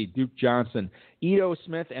Lindsay, Duke Johnson, Ito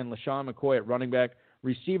Smith, and LaShawn McCoy at running back.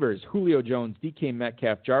 Receivers, Julio Jones, DK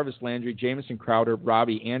Metcalf, Jarvis Landry, Jamison Crowder,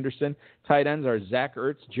 Robbie Anderson. Tight ends are Zach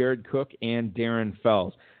Ertz, Jared Cook, and Darren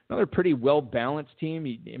Fells. Another pretty well-balanced team.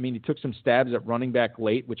 He took some stabs at running back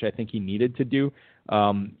late, which I think he needed to do.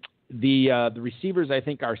 The receivers, I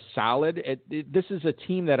think, are solid. This is a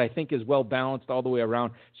team that I think is well-balanced all the way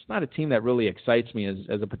around. It's not a team that really excites me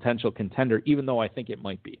as a potential contender, even though I think it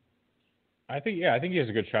might be. I think he has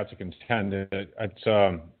a good shot to contend.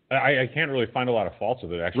 I can't really find a lot of faults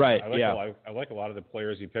with it, actually. Right, I like a lot of the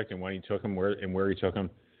players he picked and when he took them, where he took them.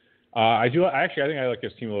 I think I like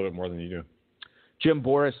his team a little bit more than you do. Jim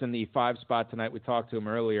Boris in the 5 spot tonight. We talked to him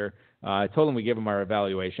earlier. I told him we give him our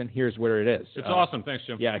evaluation. Here's where it is. It's awesome. Thanks,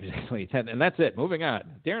 Jim. Yeah, exactly. And that's it. Moving on.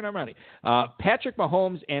 Darren Armani. Patrick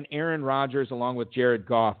Mahomes and Aaron Rodgers, along with Jared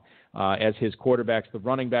Goff, as his quarterbacks. The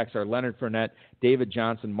running backs are Leonard Fournette, David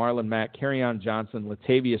Johnson, Marlon Mack, Kerryon Johnson,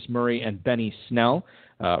 Latavius Murray, and Benny Snell.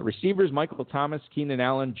 Receivers, Michael Thomas, Keenan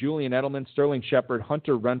Allen, Julian Edelman, Sterling Shepard,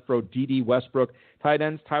 Hunter Renfrow, D.D. Westbrook. Tight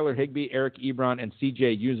ends, Tyler Higbee, Eric Ebron, and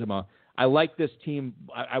C.J. Uzomah. I like this team.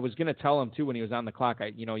 I was going to tell him, too, when he was on the clock,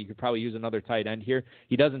 you could probably use another tight end here.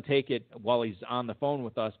 He doesn't take it while he's on the phone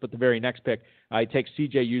with us, but the very next pick, he takes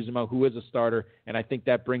C.J. Uzomah, who is a starter, and I think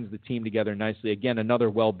that brings the team together nicely. Again,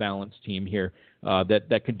 another well-balanced team here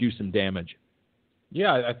that can do some damage.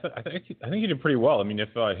 Yeah, I think he did pretty well. I mean, if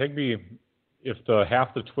Higbee,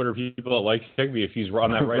 half the Twitter people that like Higbee, if he's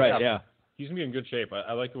on that right, yeah, he's going to be in good shape.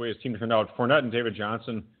 I like the way his team turned out. Fournette and David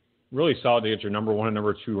Johnson, really solid to get your number 1 and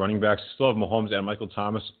number 2 running backs. Still have Mahomes and Michael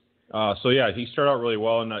Thomas. So, yeah, he started out really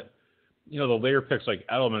well. And, the later picks, like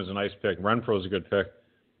Edelman is a nice pick. Renfrow is a good pick.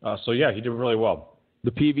 So, yeah, he did really well. The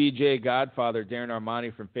PVJ Godfather, Darren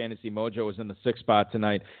Armani from Fantasy Mojo, was in the 6th spot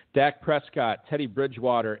tonight. Dak Prescott, Teddy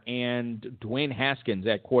Bridgewater, and Dwayne Haskins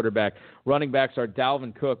at quarterback. Running backs are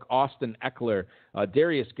Dalvin Cook, Austin Eckler,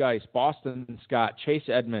 Darius Geis, Boston Scott, Chase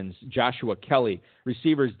Edmonds, Joshua Kelly.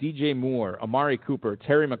 Receivers, DJ Moore, Amari Cooper,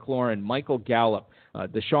 Terry McLaurin, Michael Gallup,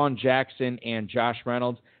 Deshaun Jackson, and Josh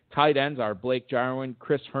Reynolds. Tight ends are Blake Jarwin,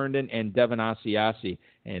 Chris Herndon, and Devin Asiasi.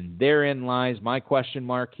 And therein lies my question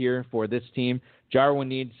mark here for this team. Jarwin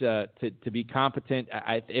needs to be competent.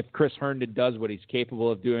 If Chris Herndon does what he's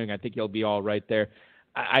capable of doing, I think he'll be all right there.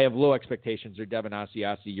 I have low expectations for Devin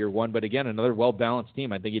Asiasi year 1, but again, another well-balanced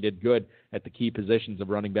team. I think he did good at the key positions of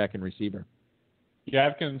running back and receiver. Yeah, I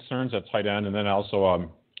have concerns at tight end, and then also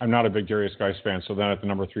I'm not a big Darius Geis fan, so then at the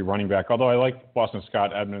number 3 running back, although I like Boston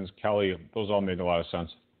Scott, Edmonds, Kelly, those all made a lot of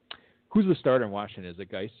sense. Who's the starter in Washington? Is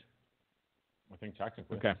it Geis? I think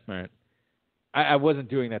technically. Okay, all right. I wasn't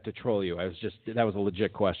doing that to troll you. That was a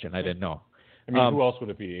legit question. I didn't know. I mean, who else would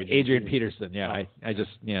it be? Adrian Peterson. Yeah,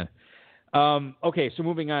 Okay, so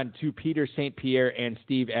moving on to Peter St. Pierre and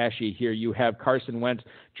Steve Ashe here. You have Carson Wentz,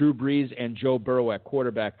 Drew Brees, and Joe Burrow at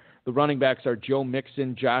quarterback. The running backs are Joe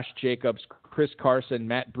Mixon, Josh Jacobs, Chris Carson,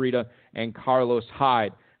 Matt Breida, and Carlos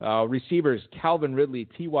Hyde. Receivers, Calvin Ridley,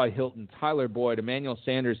 T.Y. Hilton, Tyler Boyd, Emmanuel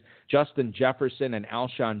Sanders, Justin Jefferson, and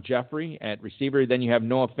Alshon Jeffrey at receiver. Then you have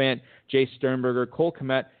Noah Fant, Jay Sternberger, Cole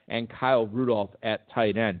Kmet, and Kyle Rudolph at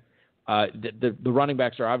tight end. The running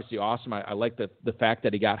backs are obviously awesome. I like the fact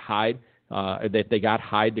that he got Hyde, that they got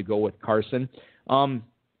Hyde to go with Carson.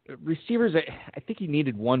 Receivers, I think he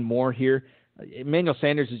needed one more here. Emmanuel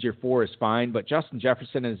Sanders is your 4 is fine, but Justin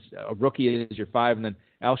Jefferson is a rookie is your 5, and then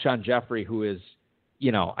Alshon Jeffrey, who is,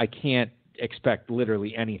 I can't expect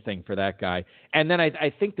literally anything for that guy. And then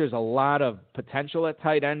I think there's a lot of potential at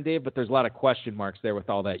tight end, Dave, but there's a lot of question marks there with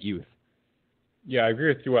all that youth. Yeah, I agree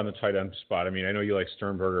with you on the tight end spot. I mean, I know you like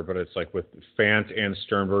Sternberger, but it's like with Fant and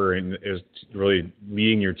Sternberger and is really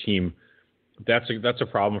leading your team, that's a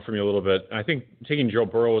problem for me a little bit. I think taking Joe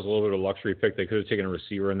Burrow was a little bit of a luxury pick. They could have taken a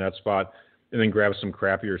receiver in that spot and then grab some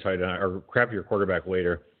crappier tight end or crappier quarterback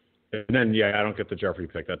later. And then, yeah, I don't get the Jeffrey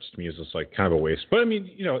pick. That to me is just like kind of a waste. But I mean,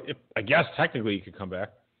 I guess technically he could come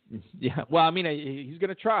back. Yeah. Well, I mean, he's going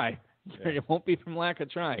to try. Yeah. It won't be from lack of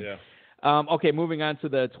trying. Yeah. Okay, moving on to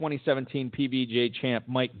the 2017 PBJ champ,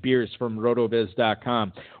 Mike Bierce from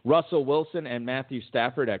RotoViz.com. Russell Wilson and Matthew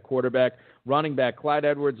Stafford at quarterback. Running back, Clyde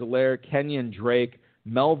Edwards-Helaire, Kenyon Drake,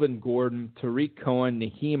 Melvin Gordon, Tariq Cohen,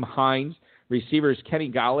 Naheem Hines. Receivers,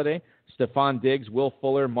 Kenny Golladay, Stephon Diggs, Will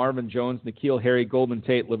Fuller, Marvin Jones, N'Keal Harry, Golden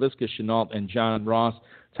Tate, Laviska Shenault, and John Ross.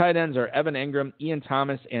 Tight ends are Evan Ingram, Ian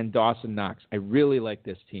Thomas, and Dawson Knox. I really like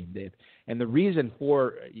this team, Dave. And the reason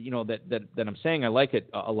for, that I'm saying I like it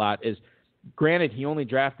a lot is, granted, he only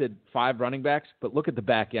drafted 5 running backs, but look at the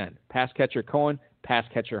back end. Pass catcher Cohen, pass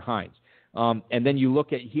catcher Hines. And then you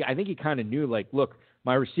look at, I think he kind of knew, look,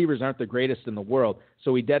 my receivers aren't the greatest in the world,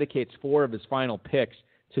 so he dedicates 4 of his final picks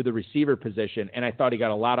to the receiver position, and I thought he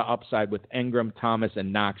got a lot of upside with Ingram, Thomas,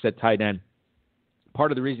 and Knox at tight end.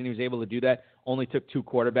 Part of the reason he was able to do that, only took 2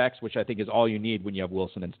 quarterbacks, which I think is all you need when you have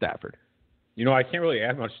Wilson and Stafford. I can't really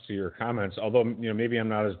add much to your comments, although maybe I'm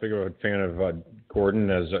not as big of a fan of Gordon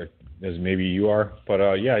as maybe you are.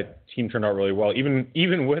 But yeah, team turned out really well,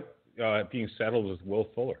 even with being settled with Will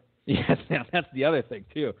Fuller. Yes, that's the other thing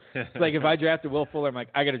too. It's like if I drafted Will Fuller, I'm like,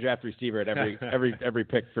 I got to draft a receiver at every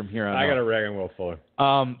pick from here on. I got to rag on Will Fuller.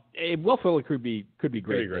 Will Fuller could be great. Could be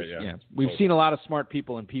great. Yeah. We've seen a lot of smart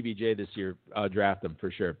people in PBJ this year draft them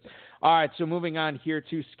for sure. All right, so moving on here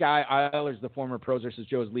to Sky Eilers, the former Pros vs.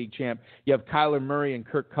 Joe's league champ. You have Kyler Murray and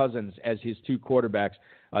Kirk Cousins as his two quarterbacks.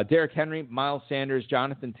 Derrick Henry, Miles Sanders,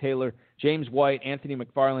 Jonathan Taylor, James White, Anthony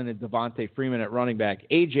McFarland, and Devontae Freeman at running back.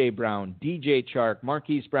 A.J. Brown, DJ Chark,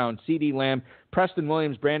 Marquise Brown, C.D. Lamb, Preston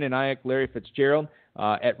Williams, Brandon Ayuk, Larry Fitzgerald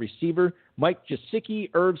at receiver. Mike Gesicki,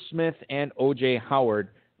 Irv Smith, and O.J. Howard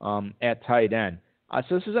at tight end.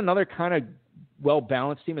 So this is another kind of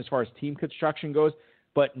well-balanced team as far as team construction goes.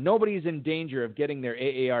 But nobody's in danger of getting their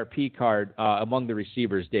AARP card among the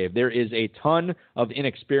receivers, Dave. There is a ton of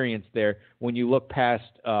inexperience there when you look past,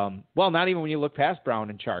 not even when you look past Brown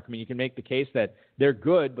and Chark. I mean, you can make the case that they're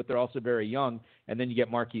good, but they're also very young. And then you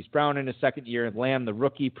get Marquise Brown in his second year, Lamb, the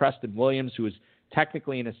rookie, Preston Williams, who is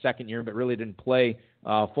technically in his second year, but really didn't play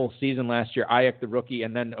full season last year, Ayuk, the rookie,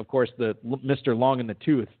 and then, of course, the Mr. Long in the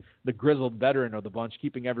Tooth, the grizzled veteran of the bunch,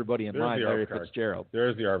 keeping everybody in line, Larry Fitzgerald.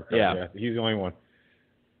 There's the ARP card, yeah. He's the only one.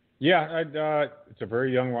 Yeah, it's a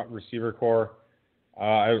very young receiver core.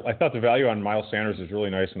 I thought the value on Miles Sanders was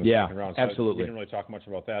really nice in the second round. So absolutely. We didn't really talk much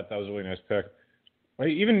about that. That was a really nice pick.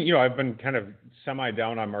 Even, I've been kind of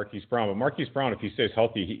semi-down on Marquise Brown, but Marquise Brown, if he stays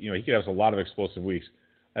healthy, he could have a lot of explosive weeks.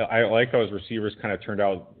 I like how his receivers kind of turned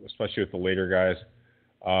out, especially with the later guys.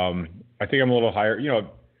 I think I'm a little higher.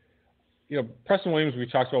 Preston Williams, we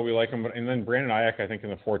talked about, we like him, and then Brandon Ayuk, I think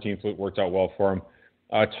in the 14th worked out well for him.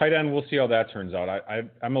 Tight end, we'll see how that turns out.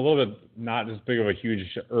 I'm a little bit not as big of a huge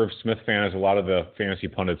Irv Smith fan as a lot of the fantasy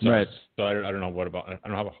pundits. Right. So I don't know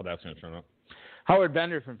how that's going to turn out. Howard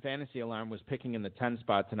Bender from Fantasy Alarm was picking in the 10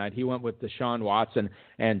 spot tonight. He went with Deshaun Watson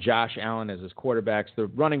and Josh Allen as his quarterbacks. The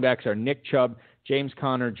running backs are Nick Chubb, James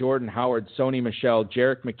Conner, Jordan Howard, Sony Michel,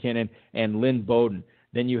 Jerick McKinnon, and Lynn Bowden.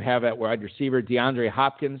 Then you have at wide receiver DeAndre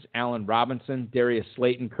Hopkins, Allen Robinson, Darius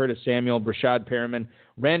Slayton, Curtis Samuel, Brashad Perriman,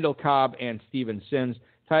 Randall Cobb, and Steven Sims.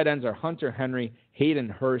 Tight ends are Hunter Henry, Hayden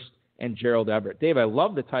Hurst, and Gerald Everett. Dave, I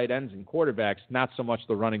love the tight ends and quarterbacks, not so much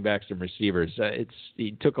the running backs and receivers.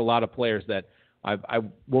 He took a lot of players that I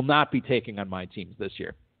will not be taking on my teams this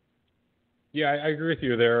year. Yeah, I agree with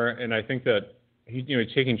you there, and I think that he's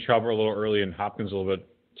taking Chubb a little early and Hopkins a little bit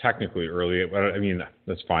technically early. I mean,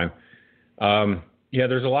 that's fine. Yeah,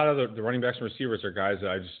 there's a lot of the running backs and receivers are guys that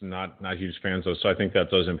I'm just not huge fans of, so I think that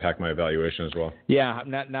does impact my evaluation as well. Yeah,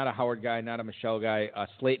 not a Howard guy, not a Michelle guy.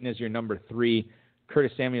 Slayton is your number 3.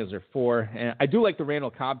 Curtis Samuels are 4. And I do like the Randall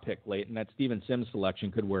Cobb pick late, and that Steven Sims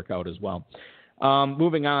selection could work out as well.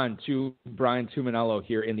 Moving on to Brian Tuminello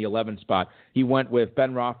here in the 11 spot. He went with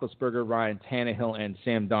Ben Roethlisberger, Ryan Tannehill, and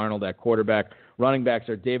Sam Darnold at quarterback. Running backs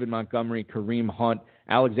are David Montgomery, Kareem Hunt,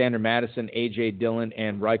 Alexander Madison, A.J. Dillon,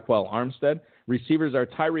 and Raquel Armstead. Receivers are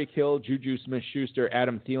Tyreek Hill, Juju Smith-Schuster,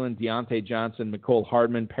 Adam Thielen, Deontay Johnson, Mecole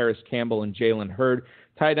Hardman, Paris Campbell, and Jalen Hurd.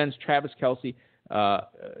 Tight ends Travis Kelce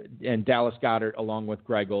and Dallas Goedert, along with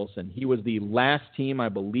Greg Olsen. He was the last team, I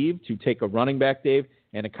believe, to take a running back, Dave,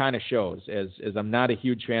 and it kind of shows, as I'm not a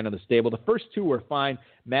huge fan of the stable. The first 2 were fine.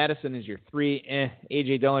 Madison is your 3.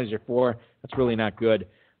 A.J. Dillon is your 4. That's really not good.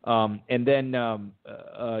 And then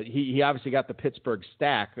he obviously got the Pittsburgh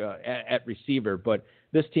stack at receiver, but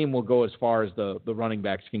this team will go as far as the running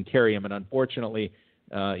backs can carry him, and unfortunately,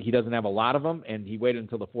 he doesn't have a lot of them, and he waited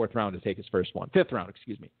until the 4th round to take his first one. 5th round,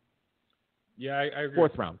 excuse me. Yeah, I agree.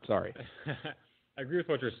 4th round, sorry. I agree with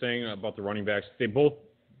what you're saying about the running backs.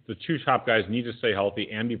 The 2 top guys need to stay healthy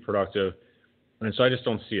and be productive, and so I just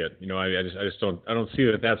don't see it. I don't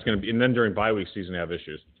see that that's going to be. And then during bye week season, they have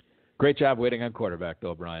issues. Great job waiting on quarterback,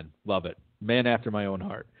 though, Brian. Love it. Man after my own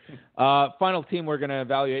heart. Final team we're going to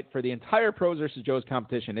evaluate for the entire Pros vs. Joe's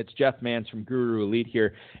competition. It's Jeff Mans from Guru Elite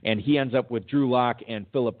here, and he ends up with Drew Lock and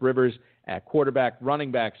Phillip Rivers at quarterback.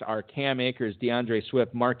 Running backs are Cam Akers, DeAndre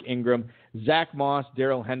Swift, Mark Ingram, Zach Moss,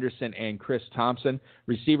 Darrell Henderson, and Chris Thompson.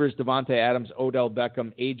 Receivers Devontae Adams, Odell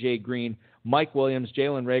Beckham, A.J. Green, Mike Williams,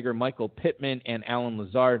 Jalen Reagor, Michael Pittman, and Alan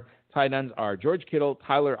Lazard. Tight ends are George Kittle,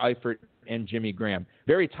 Tyler Eifert, and Jimmy Graham.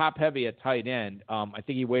 Very top-heavy at tight end. I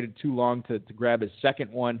think he waited too long to grab his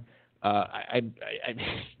second one. The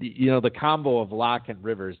combo of Locke and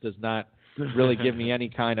Rivers does not really give me any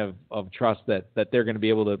kind of trust that they're going to be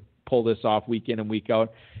able to pull this off week in and week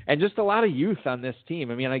out. And just a lot of youth on this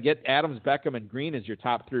team. I mean, I get Adams, Beckham, and Green as your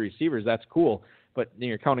top 3 receivers. That's cool. But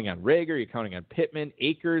you're counting on Reagor, you're counting on Pittman,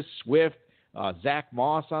 Akers, Swift, Zach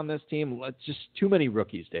Moss on this team. It's just too many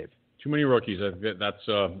rookies, Dave. Too many rookies.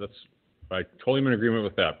 I totally am in agreement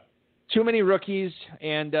with that. Too many rookies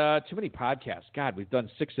and too many podcasts. God, we've done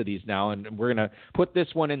 6 of these now, and we're going to put this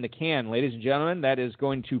one in the can. Ladies and gentlemen, that is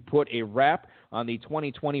going to put a wrap on the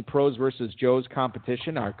 2020 Pros versus Joes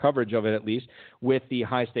competition, our coverage of it at least, with the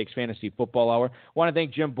High Stakes Fantasy Football Hour. I want to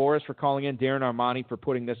thank Jim Boris for calling in, Darren Armani for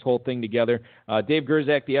putting this whole thing together, Dave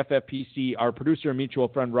Gerzak, the FFPC, our producer and mutual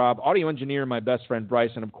friend Rob, audio engineer, my best friend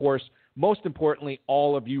Bryce, and of course, most importantly,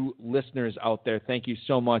 all of you listeners out there, thank you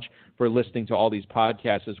so much for listening to all these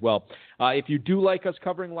podcasts as well. If you do like us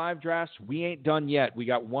covering live drafts, we ain't done yet. We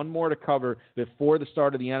got one more to cover before the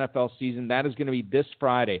start of the NFL season. That is going to be this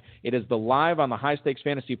Friday. It is the Live on the High Stakes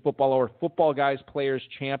Fantasy Football Hour Football Guys Players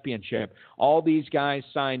Championship. All these guys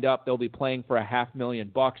signed up. They'll be playing for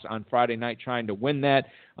 $500,000 on Friday night trying to win that.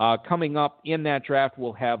 Coming up in that draft,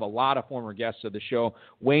 we'll have a lot of former guests of the show.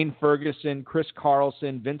 Wayne Ferguson, Chris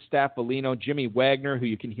Carlson, Vince Staffolino, Jimmy Wagner, who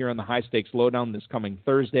you can hear on the High Stakes Lowdown this coming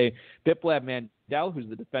Thursday. Biplab Mandel, who's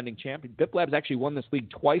the defending champion. Biplab's actually won this league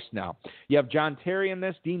twice now. You have John Terry in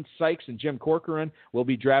this, Dean Sykes and Jim Corcoran will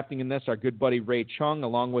be drafting in this. Our good buddy Ray Chung,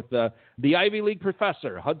 along with the Ivy League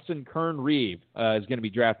professor, Hudson Kern-Reeve, is going to be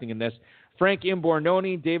drafting in this. Frank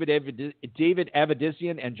Imbornoni, David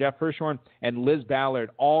Avedissian, and Jeff Hirschhorn, and Liz Ballard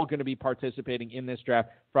all going to be participating in this draft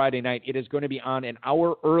Friday night. It is going to be on an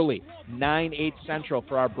hour early, 9/8 Central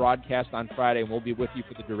for our broadcast on Friday, and we'll be with you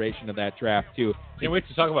for the duration of that draft, too. Can't wait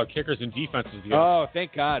to talk about kickers and defenses. Oh,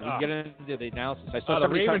 thank God. We can get into the analysis. I saw the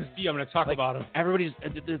Ravens D, I'm going to talk about them.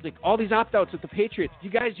 There's like all these opt-outs with the Patriots. You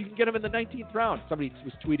guys, you can get them in the 19th round. Somebody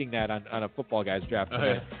was tweeting that on a Football Guys draft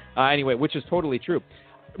tonight. Anyway, which is totally true.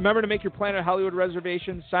 Remember to make your Planet Hollywood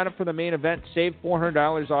reservations, sign up for the main event, save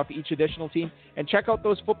 $400 off each additional team, and check out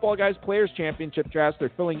those Football Guys Players Championship drafts.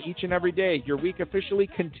 They're filling each and every day. Your week officially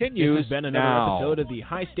continues. This has been another episode of the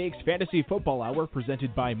High Stakes Fantasy Football Hour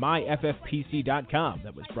presented by MyFFPC.com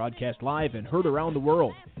that was broadcast live and heard around the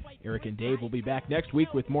world. Eric and Dave will be back next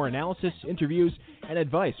week with more analysis, interviews, and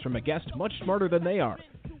advice from a guest much smarter than they are.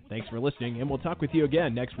 Thanks for listening, and we'll talk with you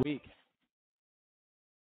again next week.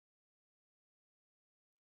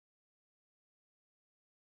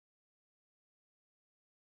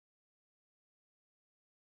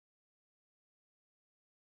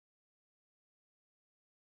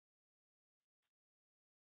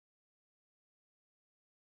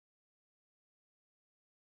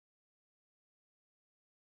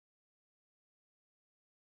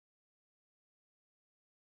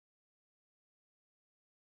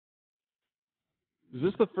 Is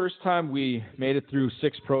this the first time we made it through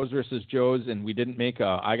 6 Pros versus Joes and we didn't make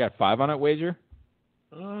I got 5 on it wager?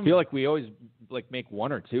 I feel like we always make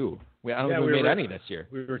 1 or 2. I don't think we made any this year.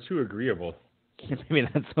 We were too agreeable. Maybe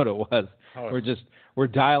that's what it was. We're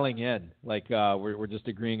dialing in. We're just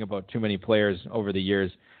agreeing about too many players over the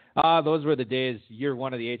years. Those were the days, year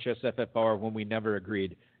 1 of the HSFF hour, when we never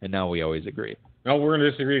agreed, and now we always agree. No, we're going to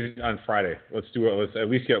disagree on Friday. Let's do it. Let's at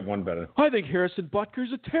least get one better. I think Harrison Butker's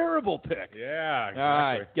a terrible pick. Yeah, exactly. All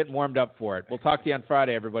right, getting warmed up for it. We'll talk to you on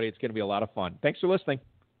Friday, everybody. It's going to be a lot of fun. Thanks for listening.